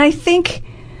 And I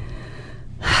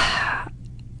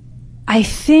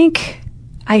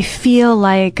feel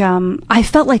like, I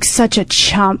felt like such a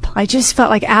chump. I just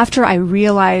felt like after I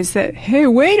realized that, hey,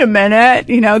 wait a minute,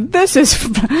 this is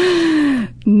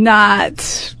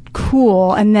not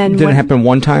cool. And then Did it happen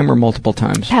one time or multiple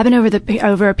times? Happened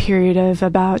over a period of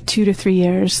about 2 to 3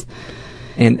 years.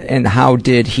 And how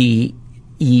did he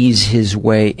ease his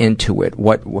way into it?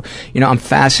 I'm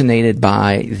fascinated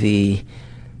by the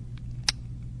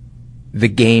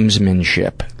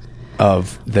gamesmanship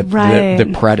of the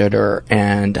predator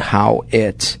and how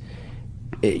it's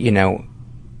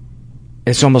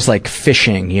almost like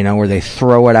fishing, where they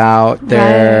throw it out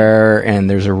there and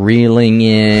there's a reeling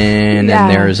in and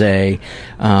there's an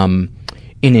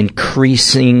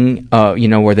increasing,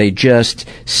 where they just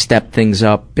step things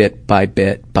up bit by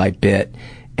bit by bit,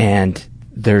 and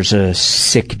there's a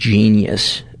sick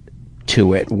genius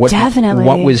to it. Definitely.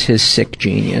 What was his sick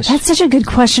genius? That's such a good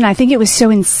question. I think it was so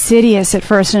insidious at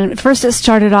first. And at first it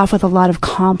started off with a lot of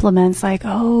compliments like,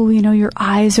 oh, your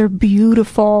eyes are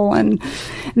beautiful. And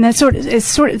that it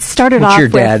started off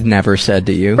with... Which your dad never said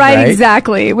to you, right?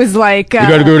 Exactly. It was like... you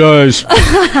got good eyes.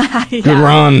 Good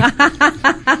run.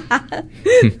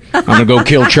 I'm going to go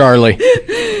kill Charlie.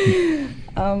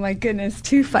 Oh my goodness.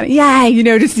 Too funny. Yeah,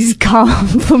 just these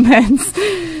compliments.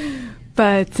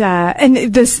 But, and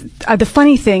the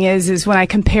funny thing is when I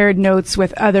compared notes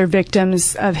with other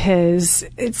victims of his,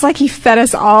 it's like he fed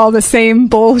us all the same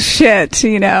bullshit,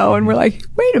 and we're like,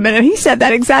 wait a minute, he said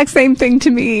that exact same thing to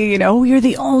me, you're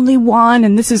the only one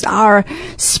and this is our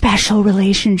special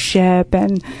relationship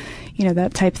and,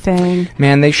 that type thing.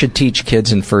 Man, they should teach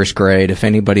kids in first grade, if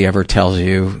anybody ever tells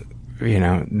you,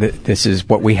 this is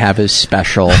what we have is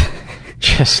special,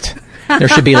 there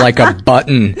should be like a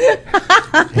button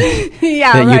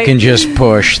that you can just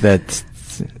push. That's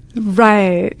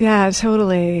right. Yeah,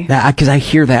 totally. Because I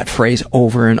hear that phrase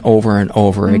over and over and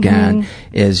over again.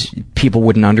 Is people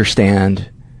wouldn't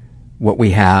understand what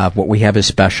we have is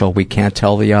special. We can't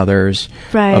tell the others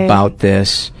about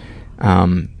this.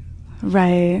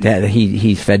 Right. That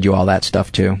he fed you all that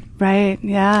stuff too. Right.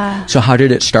 Yeah. So how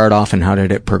did it start off and how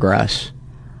did it progress?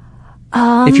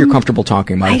 If you're comfortable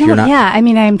talking about it, if you're not. Yeah,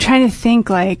 I'm trying to think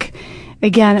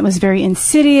again, it was very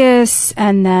insidious,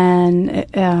 and then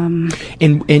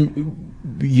in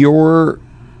your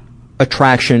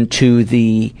attraction to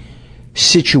the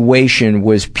situation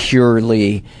was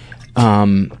purely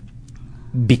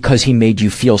because he made you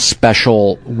feel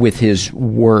special with his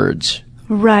words.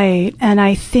 Right, and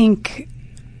I think,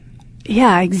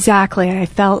 yeah, exactly. I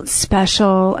felt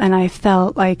special, and I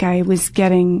felt like I was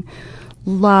getting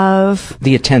love,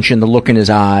 the attention, the look in his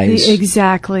eyes,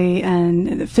 exactly,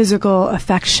 and the physical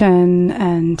affection,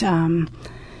 and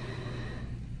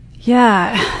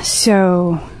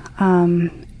so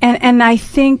and I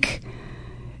think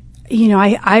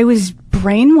I was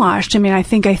brainwashed. I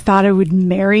think I thought I would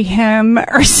marry him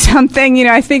or something.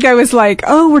 I think I was like,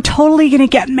 oh, we're totally gonna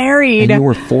get married. And you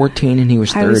were 14 and he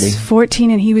was 30. I was 14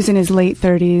 and he was in his late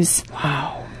 30s.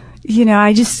 Wow.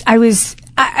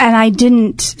 I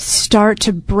didn't start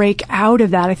to break out of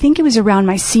that. I think it was around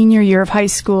my senior year of high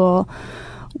school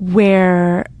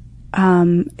where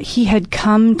he had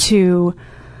come to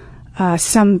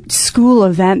some school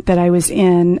event that I was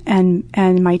in,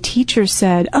 and my teacher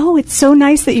said, oh, it's so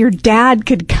nice that your dad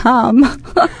could come.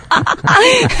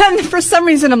 And for some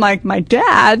reason, I'm like, my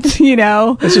dad,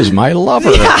 This is my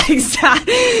lover. Yeah,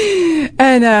 exactly.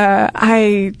 And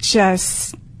I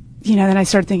just... then I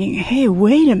started thinking, hey,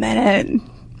 wait a minute.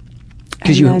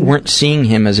 Because you weren't seeing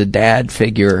him as a dad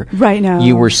figure. Right, no.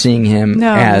 You were seeing him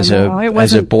as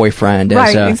a boyfriend.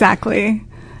 Right, exactly.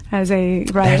 That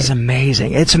is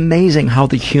amazing. It's amazing how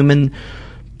the human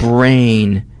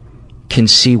brain can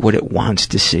see what it wants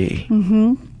to see.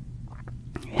 Mm-hmm.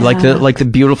 Yeah. Like the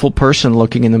beautiful person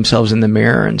looking in themselves in the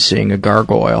mirror and seeing a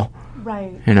gargoyle.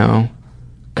 Right.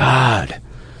 God.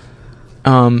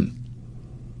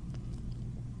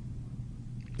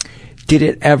 Did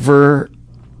it ever...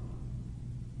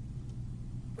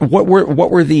 What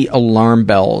were the alarm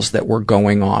bells that were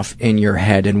going off in your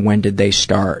head, and when did they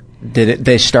start? Did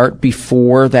they start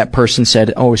before that person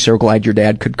said, "Oh, so glad your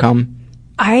dad could come"?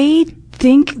 I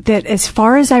think that as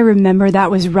far as I remember,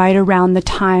 that was right around the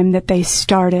time that they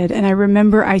started. And I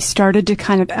remember I started to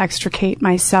kind of extricate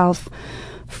myself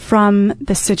from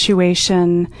the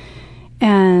situation.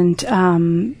 And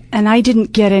I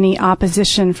didn't get any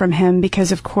opposition from him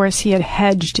because, of course, he had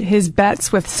hedged his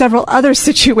bets with several other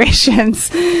situations,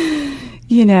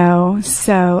 you know,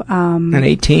 so... At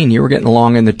 18, you were getting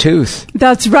long in the tooth.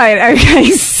 That's right.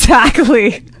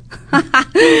 Exactly.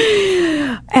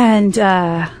 And,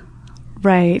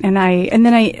 right. And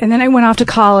then I went off to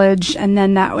college, and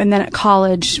then at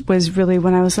college was really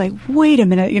when I was like, wait a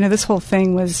minute, you know, this whole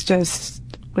thing was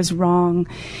wrong.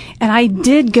 And I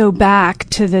did go back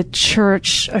to the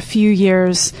church a few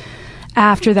years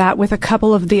after that with a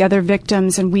couple of the other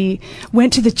victims, and we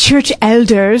went to the church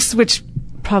elders, which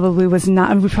probably was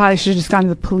not, we probably should have just gone to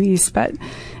the police,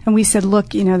 and we said,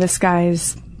 look, you know, this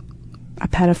guy's a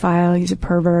pedophile, he's a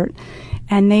pervert.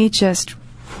 And they just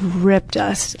ripped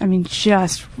us. I mean,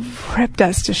 just ripped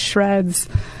us to shreds.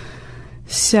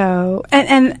 So,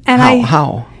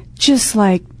 How? Just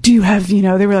like, do you have, you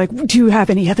know, they were like, do you have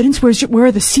any evidence? Where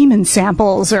are the semen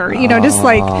samples? Or, you know, just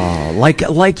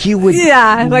like you would.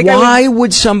 Yeah. Why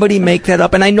would somebody make that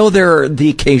up? And I know there are the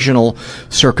occasional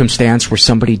circumstance where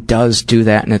somebody does do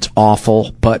that and it's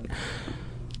awful, but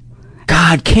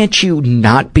God, can't you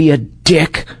not be a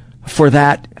dick for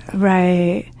that?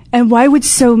 Right. And why would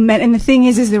so many, and the thing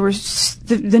is there were,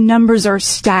 the numbers are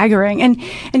staggering. And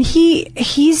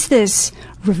he's this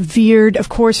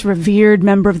revered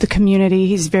member of the community.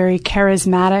 He's very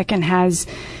charismatic and has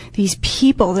these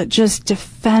people that just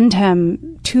defend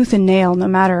him tooth and nail no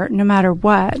matter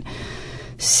what.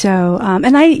 So,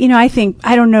 and I think,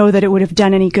 I don't know that it would have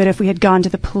done any good if we had gone to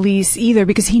the police either,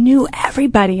 because he knew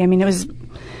everybody. I mean, it was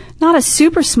not a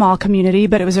super small community,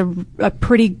 but it was a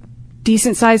pretty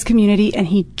decent sized community, and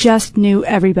he just knew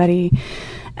everybody.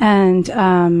 And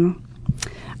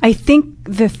I think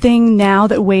the thing now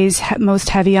that weighs most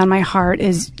heavy on my heart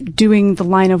is doing the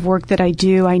line of work that I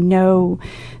do. I know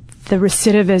the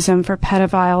recidivism for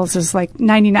pedophiles is like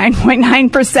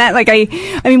 99.9%. Like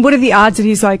I mean, what are the odds that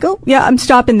he's like, oh yeah, I'm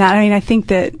stopping that? I mean, I think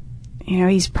that, you know,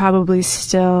 he's probably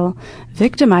still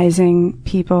victimizing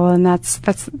people, and that's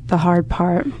the hard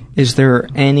part. Is there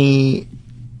any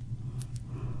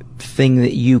thing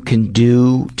that you can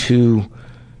do to,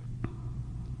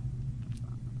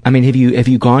 I mean, have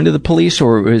you gone to the police,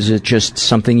 or is it just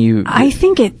something you... I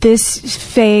think at this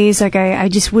phase, like, I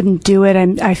just wouldn't do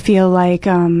it. I feel like,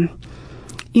 you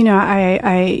know,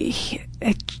 and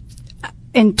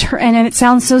it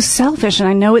sounds so selfish, and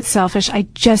I know it's selfish. I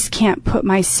just can't put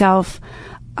myself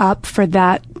up for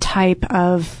that type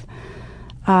of,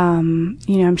 you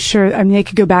know, I'm sure, I mean, they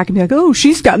could go back and be like, oh,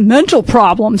 she's got mental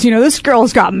problems. You know, this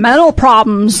girl's got mental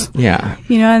problems. Yeah.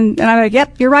 You know, and I'm like,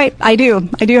 yep, you're right. I do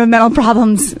have mental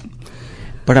problems.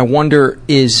 But I wonder,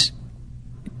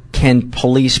 can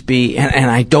police be,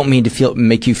 and I don't mean to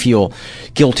make you feel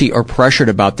guilty or pressured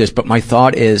about this, but my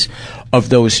thought is, of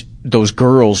those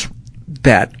girls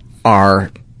that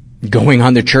are going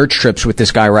on the church trips with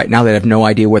this guy right now that have no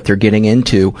idea what they're getting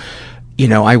into, you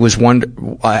know, I wonder,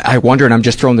 and I'm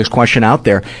just throwing this question out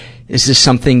there, is this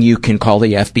something you can call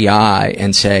the FBI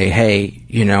and say, hey,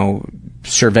 you know,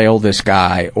 surveil this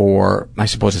guy? Or I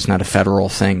suppose it's not a federal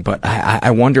thing, but I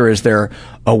wonder, is there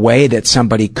a way that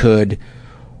somebody could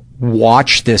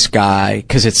watch this guy?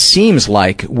 Because it seems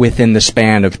like within the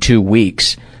span of 2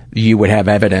 weeks, you would have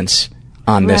evidence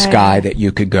on this guy that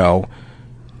you could go,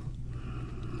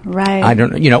 right. I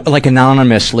don't know, you know, like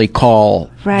anonymously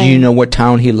call. Right. Do you know what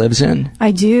town he lives in?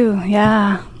 I do,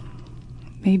 yeah.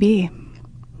 Maybe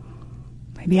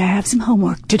I have some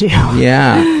homework to do.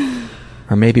 Yeah.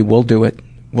 Or maybe we'll do it.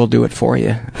 We'll do it for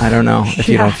you. I don't know if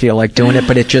you don't feel like doing it,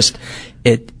 but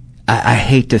I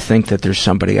hate to think that there's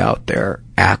somebody out there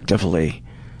actively.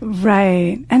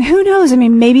 Right. And who knows? I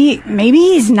mean, maybe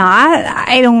he's not.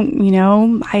 I don't, you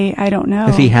know, I don't know.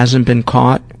 If he hasn't been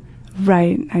caught.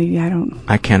 Right. I don't.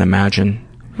 I can't imagine.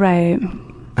 Right.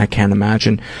 I can't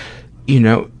imagine. You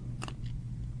know,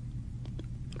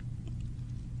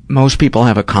 most people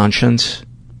have a conscience,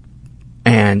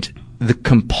 and the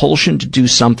compulsion to do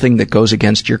something that goes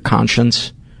against your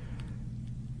conscience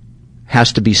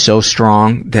has to be so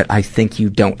strong that I think you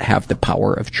don't have the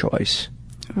power of choice.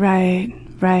 Right.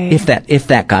 Right. If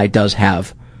that guy does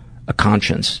have a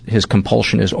conscience, his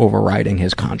compulsion is overriding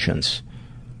his conscience.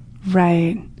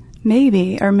 Right.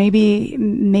 Maybe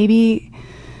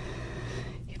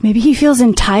he feels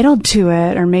entitled to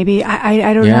it, or maybe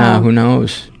I don't know. Yeah, who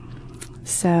knows?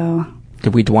 So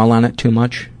did we dwell on it too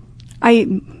much?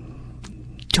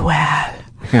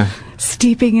 Yeah.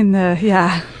 Steeping in the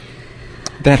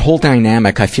That whole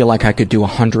dynamic, I feel like I could do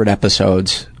 100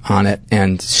 episodes on it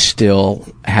and still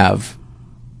have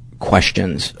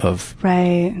questions of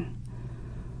right.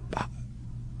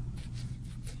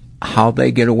 how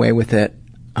they get away with it,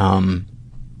 how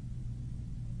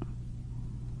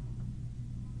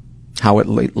it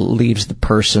leaves the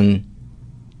person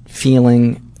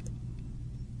feeling.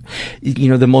 You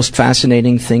know, the most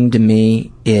fascinating thing to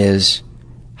me is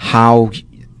how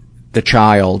the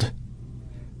child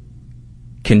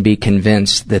can be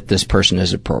convinced that this person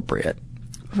is appropriate.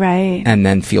 Right. And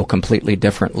then feel completely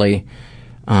differently,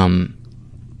 and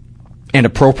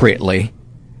appropriately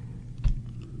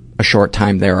a short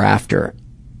time thereafter.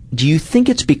 Do you think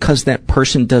it's because that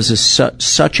person does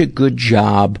such a good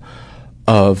job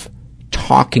of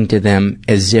talking to them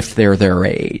as if they're their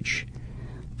age?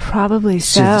 Probably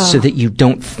so. So that you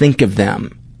don't think of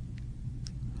them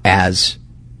as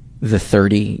the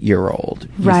 30-year-old.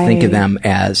 You right. think of them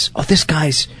as, oh,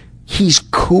 he's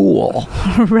cool.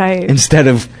 Right. Instead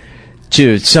of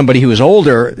to somebody who is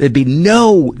older, it'd be,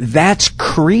 no, that's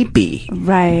creepy.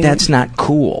 Right. That's not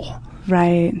cool.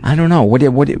 Right. I don't know.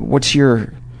 What's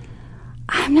your...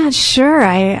 I'm not sure.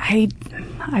 I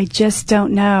just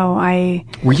don't know.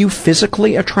 Were you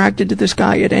physically attracted to this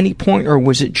guy at any point, or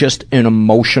was it just an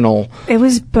emotional... It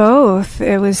was both.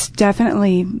 It was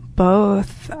definitely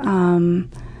both.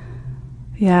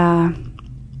 Yeah.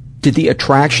 Did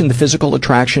the physical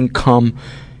attraction come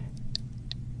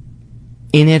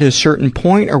in at a certain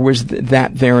point, or was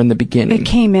that there in the beginning? It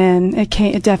came in.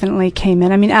 It definitely came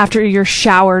in. I mean, after you're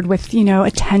showered with,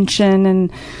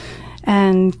 attention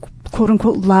and quote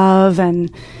unquote love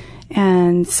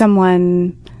and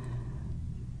someone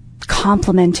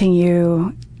complimenting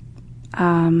you.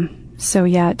 So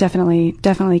yeah, it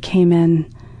definitely came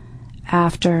in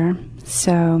after.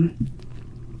 So.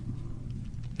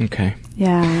 Okay.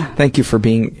 Yeah. Thank you for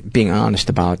being honest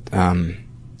about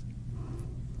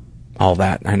all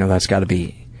that. I know that's got to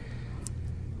be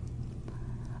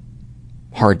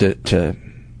hard to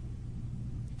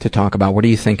talk about. What are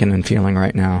you thinking and feeling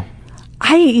right now?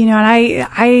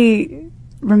 I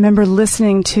remember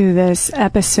listening to this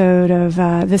episode of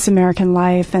This American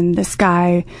Life, and this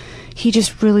guy, he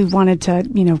just really wanted to,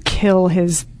 kill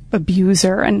his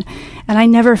abuser, and I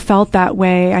never felt that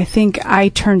way. I think I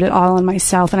turned it all on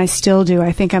myself, and I still do.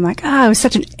 I think I'm like, I was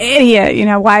such an idiot.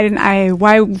 Why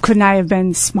couldn't I have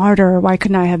been smarter? Why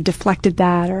couldn't I have deflected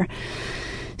that?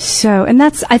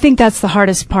 I think that's the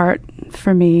hardest part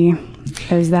for me,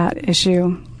 is that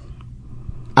issue.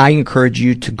 I encourage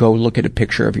you to go look at a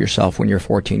picture of yourself when you're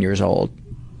 14 years old,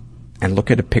 and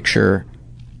look at a picture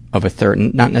of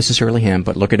not necessarily him,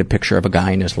 but look at a picture of a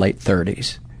guy in his late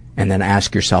 30s. And then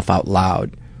ask yourself out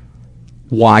loud,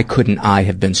 why couldn't I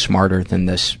have been smarter than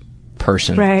this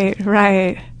person?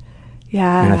 Right.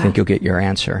 Yeah. And I think you'll get your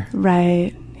answer.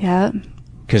 Right. Yeah.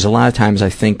 Because a lot of times I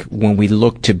think when we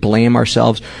look to blame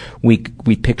ourselves, we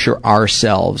picture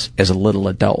ourselves as a little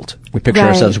adult. We picture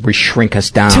ourselves, we shrink us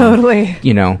down. Totally.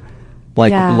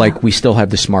 Like we still have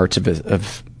the smarts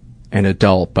of an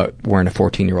adult, but we're in a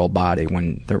 14-year-old body,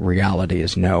 when the reality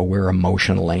is no, we're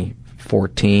emotionally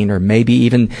 14 or maybe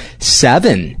even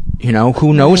 7.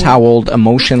 Who knows how old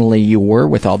emotionally you were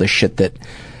with all the shit that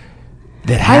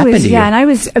happened to you. Yeah, and I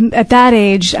was at that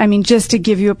age. I mean, just to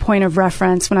give you a point of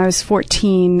reference, when I was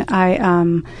 14,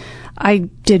 I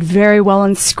did very well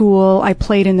in school. I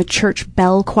played in the church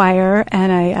bell choir,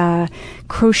 and I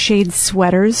crocheted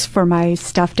sweaters for my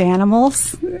stuffed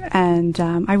animals. And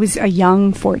I was a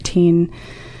young 14,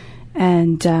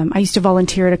 and I used to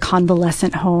volunteer at a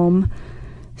convalescent home.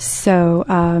 So,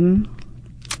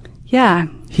 yeah.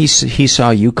 He saw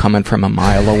you coming from a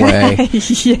mile away.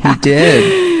 Yeah.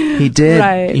 He did.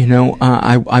 Right.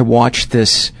 I watched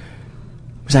this.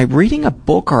 Was I reading a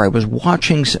book, or I was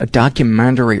watching a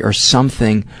documentary or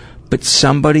something, but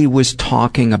somebody was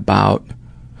talking about,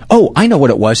 I know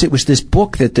what it was. It was this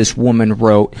book that this woman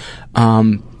wrote.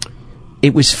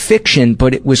 It was fiction,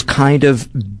 but it was kind of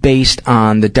based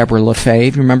on the Deborah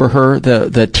LaFave. You remember her,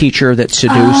 the teacher that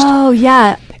seduced? Oh,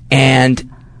 yeah. And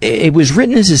it was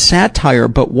written as a satire,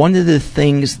 but one of the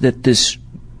things that this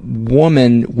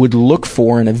woman would look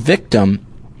for in a victim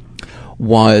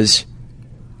was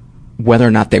whether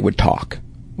or not they would talk,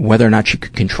 whether or not she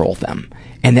could control them.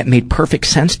 And that made perfect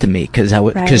sense to me,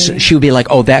 because she would be like,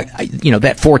 that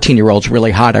 14-year-old's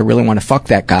really hot. I really want to fuck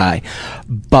that guy.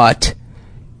 But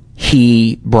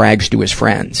he brags to his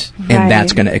friends, and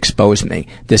that's going to expose me.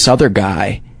 This other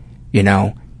guy, you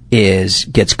know,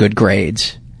 gets good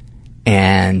grades,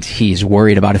 and he's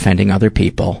worried about offending other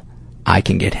people. I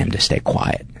can get him to stay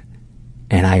quiet.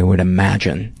 And I would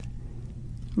imagine...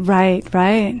 Right.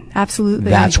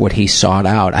 Absolutely. That's what he sought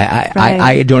out.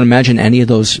 I don't imagine any of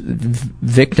those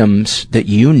victims that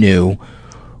you knew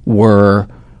were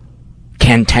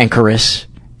cantankerous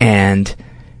and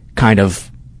kind of...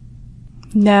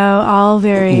 No, all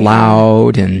very...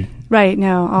 loud and... Right,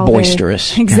 no, all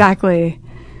boisterous. Very, exactly.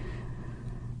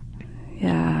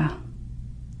 Yeah.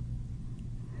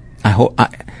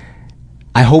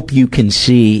 I hope you can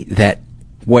see that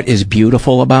what is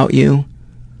beautiful about you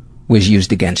was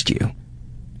used against you.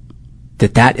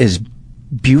 That is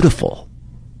beautiful.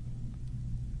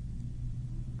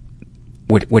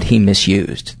 What he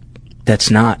misused. That's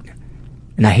not.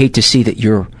 And I hate to see that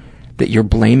you're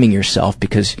blaming yourself,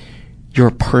 because you're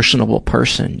a personable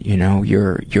person, you know.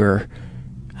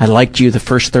 I liked you the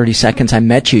first 30 seconds I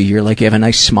met you. You're like, you have a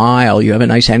nice smile, you have a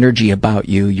nice energy about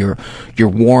you. You're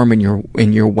warm and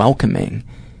you're welcoming.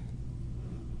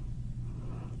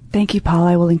 Thank you, Paul.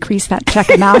 I will increase that check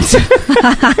amount.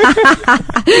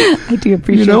 I do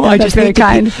appreciate that. I That's just very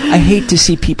kind. I hate to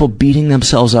see people beating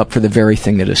themselves up for the very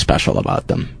thing that is special about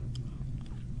them.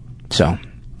 So,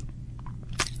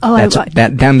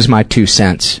 them's my 2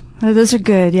 cents. Oh, those are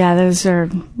good. Yeah, those are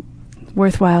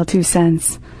worthwhile 2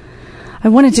 cents. I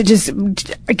wanted to just,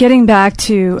 getting back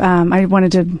to, I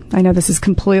know this is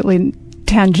completely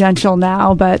tangential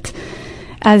now, but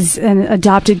as an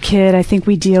adopted kid, I think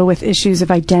we deal with issues of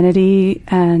identity,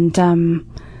 and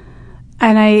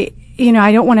I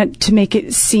don't want it to make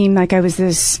it seem like I was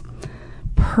this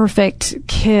perfect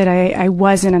kid. I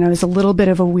wasn't, and I was a little bit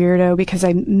of a weirdo because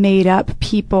I made up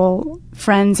people,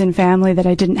 friends and family that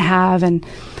I didn't have, and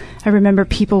I remember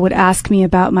people would ask me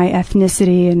about my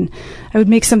ethnicity, and I would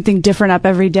make something different up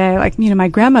every day. Like, you know, my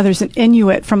grandmother's an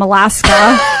Inuit from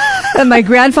Alaska, and my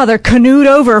grandfather canoed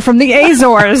over from the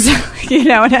Azores, you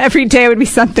know, and every day would be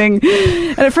something.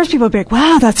 And at first people would be like,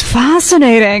 wow, that's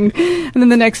fascinating. And then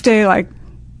the next day, like,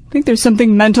 I think there's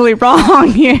something mentally wrong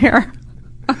here.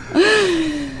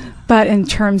 But in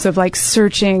terms of like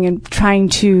searching and trying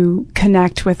to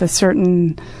connect with a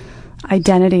certain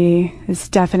identity is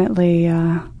definitely,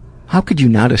 How could you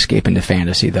not escape into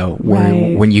fantasy, though?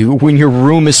 When your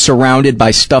room is surrounded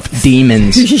by stuffed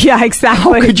demons? Yeah,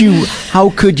 exactly. How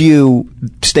could you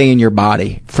stay in your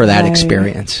body for that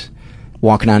experience?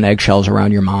 Walking on eggshells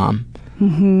around your mom,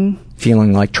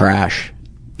 feeling like trash.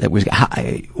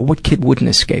 What kid wouldn't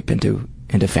escape into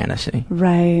fantasy?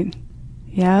 Right.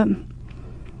 Yeah.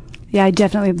 Yeah, I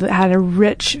definitely had a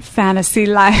rich fantasy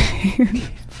life.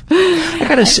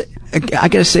 I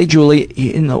gotta say, Julie,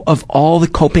 you know, of all the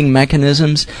coping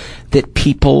mechanisms that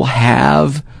people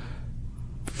have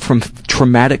from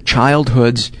traumatic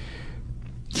childhoods,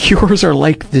 yours are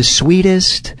like the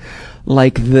sweetest,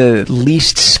 like the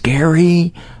least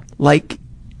scary. Like,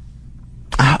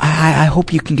 I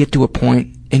hope you can get to a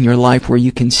point in your life where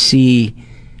you can see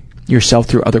yourself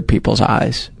through other people's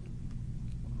eyes.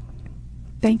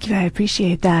 Thank you. I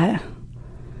appreciate that.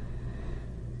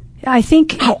 I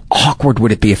think... How awkward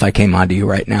would it be if I came onto you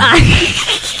right now?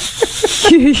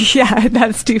 Yeah,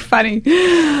 that's too funny.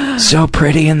 So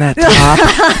pretty in that top.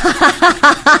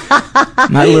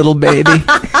 My little baby.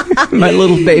 My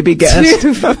little baby guest.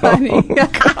 Too funny. Oh,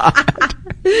 God.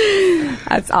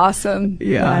 That's awesome.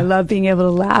 Yeah. I love being able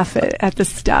to laugh at the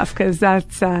stuff, because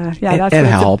that's, that's it what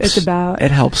helps. it's about.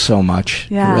 It helps so much.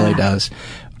 Yeah. It really does.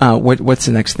 What's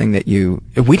the next thing that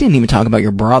we didn't even talk about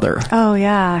your brother. Oh,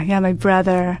 yeah. Yeah, my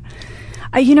brother.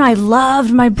 I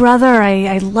loved my brother.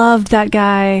 I loved that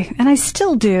guy, and I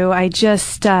still do. I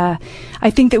just, I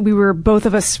think that both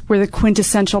of us were the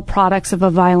quintessential products of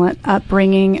a violent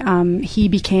upbringing. He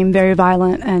became very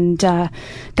violent and,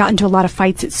 got into a lot of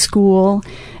fights at school,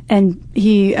 and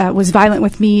he, was violent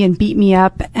with me and beat me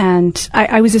up, and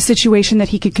I was a situation that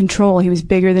he could control. He was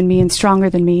bigger than me and stronger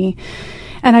than me.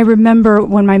 And I remember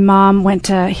when my mom went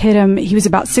to hit him, he was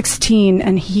about 16,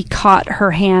 and he caught her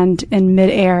hand in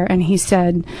midair, and he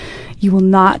said, "You will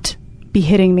not be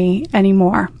hitting me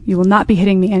anymore. You will not be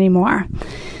hitting me anymore."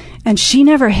 And she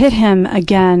never hit him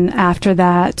again after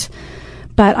that.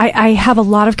 But I have a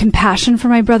lot of compassion for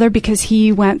my brother, because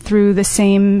he went through the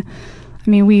same,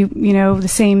 the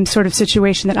same sort of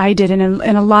situation that I did. And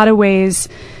in a lot of ways,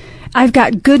 I've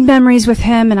got good memories with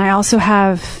him, and I also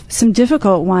have some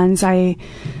difficult ones. I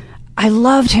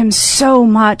loved him so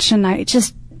much, and I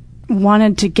just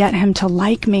wanted to get him to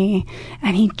like me,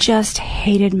 and he just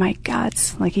hated my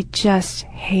guts. Like, he just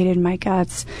hated my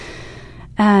guts.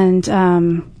 And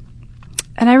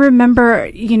I remember,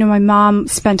 my mom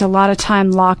spent a lot of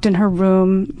time locked in her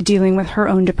room dealing with her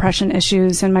own depression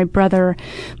issues. And my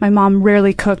mom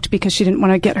rarely cooked because she didn't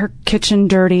want to get her kitchen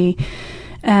dirty.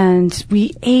 And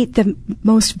we ate the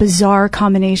most bizarre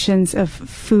combinations of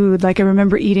food. Like I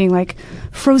remember eating like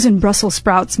frozen Brussels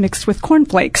sprouts mixed with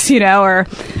cornflakes, or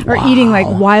eating like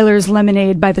Weiler's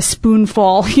lemonade by the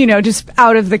spoonful, just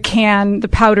out of the can, the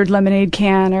powdered lemonade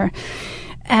can, or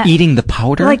eating the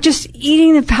powder? Like just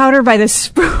eating the powder by the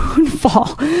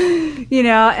spoonful,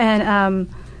 and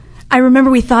I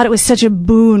remember we thought it was such a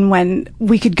boon when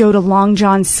we could go to Long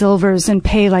John Silver's and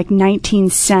pay like 19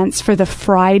 cents for the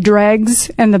fry dregs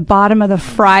and the bottom of the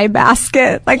fry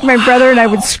basket. Like my brother and I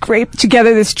would scrape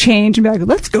together this change and be like,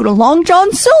 let's go to Long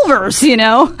John Silver's,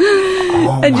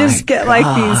 and just get like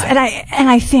these. And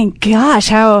I think, gosh,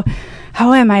 how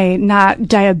am I not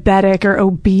diabetic or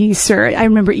obese? Or I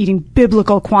remember eating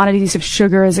biblical quantities of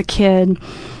sugar as a kid.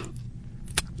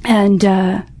 And,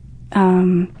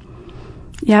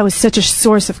 it was such a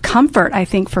source of comfort, I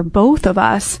think, for both of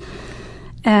us.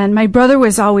 And my brother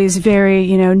was always very,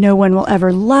 no one will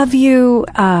ever love you.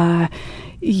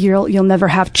 You'll never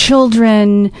have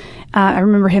children. I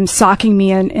remember him socking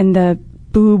me in the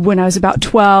boob when I was about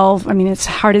 12. I mean, as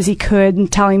hard as he could,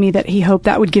 and telling me that he hoped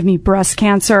that would give me breast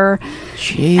cancer.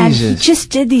 Jesus. And he just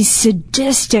did these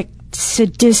sadistic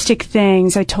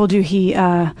things. I told you he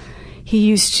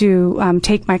used to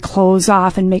take my clothes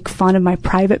off and make fun of my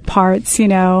private parts. He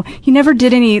never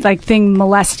did any thing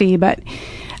molesty, but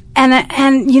and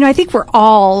I think we're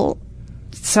all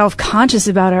self-conscious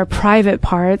about our private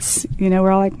parts.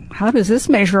 We're all like, how does this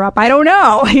measure up? I don't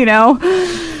know.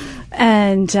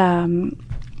 And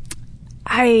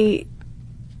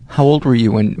how old were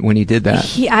you when he did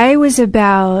that? I was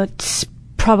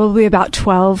probably about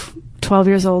 12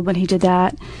 years old when he did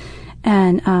that.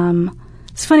 And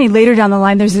it's funny, later down the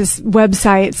line, there's this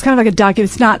website. It's kind of like a document.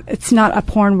 It's not a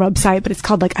porn website, but it's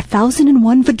called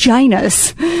 1,001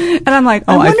 Vaginas. And I'm like,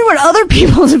 I wonder what other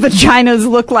people's vaginas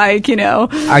look like,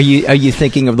 Are you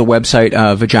thinking of the website,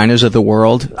 Vaginas of the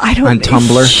World? I don't on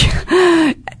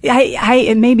Tumblr?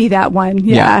 It may be that one.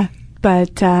 Yeah.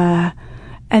 But, and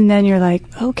then you're like,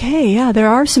 okay, yeah, there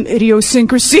are some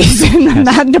idiosyncrasies in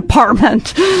that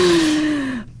department.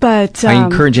 But, I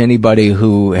encourage anybody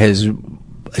who has,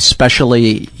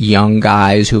 especially young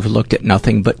guys who've looked at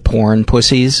nothing but porn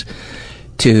pussies,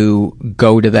 to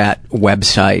go to that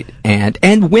website,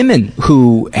 and women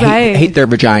who hate their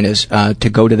vaginas, to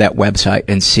go to that website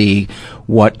and see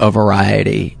what a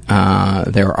variety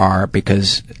there are,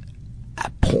 because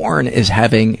porn is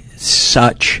having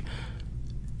such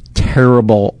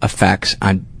terrible effects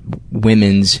on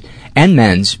women's and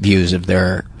men's views of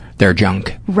their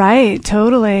junk. Right,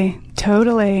 totally.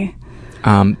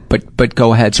 But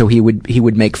go ahead. So he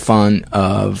would make fun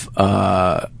of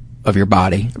your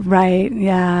body. Right.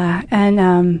 Yeah.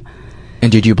 And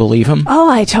did you believe him? Oh,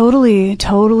 I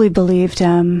totally believed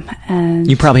him. And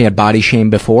you probably had body shame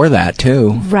before that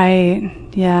too. Right.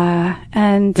 Yeah.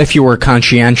 And if you were a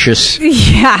conscientious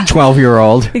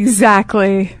 12-year-old.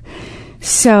 Exactly.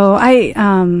 So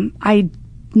I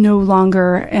no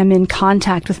longer am in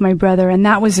contact with my brother, and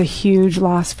that was a huge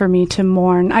loss for me to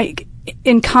mourn.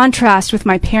 In contrast with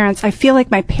my parents, I feel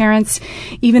like my parents,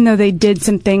 even though they did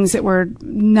some things that were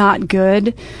not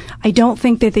good, I don't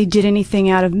think that they did anything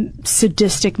out of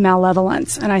sadistic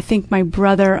malevolence. And I think my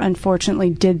brother,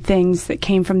 unfortunately, did things that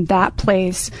came from that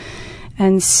place.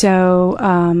 And so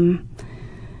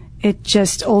it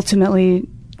just ultimately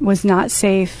was not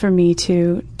safe for me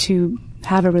to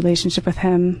have a relationship with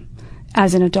him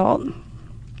as an adult.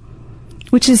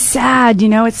 Which is sad,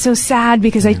 it's so sad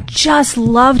because I just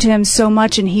loved him so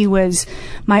much, and he was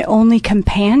my only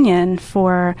companion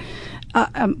for,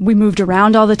 we moved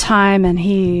around all the time, and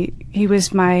he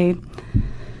was my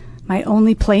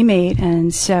only playmate,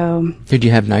 and so. Did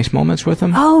you have nice moments with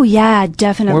him? Oh yeah,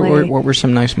 definitely. What were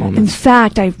some nice moments? In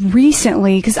fact, I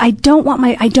recently, because I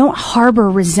don't harbor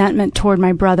resentment toward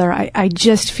my brother. I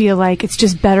just feel like it's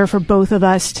just better for both of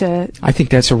us to. I think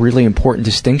that's a really important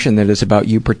distinction, that it's about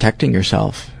you protecting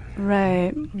yourself.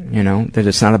 Right. That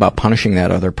it's not about punishing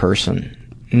that other person.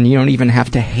 And you don't even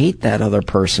have to hate that other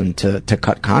person to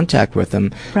cut contact with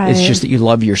them. Right. It's just that you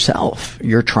love yourself.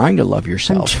 You're trying to love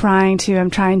yourself. I'm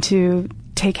trying to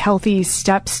take healthy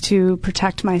steps to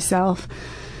protect myself.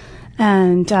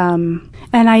 And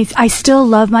I still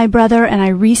love my brother, and I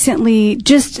recently,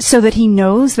 just so that he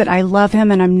knows that I love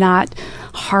him and I'm not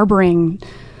harboring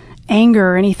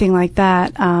anger or anything like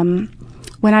that,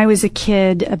 when I was a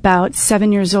kid, about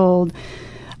 7 years old,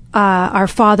 our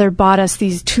father bought us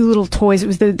these 2 little toys. It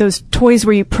was those toys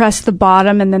where you press the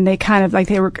bottom and then they kind of like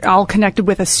they were all connected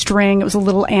with a string. It was a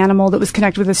little animal that was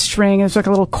connected with a string. It was like a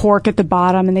little cork at the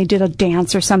bottom and they did a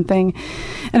dance or something.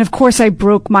 And of course I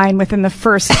broke mine within the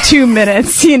first 2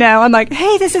 minutes, you know. I'm like,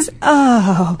 hey, this is,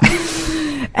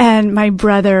 And my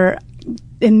brother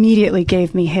immediately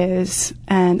gave me his,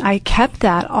 and I kept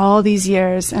that all these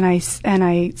years, and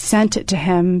I sent it to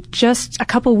him just a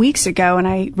couple weeks ago, and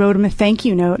I wrote him a thank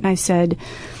you note, and I said,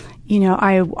 you know,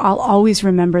 I'll always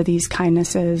remember these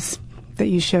kindnesses that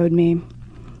you showed me,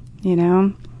 you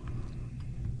know.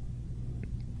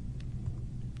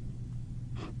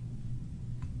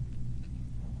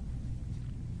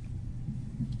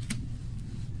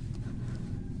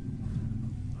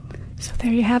 So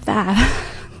there you have that.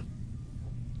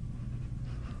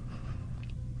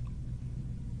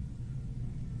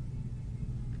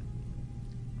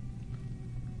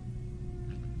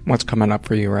 What's coming up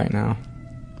for you right now?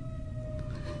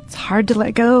 It's hard to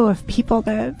let go of people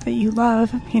that you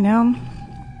love, you know?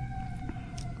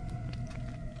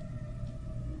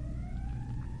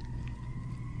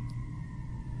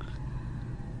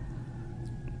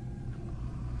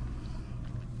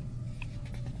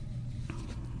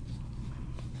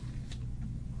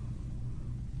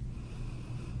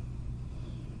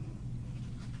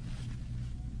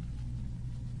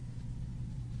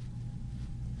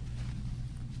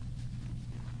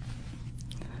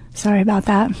 Sorry about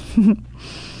that.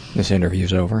 This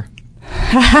interview's over.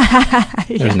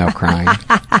 There's no crying.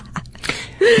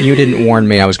 You didn't warn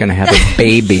me I was going to have a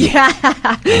baby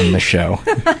on the show.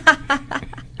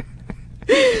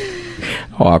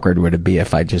 How awkward would it be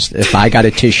if I got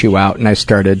a tissue out and I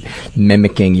started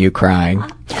mimicking you crying?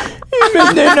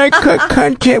 And then I cut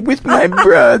contact with my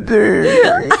brother.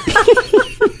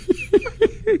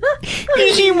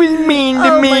 She was mean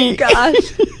to me. Oh my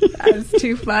gosh. That's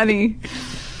too funny.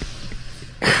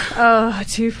 Oh,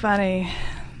 too funny.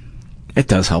 It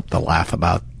does help to laugh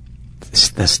about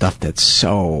the stuff that's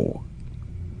so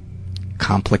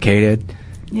complicated.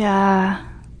 Yeah.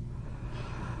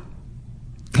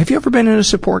 Have you ever been in a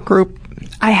support group?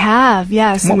 I have,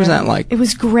 yes. What was that like? It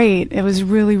was great. It was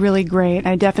really, really great.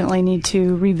 I definitely need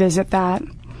to revisit that.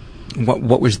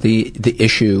 What was the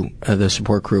issue of the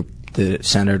support group that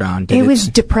centered on? It was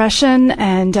depression,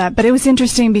 and but it was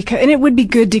interesting because, and it would be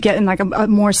good to get in like a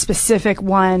more specific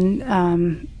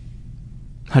one.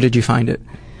 How did you find it?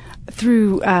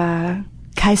 Through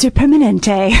Kaiser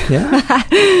Permanente.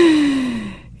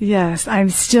 Yeah. Yes, I'm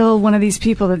still one of these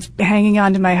people that's hanging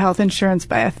on to my health insurance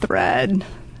by a thread.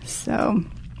 So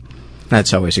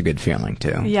that's always a good feeling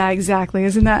too. Yeah, exactly.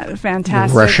 Isn't that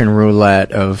fantastic? The Russian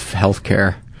roulette of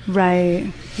healthcare.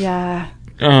 Right. Yeah.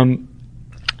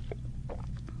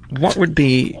 What would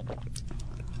be...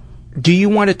 Do you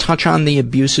want to touch on the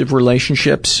abusive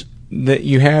relationships that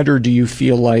you had, or do you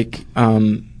feel like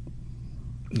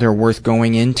they're worth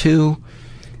going into?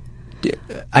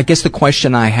 I guess the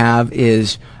question I have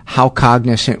is, how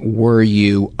cognizant were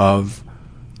you of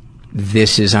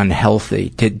this is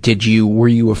unhealthy? Were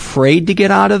you afraid to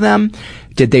get out of them?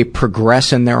 Did they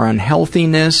progress in their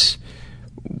unhealthiness?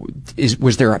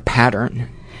 Was there a pattern?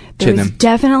 There was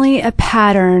definitely a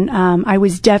pattern. I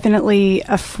was definitely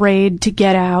afraid to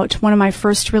get out. One of my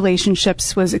first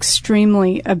relationships was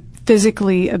extremely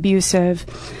physically abusive.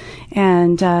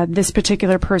 And this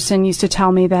particular person used to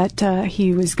tell me that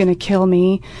he was going to kill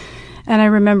me. And I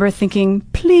remember thinking,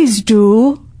 please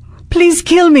do. Please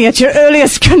kill me at your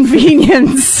earliest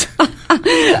convenience.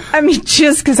 I mean,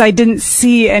 just because I didn't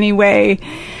see any way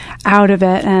out of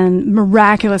it, and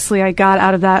miraculously I got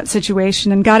out of that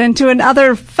situation and got into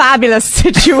another fabulous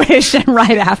situation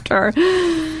right after.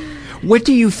 What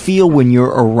do you feel when you're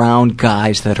around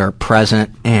guys that are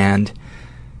present and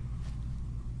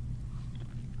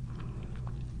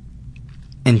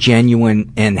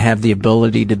genuine and have the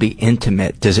ability to be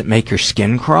intimate? Does it make your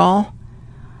skin crawl?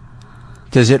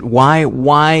 Does it?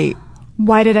 Why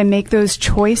did I make those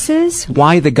choices?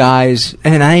 Why the guys?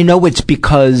 And I know it's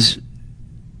because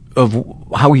of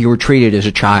how you were treated as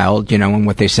a child, and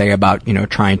what they say about,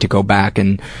 trying to go back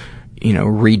and, get a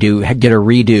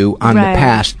redo on the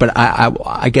past. But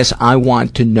I guess I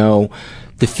want to know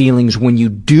the feelings when you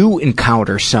do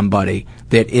encounter somebody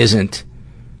that isn't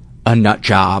a nut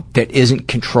job, that isn't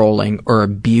controlling or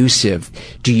abusive.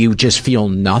 Do you just feel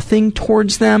nothing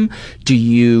towards them?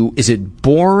 Is it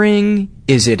boring?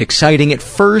 Is it exciting at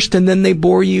first and then they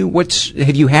bore you?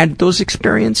 Have you had those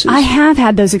experiences? I have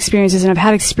had those experiences, and I've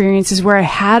had experiences where I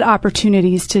had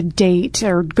opportunities to date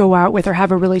or go out with or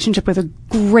have a relationship with a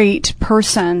great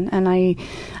person, and I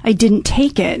didn't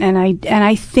take it. And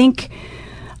I think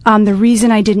The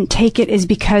reason I didn't take it is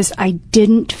because I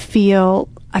didn't feel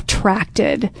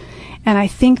attracted. And I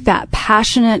think that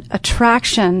passionate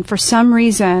attraction, for some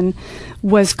reason,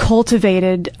 was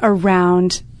cultivated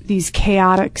around these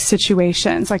chaotic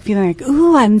situations, like feeling like,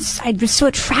 ooh, I was so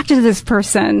attracted to this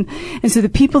person. And so the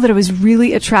people that I was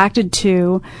really attracted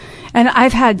to, and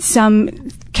I've had some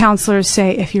counselors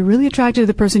say, if you're really attracted to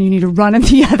the person, you need to run in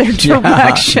the other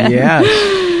direction. Yeah.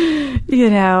 You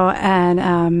know,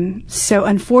 and so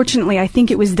unfortunately, I think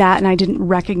it was that, and I didn't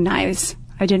recognize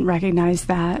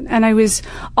that. And I was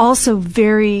also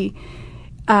very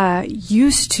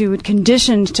used to and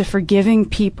conditioned to forgiving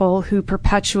people who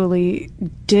perpetually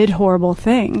did horrible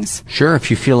things. Sure, if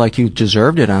you feel like you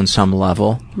deserved it on some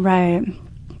level. Right.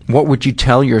 What would you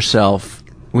tell yourself?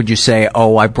 Would you say,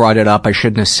 oh, I brought it up, I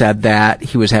shouldn't have said that,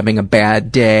 he was having a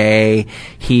bad day,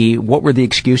 what were the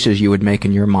excuses you would make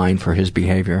in your mind for his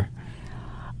behavior?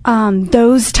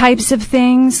 Those types of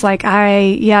things, like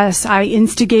I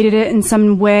instigated it in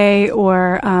some way,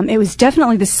 or it was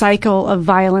definitely the cycle of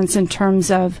violence in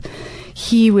terms of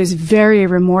he was very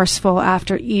remorseful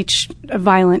after each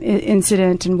violent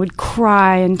incident and would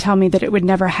cry and tell me that it would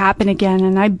never happen again.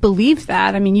 And I believed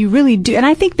that. I mean, you really do. And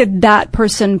I think that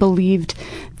person believed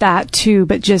that too,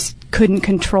 but just couldn't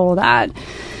control that.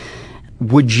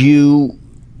 Would you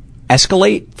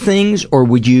escalate things, or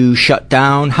would you shut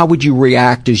down? How would you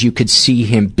react as you could see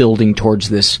him building towards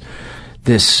this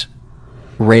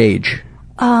rage?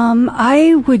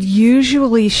 I would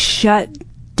usually shut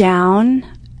down.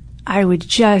 I would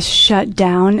just shut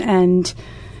down, and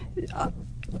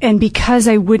because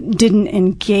I didn't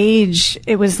engage,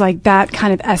 it was like that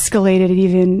kind of escalated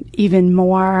even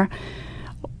more.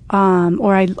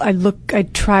 Or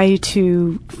I'd try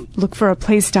to look for a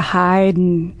place to hide,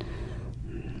 and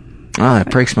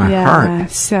that breaks my heart.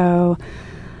 So,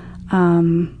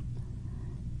 and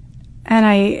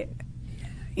I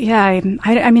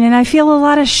mean, and I feel a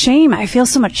lot of shame. I feel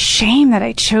so much shame that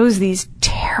I chose these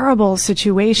terrible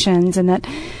situations, and that,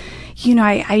 you know,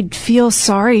 I feel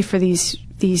sorry for these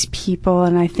people.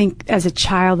 And I think as a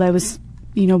child, I was,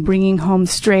 you know, bringing home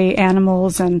stray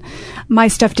animals, and my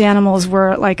stuffed animals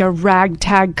were like a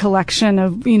ragtag collection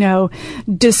of, you know,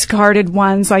 discarded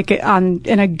ones, like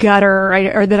in a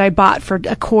gutter, or that I bought for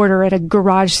 $0.25 at a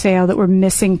garage sale that were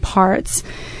missing parts.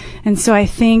 And so I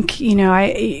think, you know,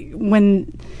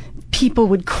 when people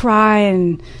would cry,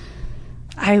 and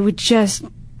it would just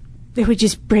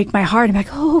break my heart. I'm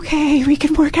like, oh, okay, we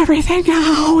can work everything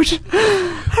out.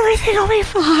 Everything will be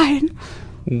fine.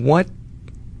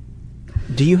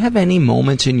 Do you have any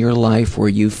moments in your life where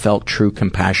you felt true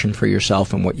compassion for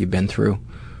yourself and what you've been through?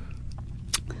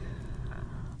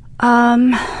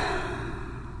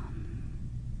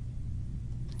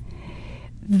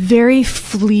 Very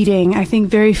fleeting. I think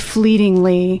very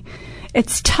fleetingly.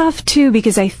 It's tough too,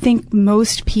 because I think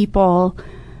most people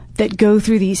that go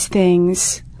through these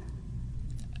things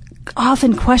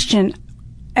often question,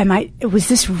 was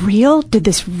this real? Did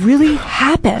this really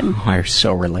happen? Oh, I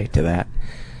so relate to that.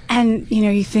 And, you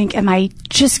know, you think, am I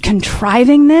just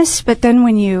contriving this? But then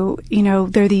when you know,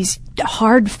 there are these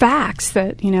hard facts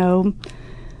that, you know,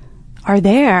 are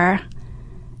there.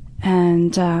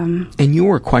 And you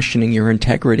were questioning your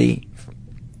integrity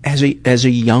as a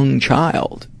young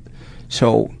child.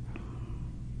 So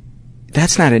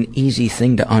that's not an easy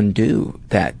thing to undo,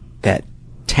 that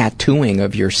tattooing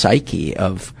of your psyche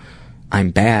of,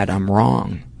 I'm bad, I'm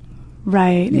wrong.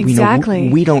 Right, exactly. You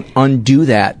know, we don't undo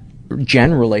that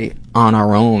generally on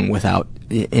our own without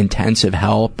intensive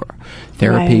help, or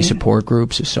therapy, right, support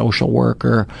groups, a social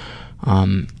worker.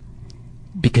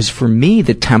 Because for me,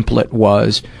 the template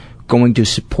was going to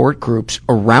support groups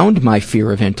around my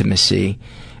fear of intimacy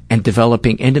and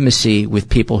developing intimacy with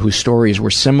people whose stories were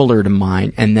similar to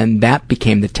mine. And then that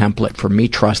became the template for me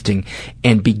trusting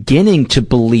and beginning to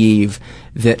believe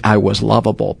that I was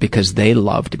lovable because they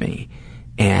loved me.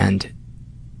 And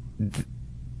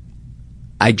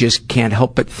I just can't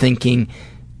help but thinking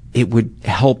it would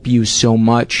help you so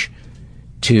much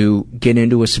to get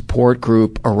into a support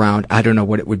group around, I don't know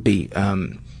what it would be,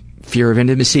 fear of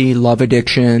intimacy, love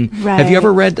addiction. Right. Have you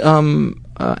ever read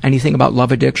anything about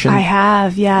love addiction? I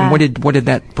have, yeah. And what did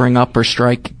that bring up or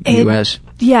strike you as?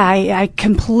 Yeah, I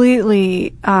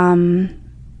completely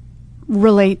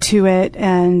relate to it,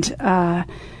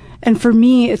 and for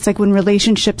me, it's like when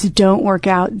relationships don't work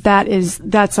out,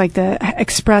 that's like the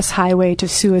express highway to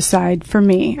suicide for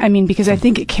me. I mean, because I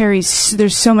think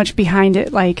there's so much behind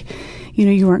it, like, you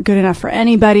know, you weren't good enough for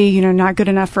anybody, you know, not good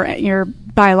enough for your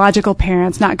biological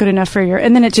parents, not good enough for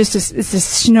and then it's this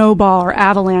snowball or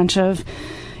avalanche of,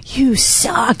 you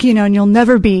suck, you know, and you'll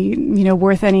never be, you know,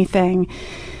 worth anything.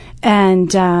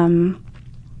 And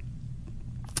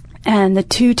the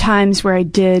 2 times where I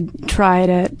did try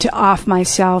to off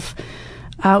myself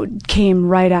came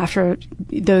right after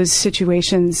those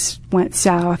situations went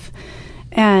south.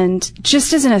 And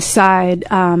just as an aside,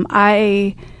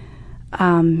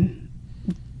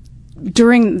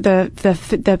 during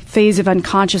the phase of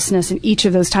unconsciousness in each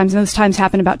of those times, and those times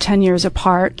happened about 10 years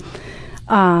apart,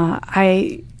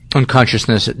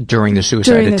 unconsciousness during the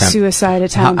suicide attempt. During the suicide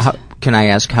attempt. How, can I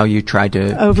ask how you tried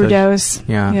to overdose?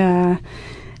 Yeah.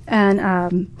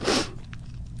 And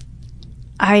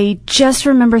I just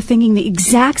remember thinking the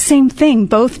exact same thing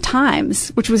both times,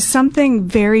 which was something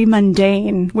very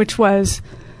mundane, which was,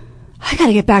 I got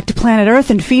to get back to planet Earth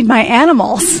and feed my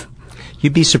animals.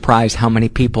 You'd be surprised how many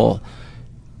people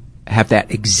have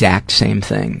that exact same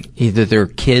thing. Either they're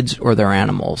kids or they're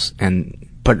animals,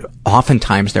 but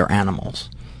oftentimes they're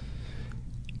animals.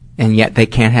 And yet they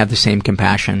can't have the same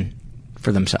compassion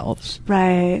for themselves.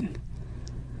 Right.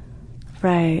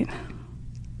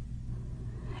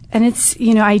 And it's,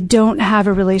 I don't have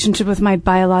a relationship with my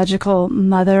biological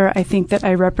mother. I think that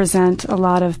I represent a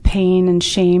lot of pain and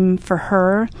shame for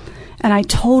her. And I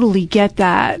totally get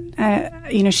that.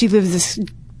 She lives this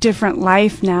different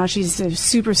life now. She's a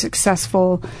super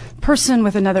successful person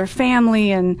with another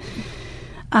family. And,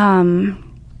 I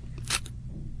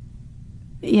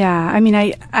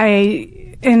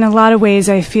in a lot of ways,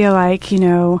 I feel like,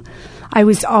 I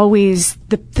was always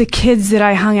the kids that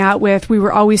I hung out with. We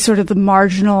were always sort of the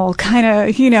marginal kind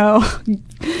of,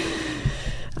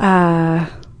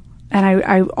 and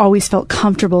I always felt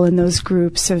comfortable in those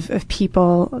groups of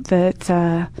people that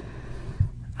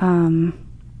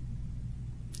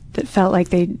that felt like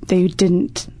they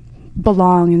didn't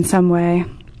belong in some way.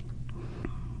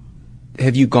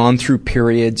 Have you gone through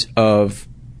periods of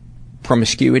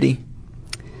promiscuity?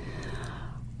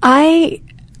 I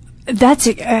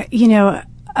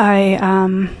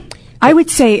would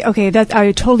say, okay, that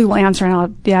I totally will answer,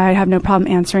 and I have no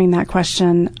problem answering that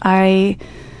question. I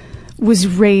was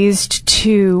raised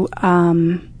to,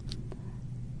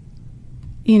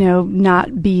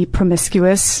 not be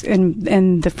promiscuous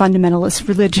in the fundamentalist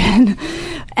religion.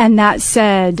 And that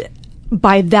said,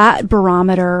 by that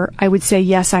barometer, I would say,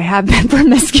 yes, I have been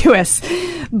promiscuous.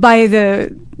 By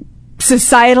the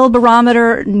societal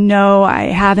barometer, no, I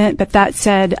haven't. But that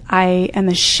said, I am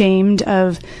ashamed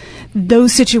of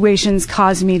those situations.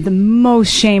 Cause me the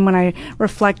most shame when I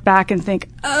reflect back and think,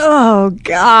 oh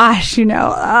gosh,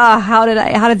 how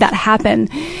did that happen?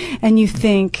 And you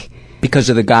think, because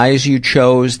of the guys you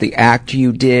chose, the act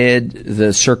you did,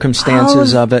 the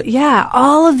circumstances of it. Yeah,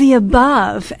 all of the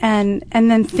above, and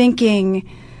then thinking.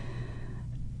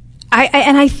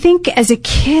 I think as a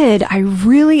kid, I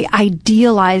really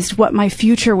idealized what my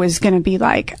future was going to be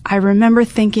like. I remember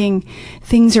thinking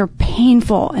things are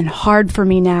painful and hard for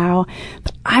me now,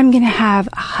 but I'm going to have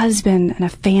a husband and a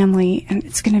family, and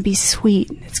it's going to be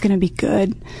sweet. It's going to be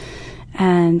good.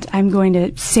 And I'm going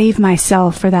to save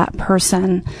myself for that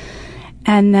person.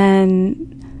 And then,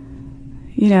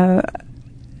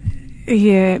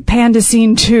 Panda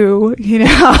Scene 2, Hey,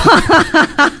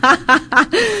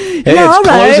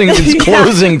 it's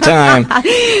closing time.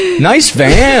 Nice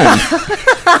van.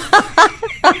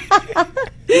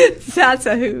 That's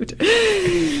a hoot.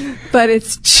 But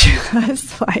it's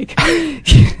just like...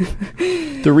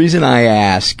 The reason I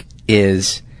ask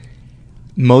is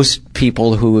most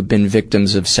people who have been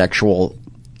victims of sexual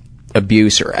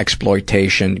abuse or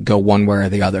exploitation go one way or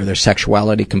the other. Their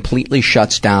sexuality completely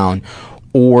shuts down,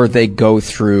 or they go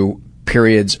through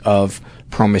periods of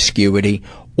promiscuity,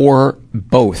 or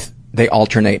both. They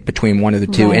alternate between one of the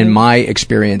two. Right. And my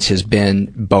experience has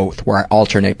been both, where I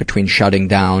alternate between shutting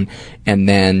down and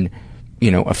then,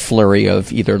 a flurry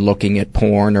of either looking at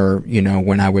porn or,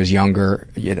 when I was younger,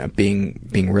 being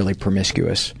really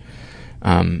promiscuous.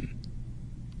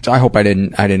 So I hope I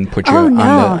didn't put you on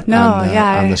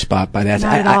the spot by that.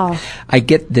 Not at all. I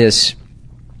get this,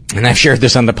 and I've shared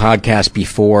this on the podcast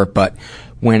before, but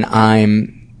when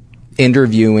I'm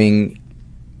interviewing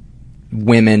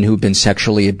women who've been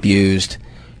sexually abused,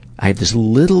 I have this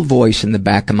little voice in the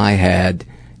back of my head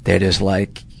that is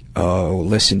like, oh,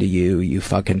 listen to you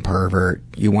fucking pervert.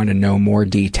 You want to know more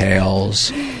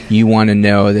details. You want to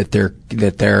know that they're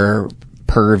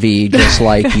pervy just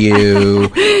like you.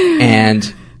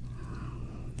 And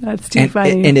that's too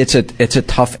funny. And it's a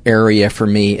tough area for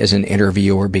me as an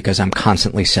interviewer because I'm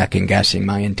constantly second guessing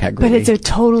my integrity. But it's a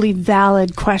totally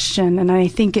valid question, and I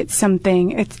think it's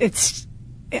something.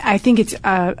 I think it's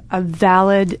a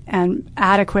valid and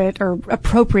adequate or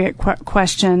appropriate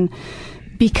question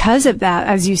because of that,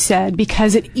 as you said,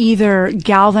 because it either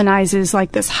galvanizes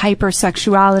like this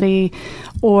hypersexuality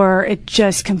or it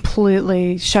just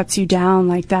completely shuts you down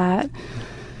like that.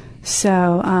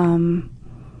 So,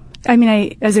 I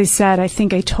mean, as I said, I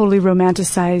think I totally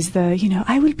romanticize the,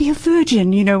 I will be a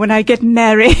virgin, when I get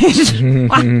married.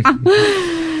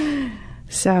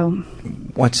 So.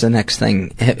 What's the next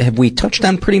thing? Have we touched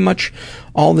on pretty much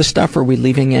all the stuff? Are we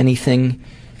leaving anything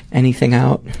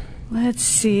out? Let's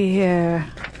see here.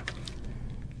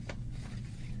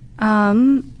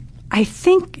 I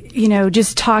think,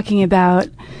 just talking about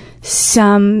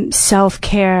some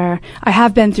self-care. I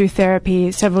have been through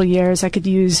therapy several years. I could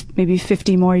use maybe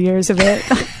 50 more years of it,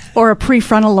 or a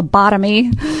prefrontal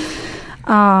lobotomy.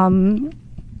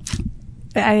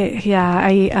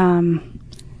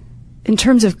 In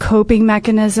terms of coping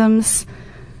mechanisms,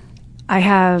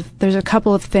 there's a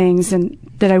couple of things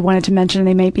that I wanted to mention.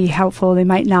 They might be helpful, they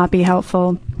might not be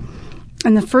helpful.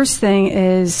 And the first thing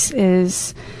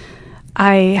is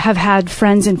I have had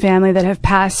friends and family that have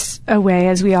passed away,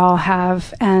 as we all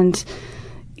have, and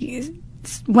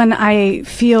when I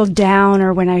feel down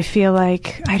or when I feel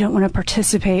like I don't want to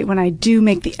participate, when I do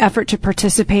make the effort to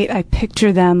participate, I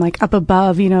picture them like up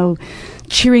above,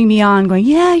 cheering me on, going,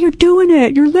 yeah, you're doing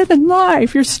it. You're living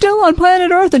life. You're still on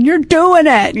planet Earth and you're doing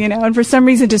it, and for some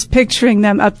reason just picturing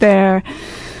them up there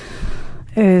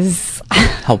is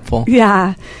helpful.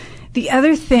 Yeah. The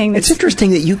other thing it's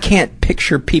interesting that you can't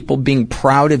picture people being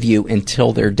proud of you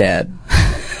until they're dead.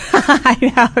 I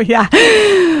know, yeah.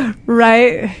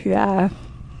 Right? Yeah.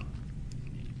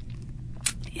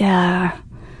 Yeah.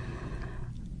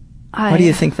 Why do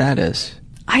you think that is?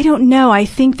 I don't know. I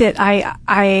think that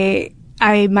my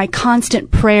constant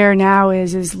prayer now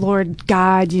is Lord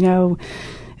God,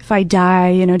 if I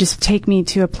die, just take me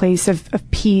to a place of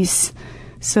peace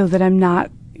so that I'm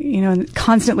not,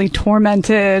 constantly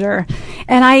tormented and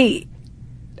I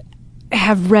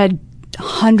have read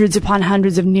hundreds upon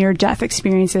hundreds of near-death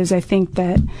experiences. I think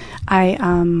that I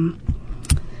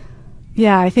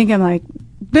think I'm like,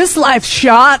 this life's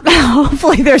shot.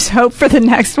 Hopefully there's hope for the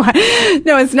next one.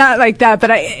 No, it's not like that. But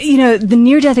the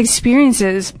near-death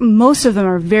experiences, most of them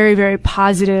are very, very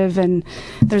positive, and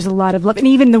there's a lot of love. And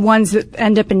even the ones that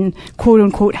end up in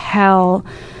quote-unquote hell,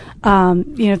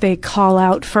 they call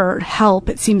out for help.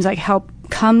 It seems like help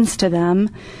comes to them.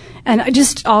 And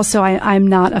I'm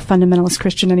not a fundamentalist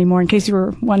Christian anymore, in case you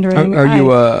were wondering. Are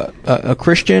you a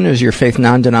Christian? Is your faith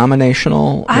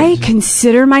non-denominational? I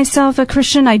consider myself a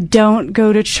Christian. I don't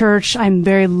go to church. I'm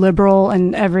very liberal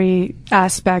in every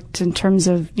aspect in terms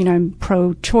of, I'm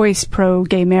pro-choice,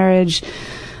 pro-gay marriage.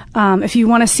 If you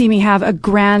want to see me have a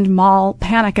grand mal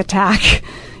panic attack,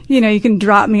 you can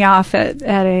drop me off at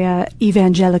a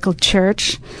evangelical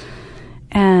church.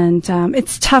 And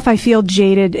it's tough. I feel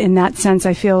jaded in that sense.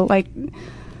 I feel like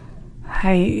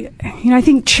I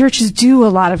think churches do a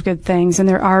lot of good things, and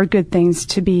there are good things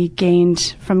to be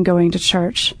gained from going to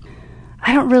church.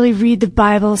 I don't really read the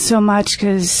Bible so much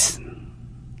because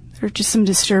there are just some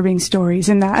disturbing stories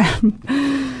in that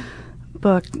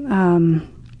book.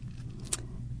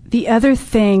 The other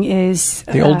thing is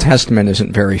the Old Testament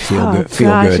isn't very feel good.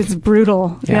 It's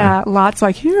brutal. Yeah, lots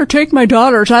like, here, take my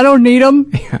daughters. I don't need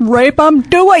them. Yeah. Rape them.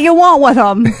 Do what you want with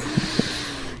them.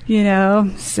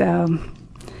 So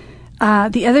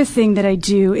the other thing that I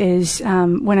do is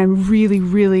when I'm really,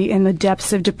 really in the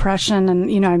depths of depression,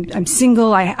 and I'm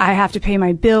single. I have to pay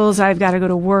my bills. I've got to go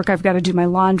to work. I've got to do my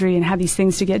laundry and have these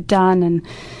things to get done. And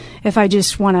if I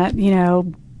just want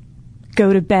to,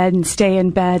 go to bed and stay in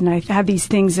bed, and I have these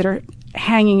things that are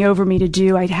hanging over me to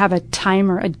do, I have a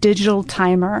timer, a digital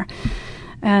timer,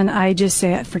 and I just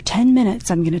say, for 10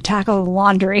 minutes, I'm going to tackle the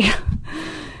laundry.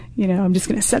 I'm just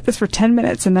going to set this for 10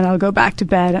 minutes, and then I'll go back to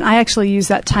bed. And I actually use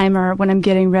that timer when I'm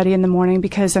getting ready in the morning,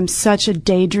 because I'm such a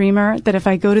daydreamer that if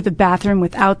I go to the bathroom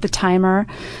without the timer,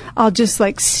 I'll just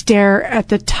stare at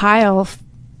the tile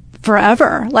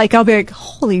forever. I'll be like,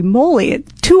 holy moly,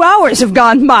 2 hours have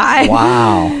gone by.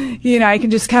 Wow. I can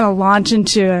just kind of launch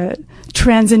into a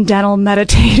transcendental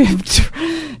meditative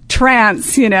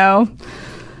trance,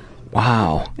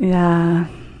 Wow. Yeah.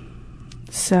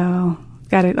 So,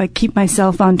 gotta keep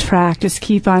myself on track, just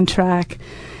keep on track.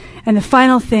 And the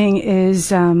final thing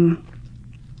is, I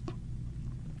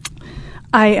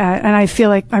feel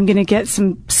like I'm going to get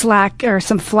some slack or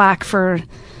some flack for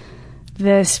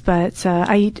this, but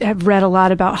I have read a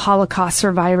lot about Holocaust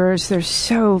survivors. They're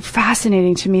so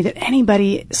fascinating to me that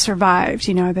anybody survived,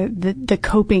 the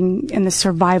coping and the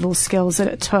survival skills that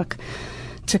it took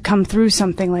to come through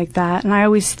something like that. And I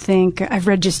always think, I've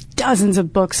read just dozens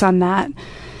of books on that.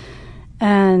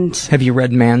 And have you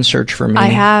read Man's Search for Meaning? I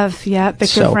have, yeah,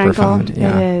 Viktor Frankl. Profound,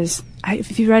 yeah. It is.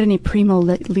 if you read any Primo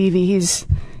Levi, he's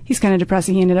kind of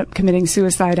depressing. He ended up committing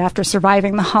suicide after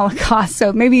surviving the Holocaust.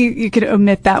 So maybe you could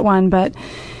omit that one, but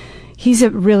he's a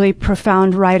really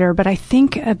profound writer. But I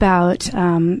think about,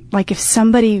 if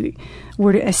somebody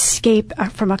were to escape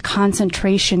from a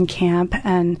concentration camp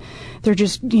and they're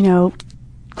just,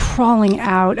 crawling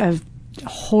out of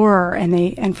horror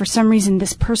and for some reason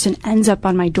this person ends up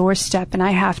on my doorstep and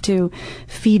I have to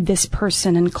feed this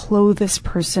person and clothe this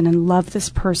person and love this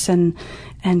person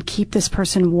and keep this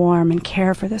person warm and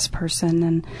care for this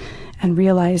person and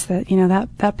realize that,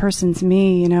 that person's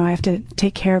me, I have to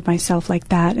take care of myself like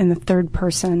that in the third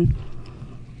person.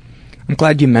 I'm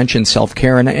glad you mentioned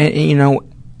self-care. And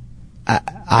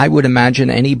I would imagine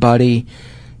anybody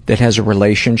that has a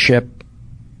relationship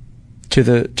to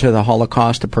the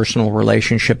Holocaust, a personal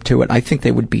relationship to it, I think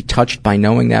they would be touched by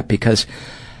knowing that, because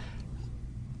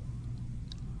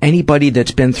anybody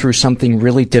that's been through something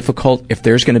really difficult, if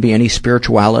there's going to be any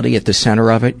spirituality at the center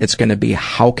of it, it's going to be,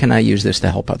 how can I use this to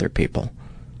help other people?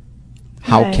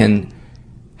 How can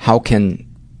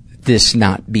this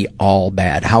not be all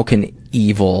bad? How can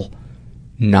evil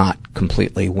not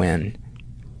completely win?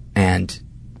 And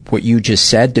what you just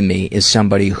said to me is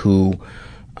somebody who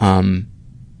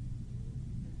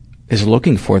is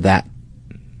looking for that,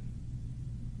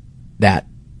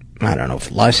 I don't know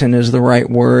if lesson is the right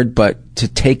word, but to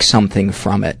take something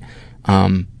from it,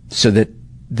 so that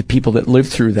the people that lived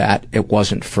through that, it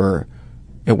wasn't for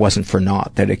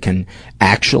naught, that it can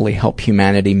actually help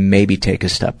humanity maybe take a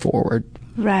step forward.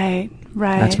 Right.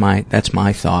 That's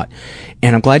my thought.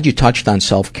 And I'm glad you touched on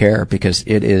self-care, because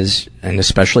it is, and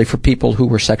especially for people who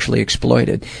were sexually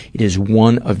exploited, it is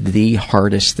one of the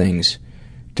hardest things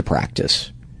to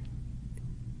practice,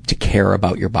 to care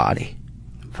about your body.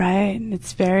 Right.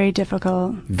 It's very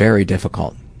difficult. Very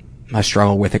difficult. I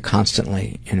struggle with it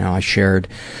constantly. I shared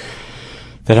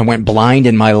that I went blind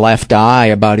in my left eye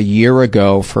about a year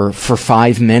ago for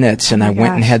 5 minutes, and I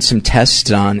went and had some tests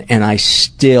done, and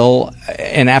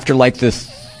after the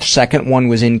second one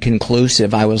was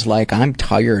inconclusive, I was like, I'm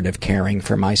tired of caring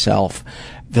for myself.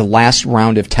 The last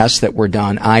round of tests that were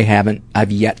done,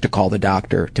 I've yet to call the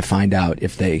doctor to find out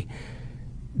if they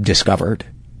discovered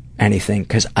anything,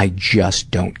 because I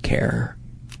just don't care.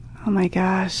 Oh my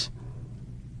gosh.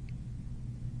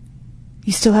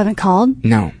 You still haven't called?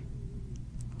 No.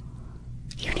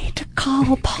 You need to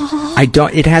call, Paul.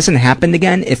 It hasn't happened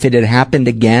again. If it had happened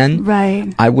again,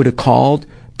 right, I would have called.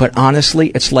 But honestly,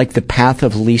 it's like the path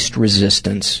of least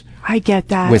resistance. I get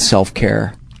that. With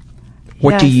self-care.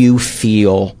 What do you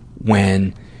feel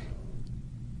when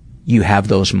you have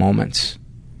those moments?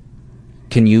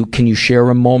 Can you share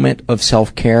a moment of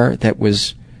self-care that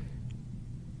was?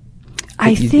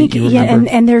 I think,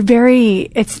 and they're very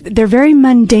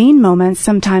mundane moments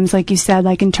sometimes, like you said,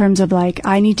 like in terms of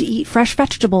I need to eat fresh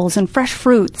vegetables and fresh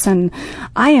fruits, and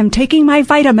I am taking my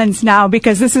vitamins now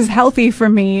because this is healthy for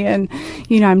me, and,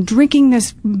 I'm drinking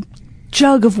this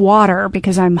jug of water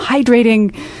because I'm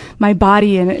hydrating my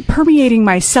body and permeating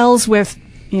my cells with,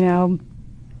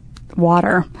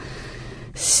 water.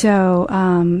 So,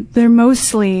 they're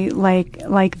mostly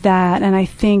like that. And I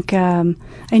think,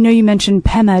 I know you mentioned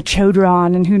Pema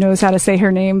Chodron, and who knows how to say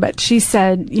her name, but she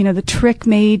said, the trick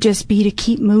may just be to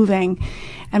keep moving.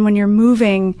 And when you're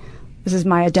moving, this is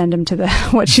my addendum to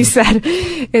what she said,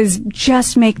 is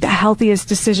just make the healthiest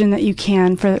decision that you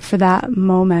can for that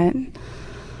moment.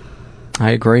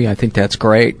 I agree. I think that's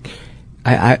great.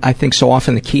 I think so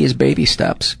often the key is baby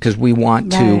steps, because we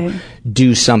want to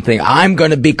do something. I'm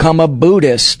going to become a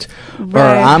Buddhist, or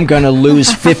I'm going to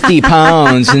lose 50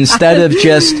 pounds, instead of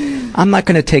just, I'm not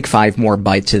going to take 5 more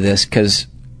bites of this because,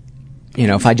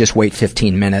 if I just wait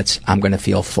 15 minutes, I'm going to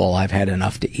feel full. I've had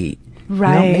enough to eat.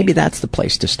 Right. Maybe that's the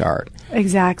place to start.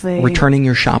 Exactly. Returning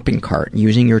your shopping cart,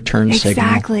 using your turn signal.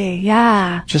 Exactly.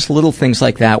 Yeah. Just little things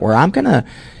like that, where I'm going to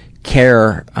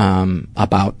care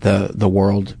about the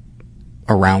world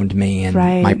around me and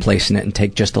my place in it, and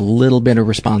take just a little bit of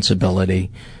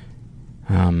responsibility.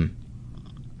 I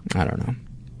don't know.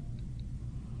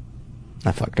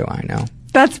 The fuck do I know?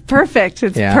 That's perfect.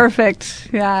 It's perfect.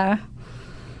 Yeah.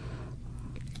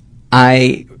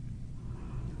 I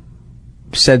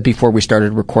said before we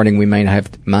started recording we might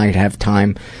not have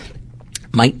time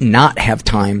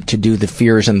to do the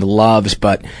fears and the loves,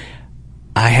 but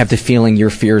I have the feeling your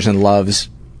fears and loves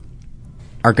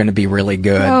are going to be really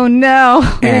good. Oh no.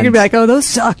 You're going to be like, oh, those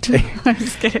sucked. I'm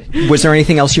just kidding. Was there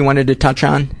anything else you wanted to touch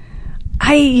on?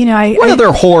 What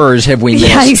other horrors have we missed,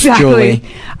 yeah, exactly. Julie?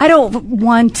 I don't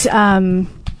want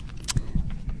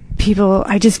people,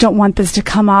 I just don't want this to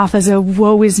come off as a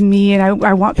woe is me, and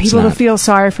I want people to feel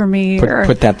sorry for me.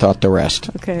 Put that thought to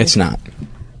rest. Okay. It's not.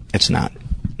 It's not.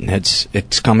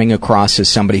 It's coming across as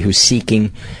somebody who's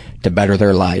seeking to better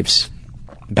their life.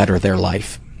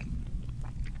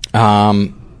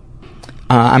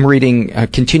 I'm reading,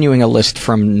 continuing a list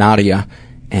from Nadia,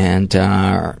 and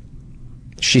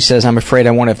she says, I'm afraid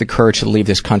I won't have the courage to leave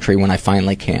this country when I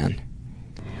finally can.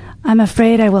 I'm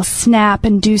afraid I will snap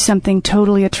and do something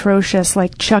totally atrocious,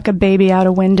 like chuck a baby out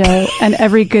a window, and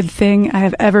every good thing I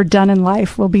have ever done in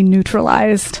life will be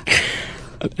neutralized.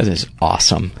 That is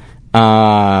awesome.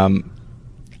 I'm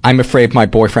afraid my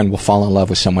boyfriend will fall in love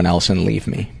with someone else and leave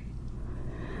me.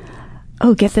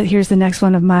 Oh, get that. Here's the next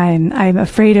one of mine. I'm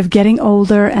afraid of getting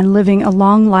older and living a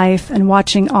long life and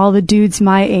watching all the dudes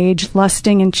my age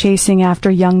lusting and chasing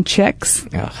after young chicks.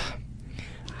 Ugh.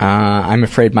 I'm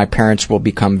afraid my parents will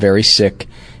become very sick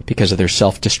because of their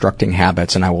self-destructing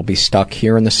habits, and I will be stuck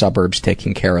here in the suburbs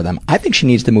taking care of them. I think she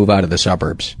needs to move out of the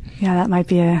suburbs. Yeah, that might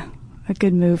be a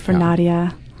good move for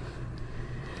Nadia.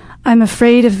 I'm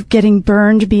afraid of getting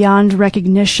burned beyond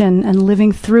recognition and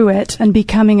living through it and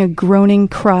becoming a groaning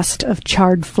crust of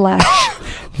charred flesh.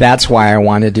 That's why I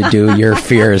wanted to do your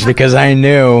fears, because I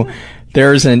knew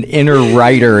there's an inner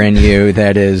writer in you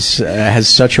that has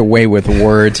such a way with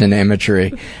words and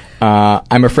imagery.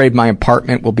 I'm afraid my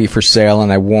apartment will be for sale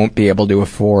and I won't be able to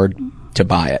afford to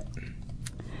buy it.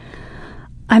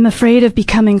 I'm afraid of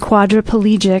becoming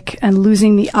quadriplegic and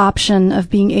losing the option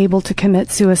of being able to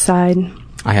commit suicide.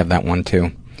 I have that one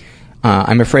too.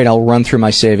 I'm afraid I'll run through my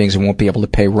savings and won't be able to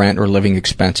pay rent or living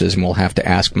expenses and will have to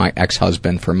ask my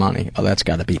ex-husband for money. Oh, that's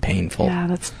got to be painful. Yeah,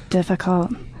 that's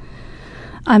difficult.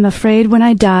 I'm afraid when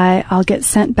I die, I'll get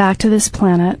sent back to this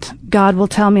planet. God will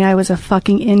tell me I was a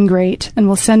fucking ingrate and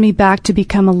will send me back to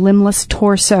become a limbless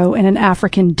torso in an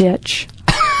African ditch.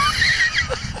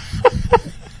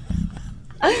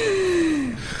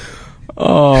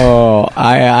 Oh,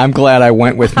 I'm glad I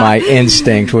went with my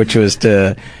instinct, which was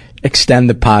to extend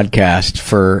the podcast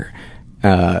for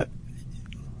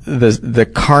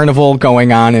the carnival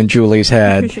going on in Julie's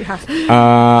head.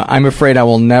 I'm afraid I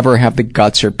will never have the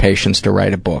guts or patience to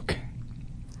write a book.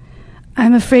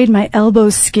 I'm afraid my elbow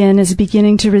skin is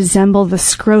beginning to resemble the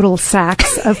scrotal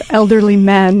sacs of elderly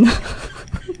men.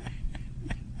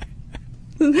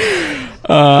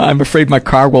 I'm afraid my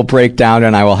car will break down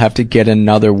and I will have to get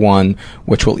another one,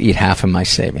 which will eat half of my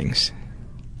savings.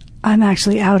 I'm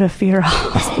actually out of fear.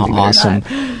 Awesome.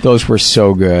 Those were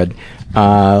so good.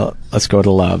 Let's go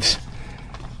to loves.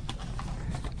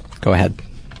 Go ahead.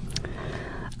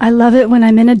 I love it when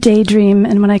I'm in a daydream,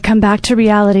 and when I come back to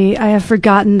reality, I have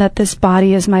forgotten that this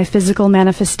body is my physical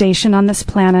manifestation on this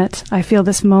planet. I feel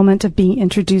this moment of being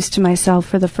introduced to myself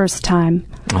for the first time.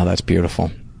 Oh, that's beautiful.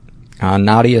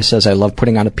 Nadia says, I love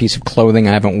putting on a piece of clothing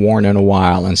I haven't worn in a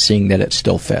while and seeing that it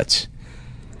still fits.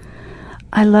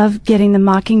 I love getting the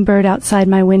mockingbird outside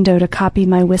my window to copy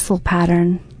my whistle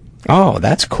pattern. Oh,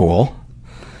 that's cool.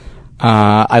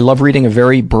 I love reading a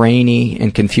very brainy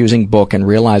and confusing book and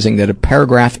realizing that a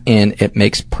paragraph in it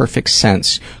makes perfect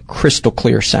sense, crystal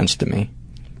clear sense to me.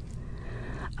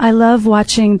 I love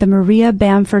watching the Maria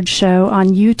Bamford show on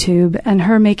YouTube and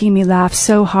her making me laugh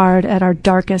so hard at our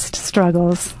darkest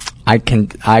struggles. I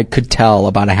could tell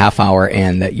about a half hour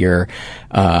in that you're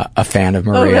a fan of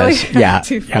Maria's. Oh, really? Yeah.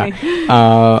 Too funny.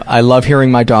 Yeah. I love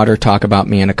hearing my daughter talk about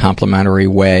me in a complimentary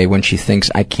way when she thinks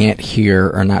I can't hear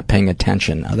or not paying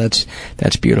attention. Oh,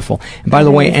 that's beautiful. And by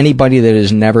the way, anybody that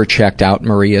has never checked out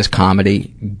Maria's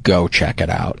comedy, go check it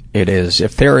out. It is,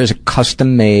 if there is a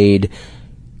custom-made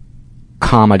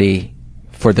comedy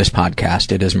for this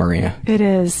podcast, it is Maria. It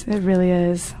is. It really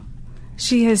is.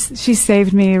 She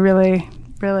saved me, really.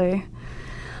 Really.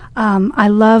 I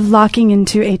love locking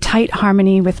into a tight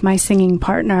harmony with my singing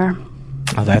partner.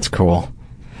 Oh, that's cool.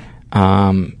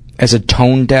 As a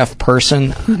tone-deaf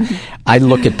person, I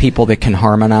look at people that can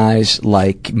harmonize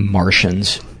like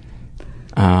Martians.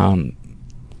 I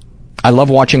love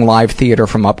watching live theater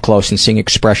from up close and seeing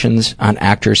expressions on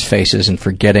actors' faces and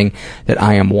forgetting that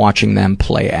I am watching them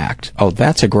play act. Oh,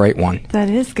 that's a great one. That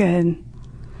is good.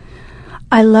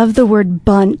 I love the word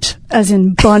bunt, as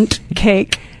in bunt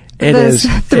cake. It Those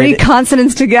is. three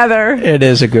consonants together. It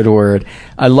is a good word.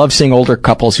 I love seeing older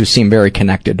couples who seem very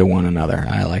connected to one another.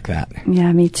 I like that.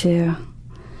 Yeah, me too.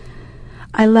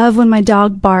 I love when my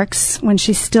dog barks when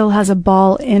she still has a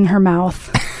ball in her mouth.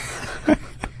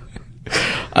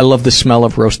 I love the smell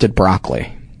of roasted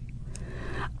broccoli.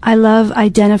 I love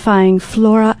identifying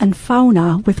flora and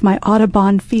fauna with my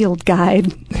Audubon field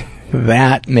guide.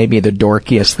 That may be the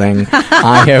dorkiest thing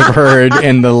I have heard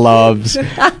in the loves.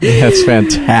 That's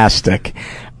fantastic.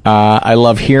 I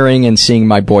love hearing and seeing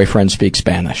my boyfriend speak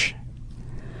Spanish.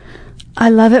 I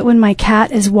love it when my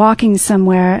cat is walking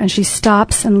somewhere and she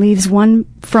stops and leaves one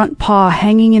front paw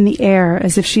hanging in the air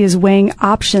as if she is weighing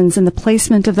options, and the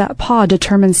placement of that paw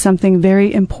determines something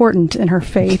very important in her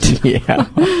fate. Yeah.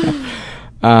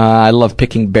 I love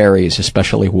picking berries,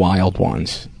 especially wild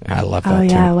ones. I love that, too. Oh,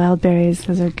 yeah, wild berries.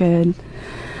 Those are good.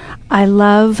 I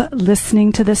love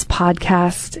listening to this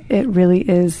podcast. It really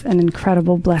is an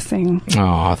incredible blessing.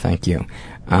 Oh, thank you.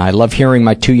 I love hearing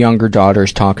my 2 younger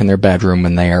daughters talk in their bedroom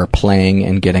when they are playing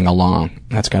and getting along.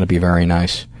 That's got to be very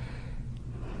nice.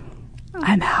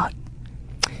 I'm out.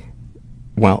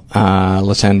 Well,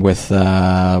 let's end with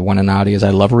one of Nadia's. I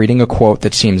love reading a quote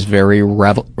that seems very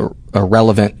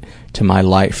relevant to my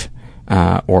life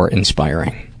or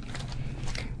inspiring.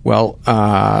 Well,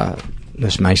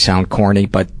 this might sound corny,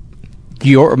 but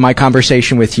my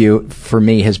conversation with you, for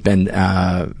me, has been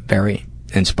very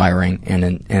inspiring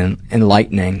and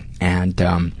enlightening, and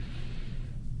I'm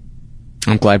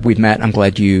glad we've met. I'm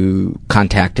glad you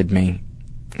contacted me,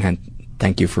 and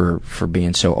thank you for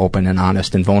being so open and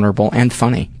honest and vulnerable and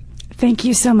funny. Thank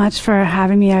you so much for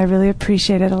having me. I really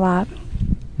appreciate it a lot.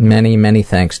 Many, many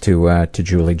thanks to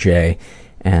Julie J,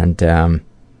 and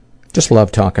just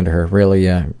love talking to her. Really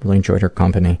enjoyed her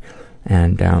company,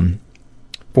 and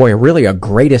boy, really a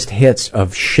greatest hits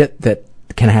of shit that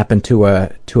can happen to a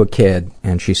kid,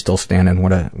 and she's still standing.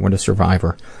 What a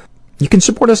survivor. You can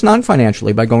support us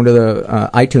non-financially by going to the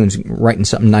iTunes, writing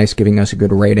something nice, giving us a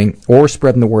good rating, or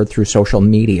spreading the word through social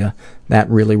media. That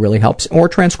really, really helps. Or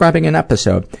transcribing an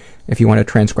episode. If you want to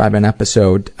transcribe an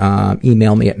episode,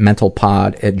 email me at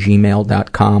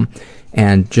mentalpod@gmail.com.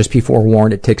 And just be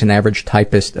forewarned, it takes an average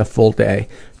typist a full day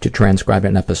to transcribe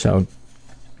an episode.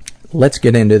 Let's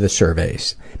get into the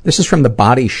surveys. This is from the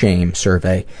Body Shame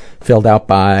survey, filled out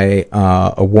by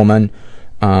a woman,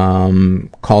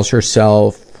 calls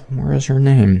herself, where is her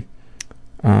name?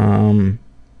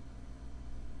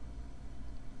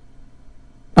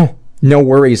 No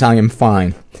worries, I am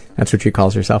fine. That's what she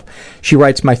calls herself. She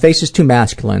writes, my face is too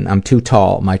masculine. I'm too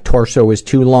tall. My torso is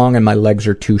too long and my legs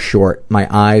are too short. My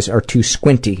eyes are too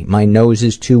squinty. My nose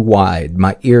is too wide.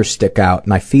 My ears stick out.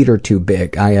 My feet are too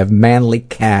big. I have manly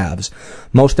calves.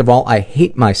 Most of all, I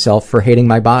hate myself for hating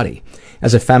my body.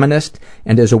 As a feminist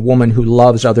and as a woman who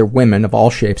loves other women of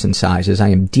all shapes and sizes, I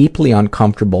am deeply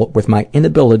uncomfortable with my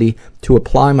inability to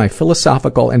apply my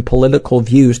philosophical and political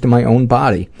views to my own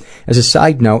body. As a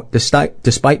side note,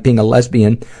 despite being a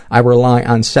lesbian, I rely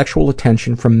on sexual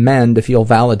attention from men to feel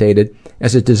validated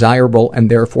as a desirable and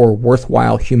therefore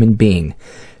worthwhile human being.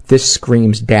 This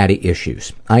screams daddy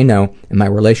issues. I know, and my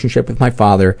relationship with my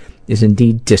father is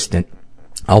indeed distant,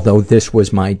 although this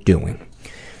was my doing.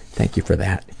 Thank you for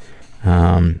that.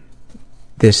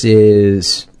 This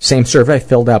is same survey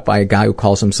filled out by a guy who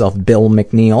calls himself Bill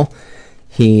McNeil.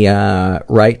 He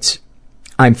writes,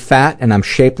 I'm fat and I'm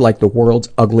shaped like the world's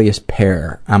ugliest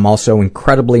pear. I'm also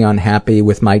incredibly unhappy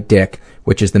with my dick,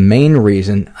 which is the main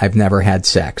reason I've never had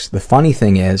sex. The funny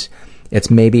thing is,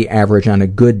 it's maybe average on a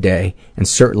good day and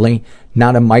certainly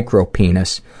not a micro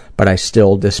penis, but I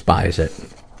still despise it.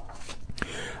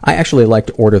 I actually like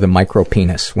to order the micro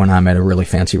penis when I'm at a really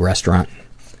fancy restaurant.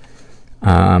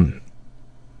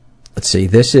 Let's see,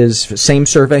 this is same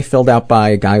survey filled out by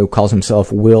a guy who calls himself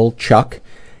Will Chuck,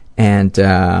 and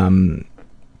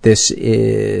this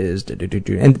is,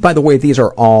 and by the way, these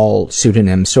are all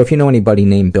pseudonyms, so if you know anybody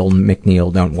named Bill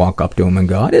McNeil, don't walk up to him and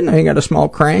go, I didn't know you got a small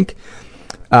crank.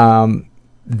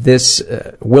 This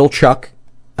Will Chuck,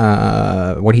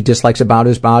 what he dislikes about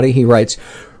his body, he writes,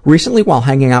 recently while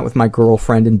hanging out with my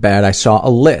girlfriend in bed, I saw a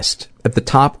list. At the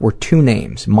top were 2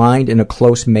 names, mine and a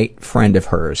close male friend of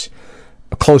hers.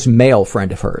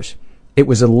 It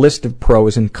was a list of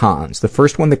pros and cons. The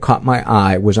first one that caught my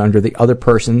eye was under the other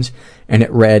person's, and it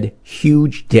read,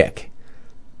 huge dick.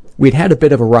 We'd had a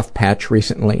bit of a rough patch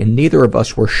recently, and neither of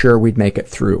us were sure we'd make it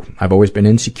through. I've always been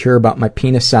insecure about my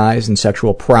penis size and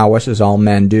sexual prowess, as all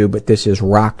men do, but this has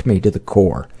rocked me to the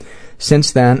core.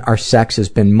 Since then, our sex has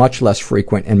been much less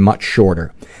frequent and much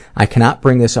shorter. I cannot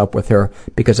bring this up with her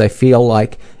because I feel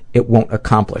like it won't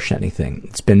accomplish anything.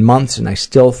 It's been months and I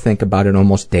still think about it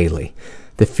almost daily.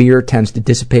 The fear tends to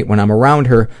dissipate when I'm around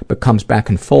her, but comes back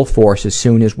in full force as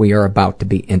soon as we are about to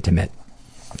be intimate.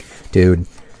 Dude,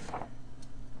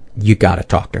 you gotta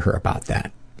talk to her about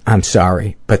that. I'm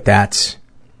sorry, but that's...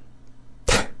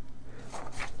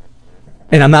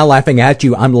 And I'm not laughing at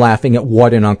you, I'm laughing at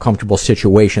what an uncomfortable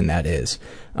situation that is.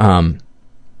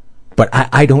 But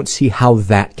I don't see how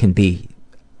that can be,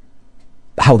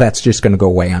 how that's just going to go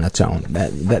away on its own.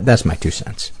 That's my 2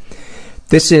 cents.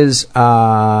 This is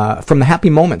from the Happy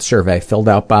Moments survey filled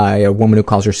out by a woman who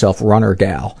calls herself Runner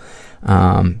Gal.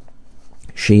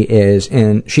 She is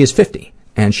 50.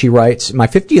 And she writes, my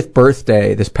 50th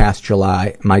birthday this past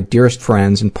July, my dearest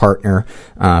friends and partner,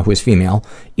 who is female,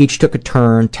 each took a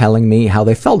turn telling me how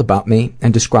they felt about me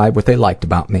and described what they liked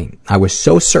about me. I was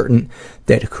so certain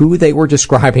that who they were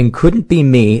describing couldn't be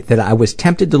me that I was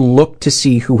tempted to look to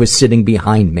see who was sitting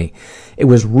behind me. It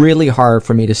was really hard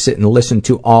for me to sit and listen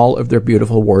to all of their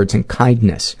beautiful words and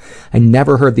kindness. I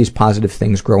never heard these positive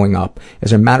things growing up.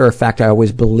 As a matter of fact, I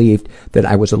always believed that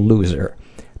I was a loser.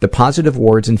 The positive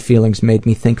words and feelings made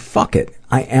me think, fuck it,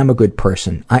 I am a good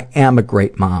person. I am a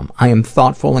great mom. I am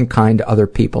thoughtful and kind to other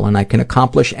people, and I can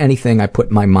accomplish anything I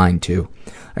put my mind to.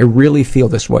 I really feel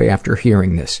this way after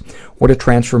hearing this. What a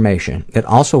transformation. It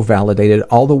also validated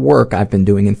all the work I've been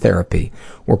doing in therapy.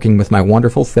 Working with my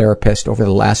wonderful therapist over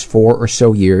the last 4 or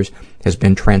so years has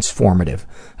been transformative.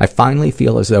 I finally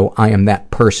feel as though I am that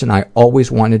person I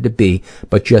always wanted to be,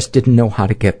 but just didn't know how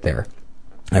to get there.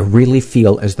 I really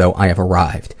feel as though I have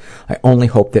arrived. I only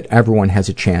hope that everyone has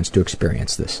a chance to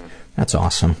experience this. That's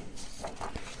awesome.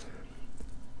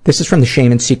 This is from the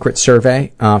Shame and Secret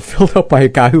survey, filled out by a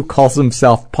guy who calls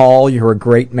himself Paul. You're a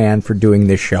great man for doing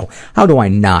this show. How do I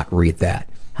not read that?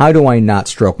 How do I not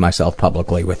stroke myself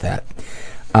publicly with that?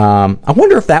 I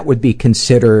wonder if that would be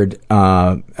considered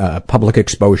public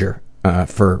exposure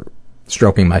for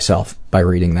stroking myself by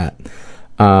reading that.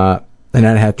 And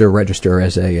I'd have to register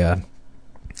as a...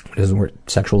 what is the word?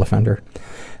 Sexual offender.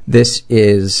 This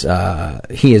is,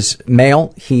 he is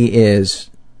male. He's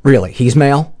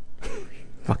male.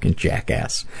 Fucking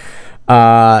jackass.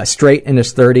 Straight in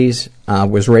his 30s,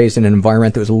 was raised in an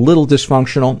environment that was a little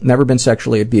dysfunctional, never been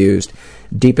sexually abused.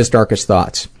 Deepest, darkest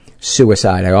thoughts.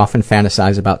 Suicide. I often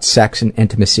fantasize about sex and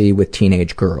intimacy with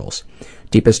teenage girls.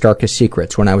 Deepest, darkest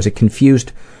secrets. When I was a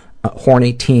confused,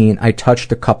 horny teen, I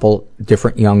touched a couple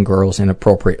different young girls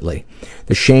inappropriately,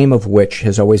 the shame of which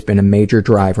has always been a major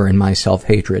driver in my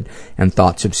self-hatred and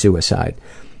thoughts of suicide.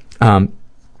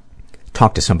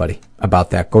 Talk to somebody about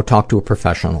that. Go talk to a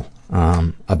professional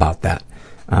about that,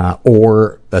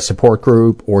 or a support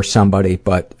group, or somebody,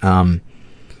 but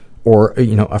or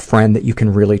a friend that you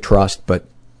can really trust. But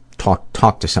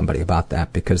talk to somebody about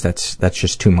that, because that's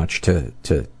just too much to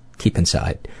keep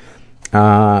inside.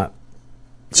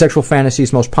 Sexual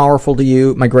fantasies most powerful to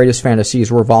you. My greatest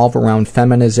fantasies revolve around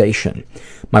feminization.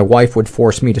 My wife would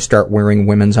force me to start wearing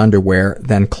women's underwear,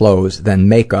 then clothes, then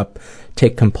makeup,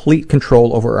 take complete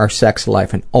control over our sex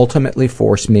life, and ultimately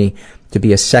force me to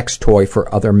be a sex toy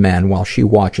for other men while she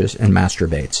watches and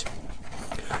masturbates.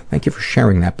 Thank you for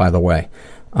sharing that, by the way.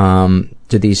 Do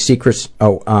these secrets...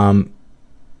 can't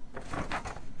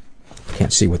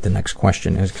see what the next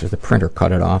question is because the printer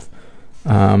cut it off.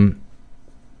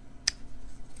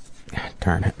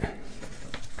 Darn it.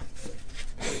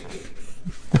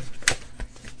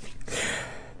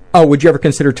 Oh, would you ever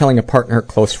consider telling a partner or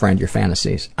close friend your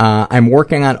fantasies? I'm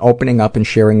working on opening up and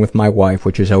sharing with my wife,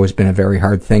 which has always been a very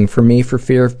hard thing for me for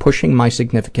fear of pushing my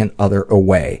significant other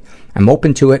away. I'm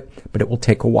open to it, but it will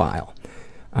take a while.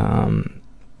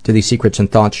 Do these secrets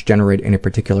and thoughts generate any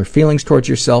particular feelings towards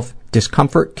yourself?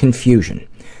 Discomfort, confusion.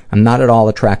 I'm not at all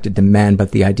attracted to men,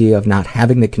 but the idea of not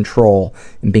having the control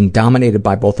and being dominated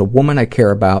by both a woman I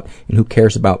care about and who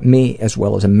cares about me as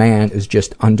well as a man is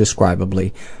just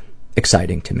undescribably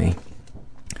exciting to me.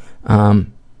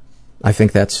 I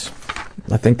think that's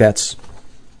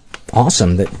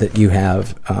awesome that you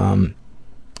have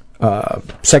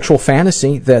sexual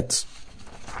fantasy that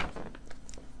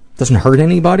doesn't hurt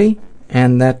anybody,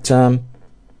 and that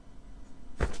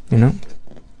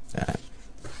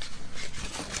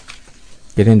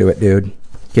get into it, dude.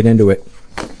 Get into it.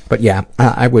 But yeah,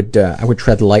 I would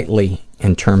tread lightly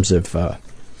in terms of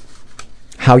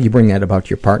how you bring that about to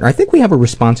your partner. I think we have a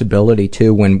responsibility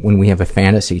too when we have a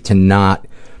fantasy to not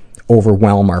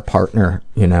overwhelm our partner,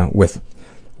 with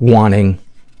wanting,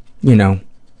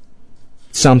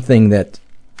 something that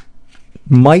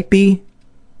might be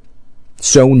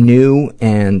so new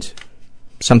and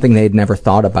something they'd never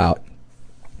thought about.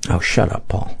 Oh, shut up,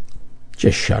 Paul.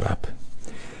 Just shut up.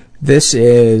 This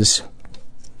is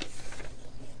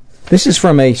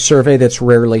from a survey that's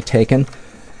rarely taken,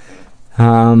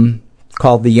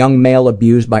 called The Young Male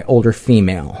Abused by Older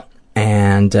Female,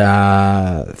 and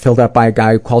filled out by a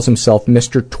guy who calls himself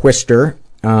Mr. Twister.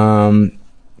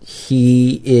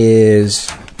 He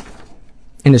is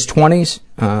in his 20s.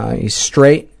 He's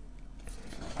straight,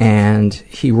 and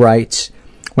he writes,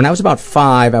 when I was about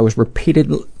 5, I was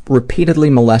repeatedly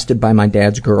molested by my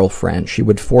dad's girlfriend. She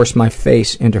would force my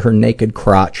face into her naked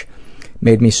crotch,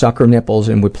 made me suck her nipples,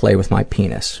 and would play with my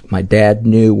penis. My dad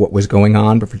knew what was going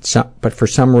on, but for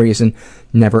some reason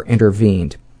never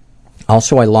intervened.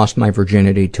 Also, I lost my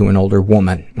virginity to an older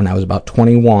woman. When I was about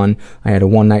 21, I had a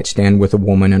one-night stand with a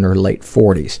woman in her late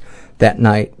 40s. That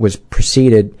night was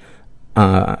preceded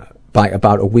by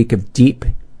about a week of deep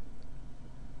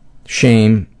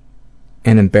shame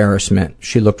and embarrassment.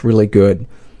 She looked really good.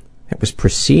 It was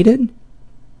preceded?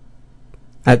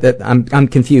 I'm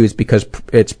confused because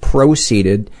it's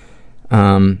proceeded.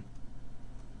 I'm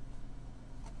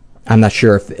not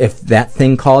sure if that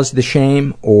thing caused the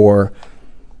shame or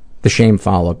the shame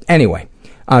followed. Anyway,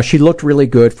 she looked really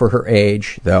good for her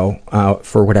age, though,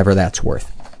 for whatever that's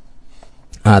worth.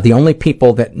 The only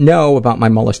people that know about my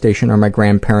molestation are my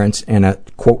grandparents and a,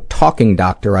 quote, talking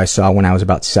doctor I saw when I was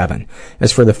about 7.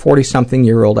 As for the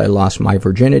 40-something-year-old I lost my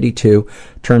virginity to,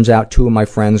 turns out 2 of my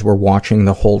friends were watching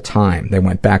the whole time. They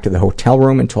went back to the hotel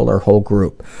room and told our whole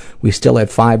group. We still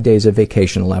had 5 days of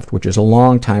vacation left, which is a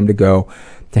long time to go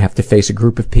to have to face a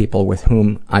group of people with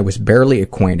whom I was barely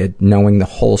acquainted, knowing the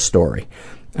whole story.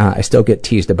 I still get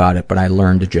teased about it, but I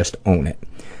learned to just own it.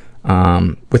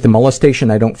 With the molestation,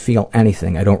 I don't feel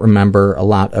anything. I don't remember a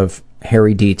lot of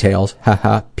hairy details,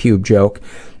 haha, pube joke,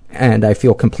 and I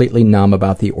feel completely numb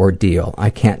about the ordeal. I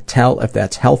can't tell if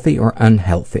that's healthy or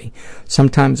unhealthy.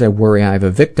 Sometimes I worry I have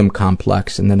a victim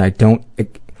complex and that I don't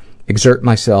exert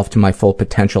myself to my full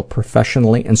potential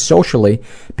professionally and socially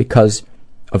because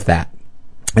of that.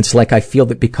 It's like I feel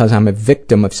that because I'm a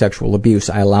victim of sexual abuse,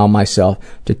 I allow myself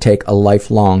to take a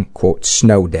lifelong, quote,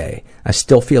 snow day. I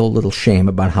still feel a little shame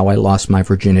about how I lost my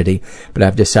virginity, but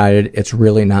I've decided it's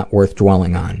really not worth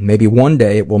dwelling on. Maybe one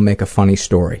day it will make a funny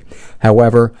story.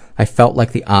 However, I felt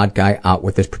like the odd guy out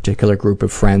with this particular group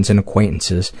of friends and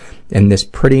acquaintances, and this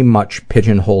pretty much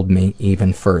pigeonholed me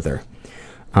even further.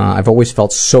 I've always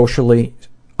felt socially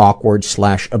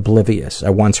awkward/oblivious. I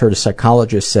once heard a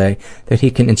psychologist say that he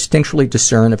can instinctually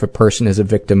discern if a person is a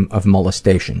victim of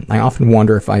molestation. I often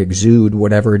wonder if I exude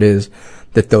whatever it is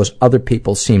that those other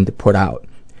people seem to put out.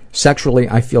 Sexually,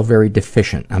 I feel very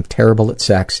deficient. I'm terrible at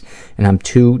sex, and I'm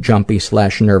too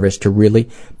jumpy/nervous to really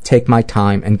take my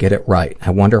time and get it right. I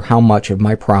wonder how much of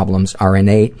my problems are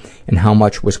innate and how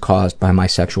much was caused by my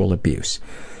sexual abuse.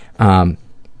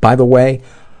 By the way,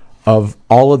 of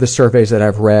all of the surveys that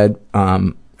I've read,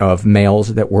 of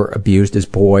males that were abused as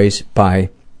boys by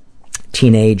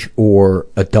teenage or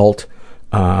adult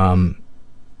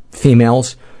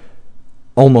females,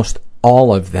 almost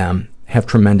all of them have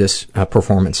tremendous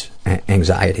performance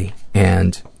anxiety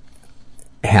and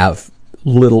have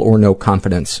little or no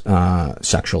confidence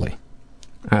sexually.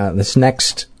 This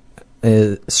next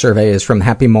survey is from the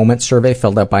Happy Moments survey,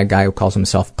 filled out by a guy who calls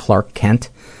himself Clark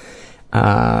Kent.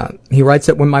 He writes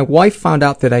that when my wife found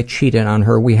out that I cheated on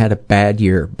her, we had a bad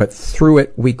year, but through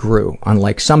it we grew.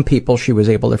 Unlike some people, she was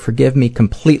able to forgive me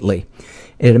completely.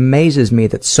 It amazes me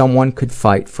that someone could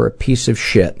fight for a piece of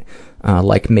shit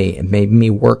like me. It made me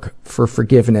work for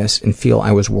forgiveness and feel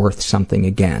I was worth something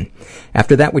again.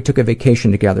 After that, we took a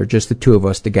vacation together, just the 2 of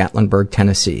us, to Gatlinburg,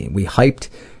 Tennessee. We hiked,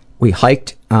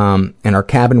 and our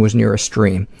cabin was near a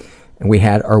stream. And we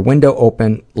had our window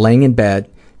open, laying in bed,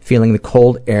 feeling the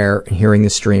cold air and hearing the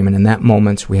stream, and in that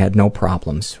moment we had no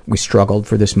problems. We struggled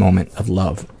for this moment of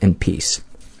love and peace.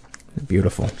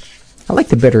 Beautiful. I like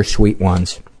the bittersweet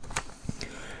ones.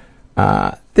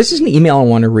 This is an email I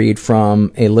want to read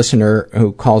from a listener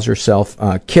who calls herself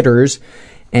Kidders,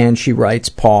 and she writes,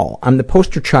 Paul, I'm the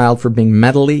poster child for being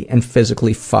mentally and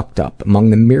physically fucked up. Among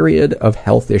the myriad of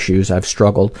health issues, I've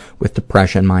struggled with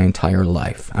depression my entire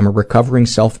life. I'm a recovering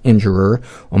self-injurer,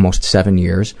 almost 7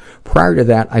 years. Prior to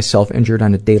that, I self-injured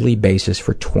on a daily basis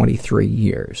for 23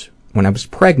 years. When I was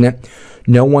pregnant,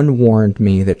 no one warned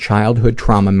me that childhood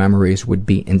trauma memories would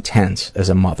be intense as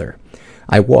a mother.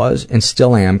 I was, and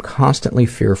still am, constantly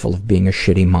fearful of being a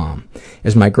shitty mom.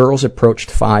 As my girls approached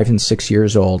 5 and 6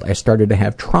 years old, I started to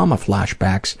have trauma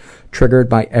flashbacks triggered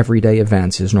by everyday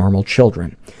events as normal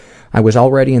children. I was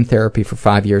already in therapy for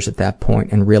 5 years at that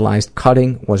point and realized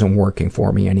cutting wasn't working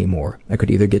for me anymore. I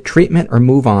could either get treatment or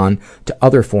move on to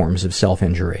other forms of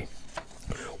self-injury.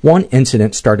 One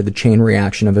incident started the chain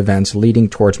reaction of events leading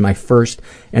towards my first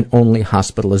and only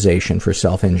hospitalization for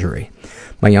self-injury.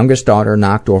 My youngest daughter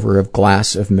knocked over a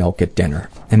glass of milk at dinner.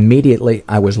 Immediately,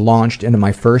 I was launched into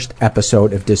my first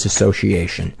episode of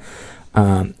disassociation.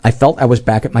 I felt I was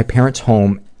back at my parents'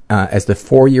 home as the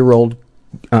 4-year-old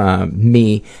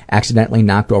me accidentally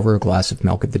knocked over a glass of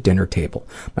milk at the dinner table.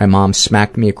 My mom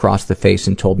smacked me across the face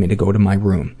and told me to go to my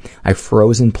room. I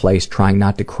froze in place, trying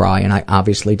not to cry, and I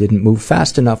obviously didn't move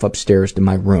fast enough upstairs to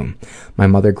my room. My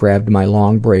mother grabbed my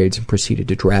long braids and proceeded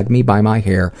to drag me by my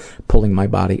hair, pulling my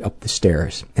body up the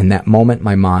stairs. In that moment,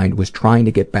 my mind was trying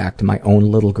to get back to my own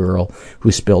little girl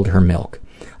who spilled her milk.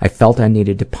 I felt I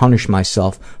needed to punish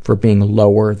myself for being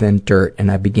lower than dirt,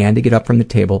 and I began to get up from the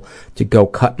table to go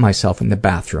cut myself in the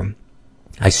bathroom.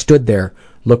 I stood there,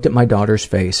 looked at my daughter's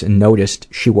face, and noticed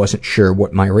she wasn't sure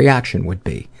what my reaction would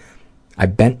be. I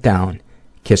bent down,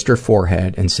 kissed her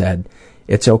forehead, and said,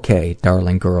 "It's okay,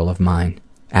 darling girl of mine.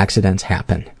 Accidents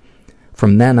happen."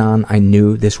 From then on, I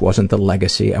knew this wasn't the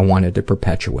legacy I wanted to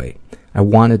perpetuate. I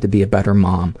wanted to be a better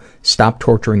mom, stop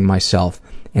torturing myself,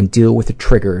 and deal with the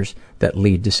triggers that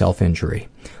lead to self-injury.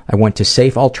 I went to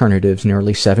Safe Alternatives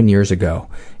nearly 7 years ago.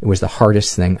 It was the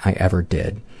hardest thing I ever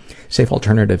did. Safe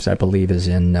Alternatives, I believe, is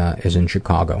in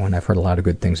Chicago, and I've heard a lot of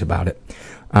good things about it.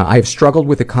 I have struggled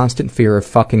with the constant fear of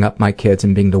fucking up my kids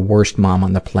and being the worst mom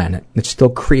on the planet. It still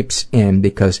creeps in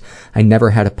because I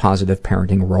never had a positive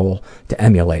parenting role to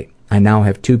emulate. I now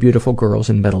have 2 beautiful girls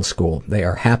in middle school. They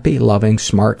are happy, loving,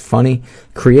 smart, funny,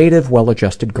 creative,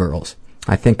 well-adjusted girls.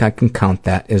 I think I can count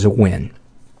that as a win.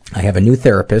 I have a new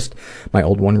therapist, my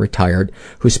old one retired,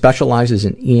 who specializes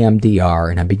in EMDR,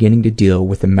 and I'm beginning to deal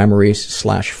with the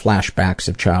memories/flashbacks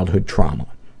of childhood trauma.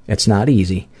 It's not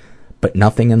easy, but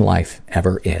nothing in life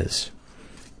ever is.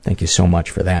 Thank you so much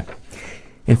for that.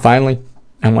 And finally,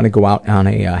 I want to go out on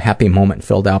a happy moment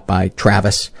filled out by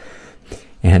Travis.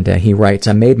 And he writes,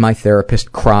 I made my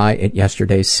therapist cry at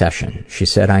yesterday's session. She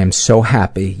said, I am so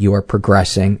happy you are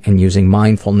progressing and using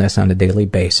mindfulness on a daily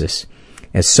basis.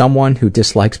 As someone who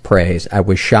dislikes praise, I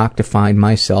was shocked to find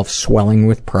myself swelling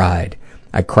with pride.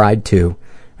 I cried too,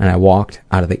 and I walked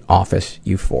out of the office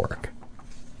euphoric.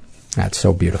 That's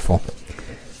so beautiful.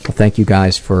 Well, thank you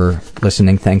guys for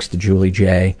listening. Thanks to Julie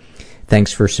J.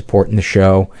 Thanks for supporting the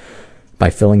show by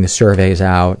filling the surveys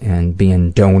out and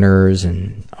being donors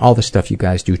and all the stuff you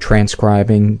guys do,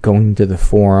 transcribing, going to the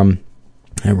forum.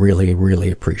 I really, really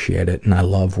appreciate it, and I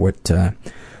love what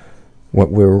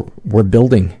we're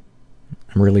building.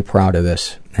 I'm really proud of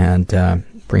this, and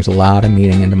brings a lot of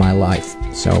meaning into my life.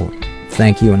 So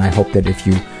thank you, and I hope that if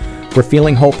you were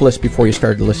feeling hopeless before you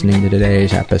started listening to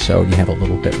today's episode, you have a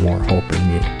little bit more hope,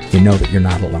 and you know that you're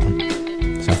not alone.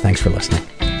 So thanks for listening.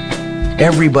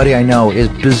 Everybody I know is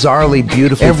bizarrely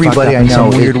beautifully Everybody I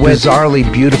know is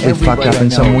bizarrely beautifully fucked up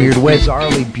in some weird way.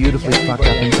 Bizarrely beautifully fucked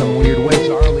up in some weird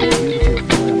way.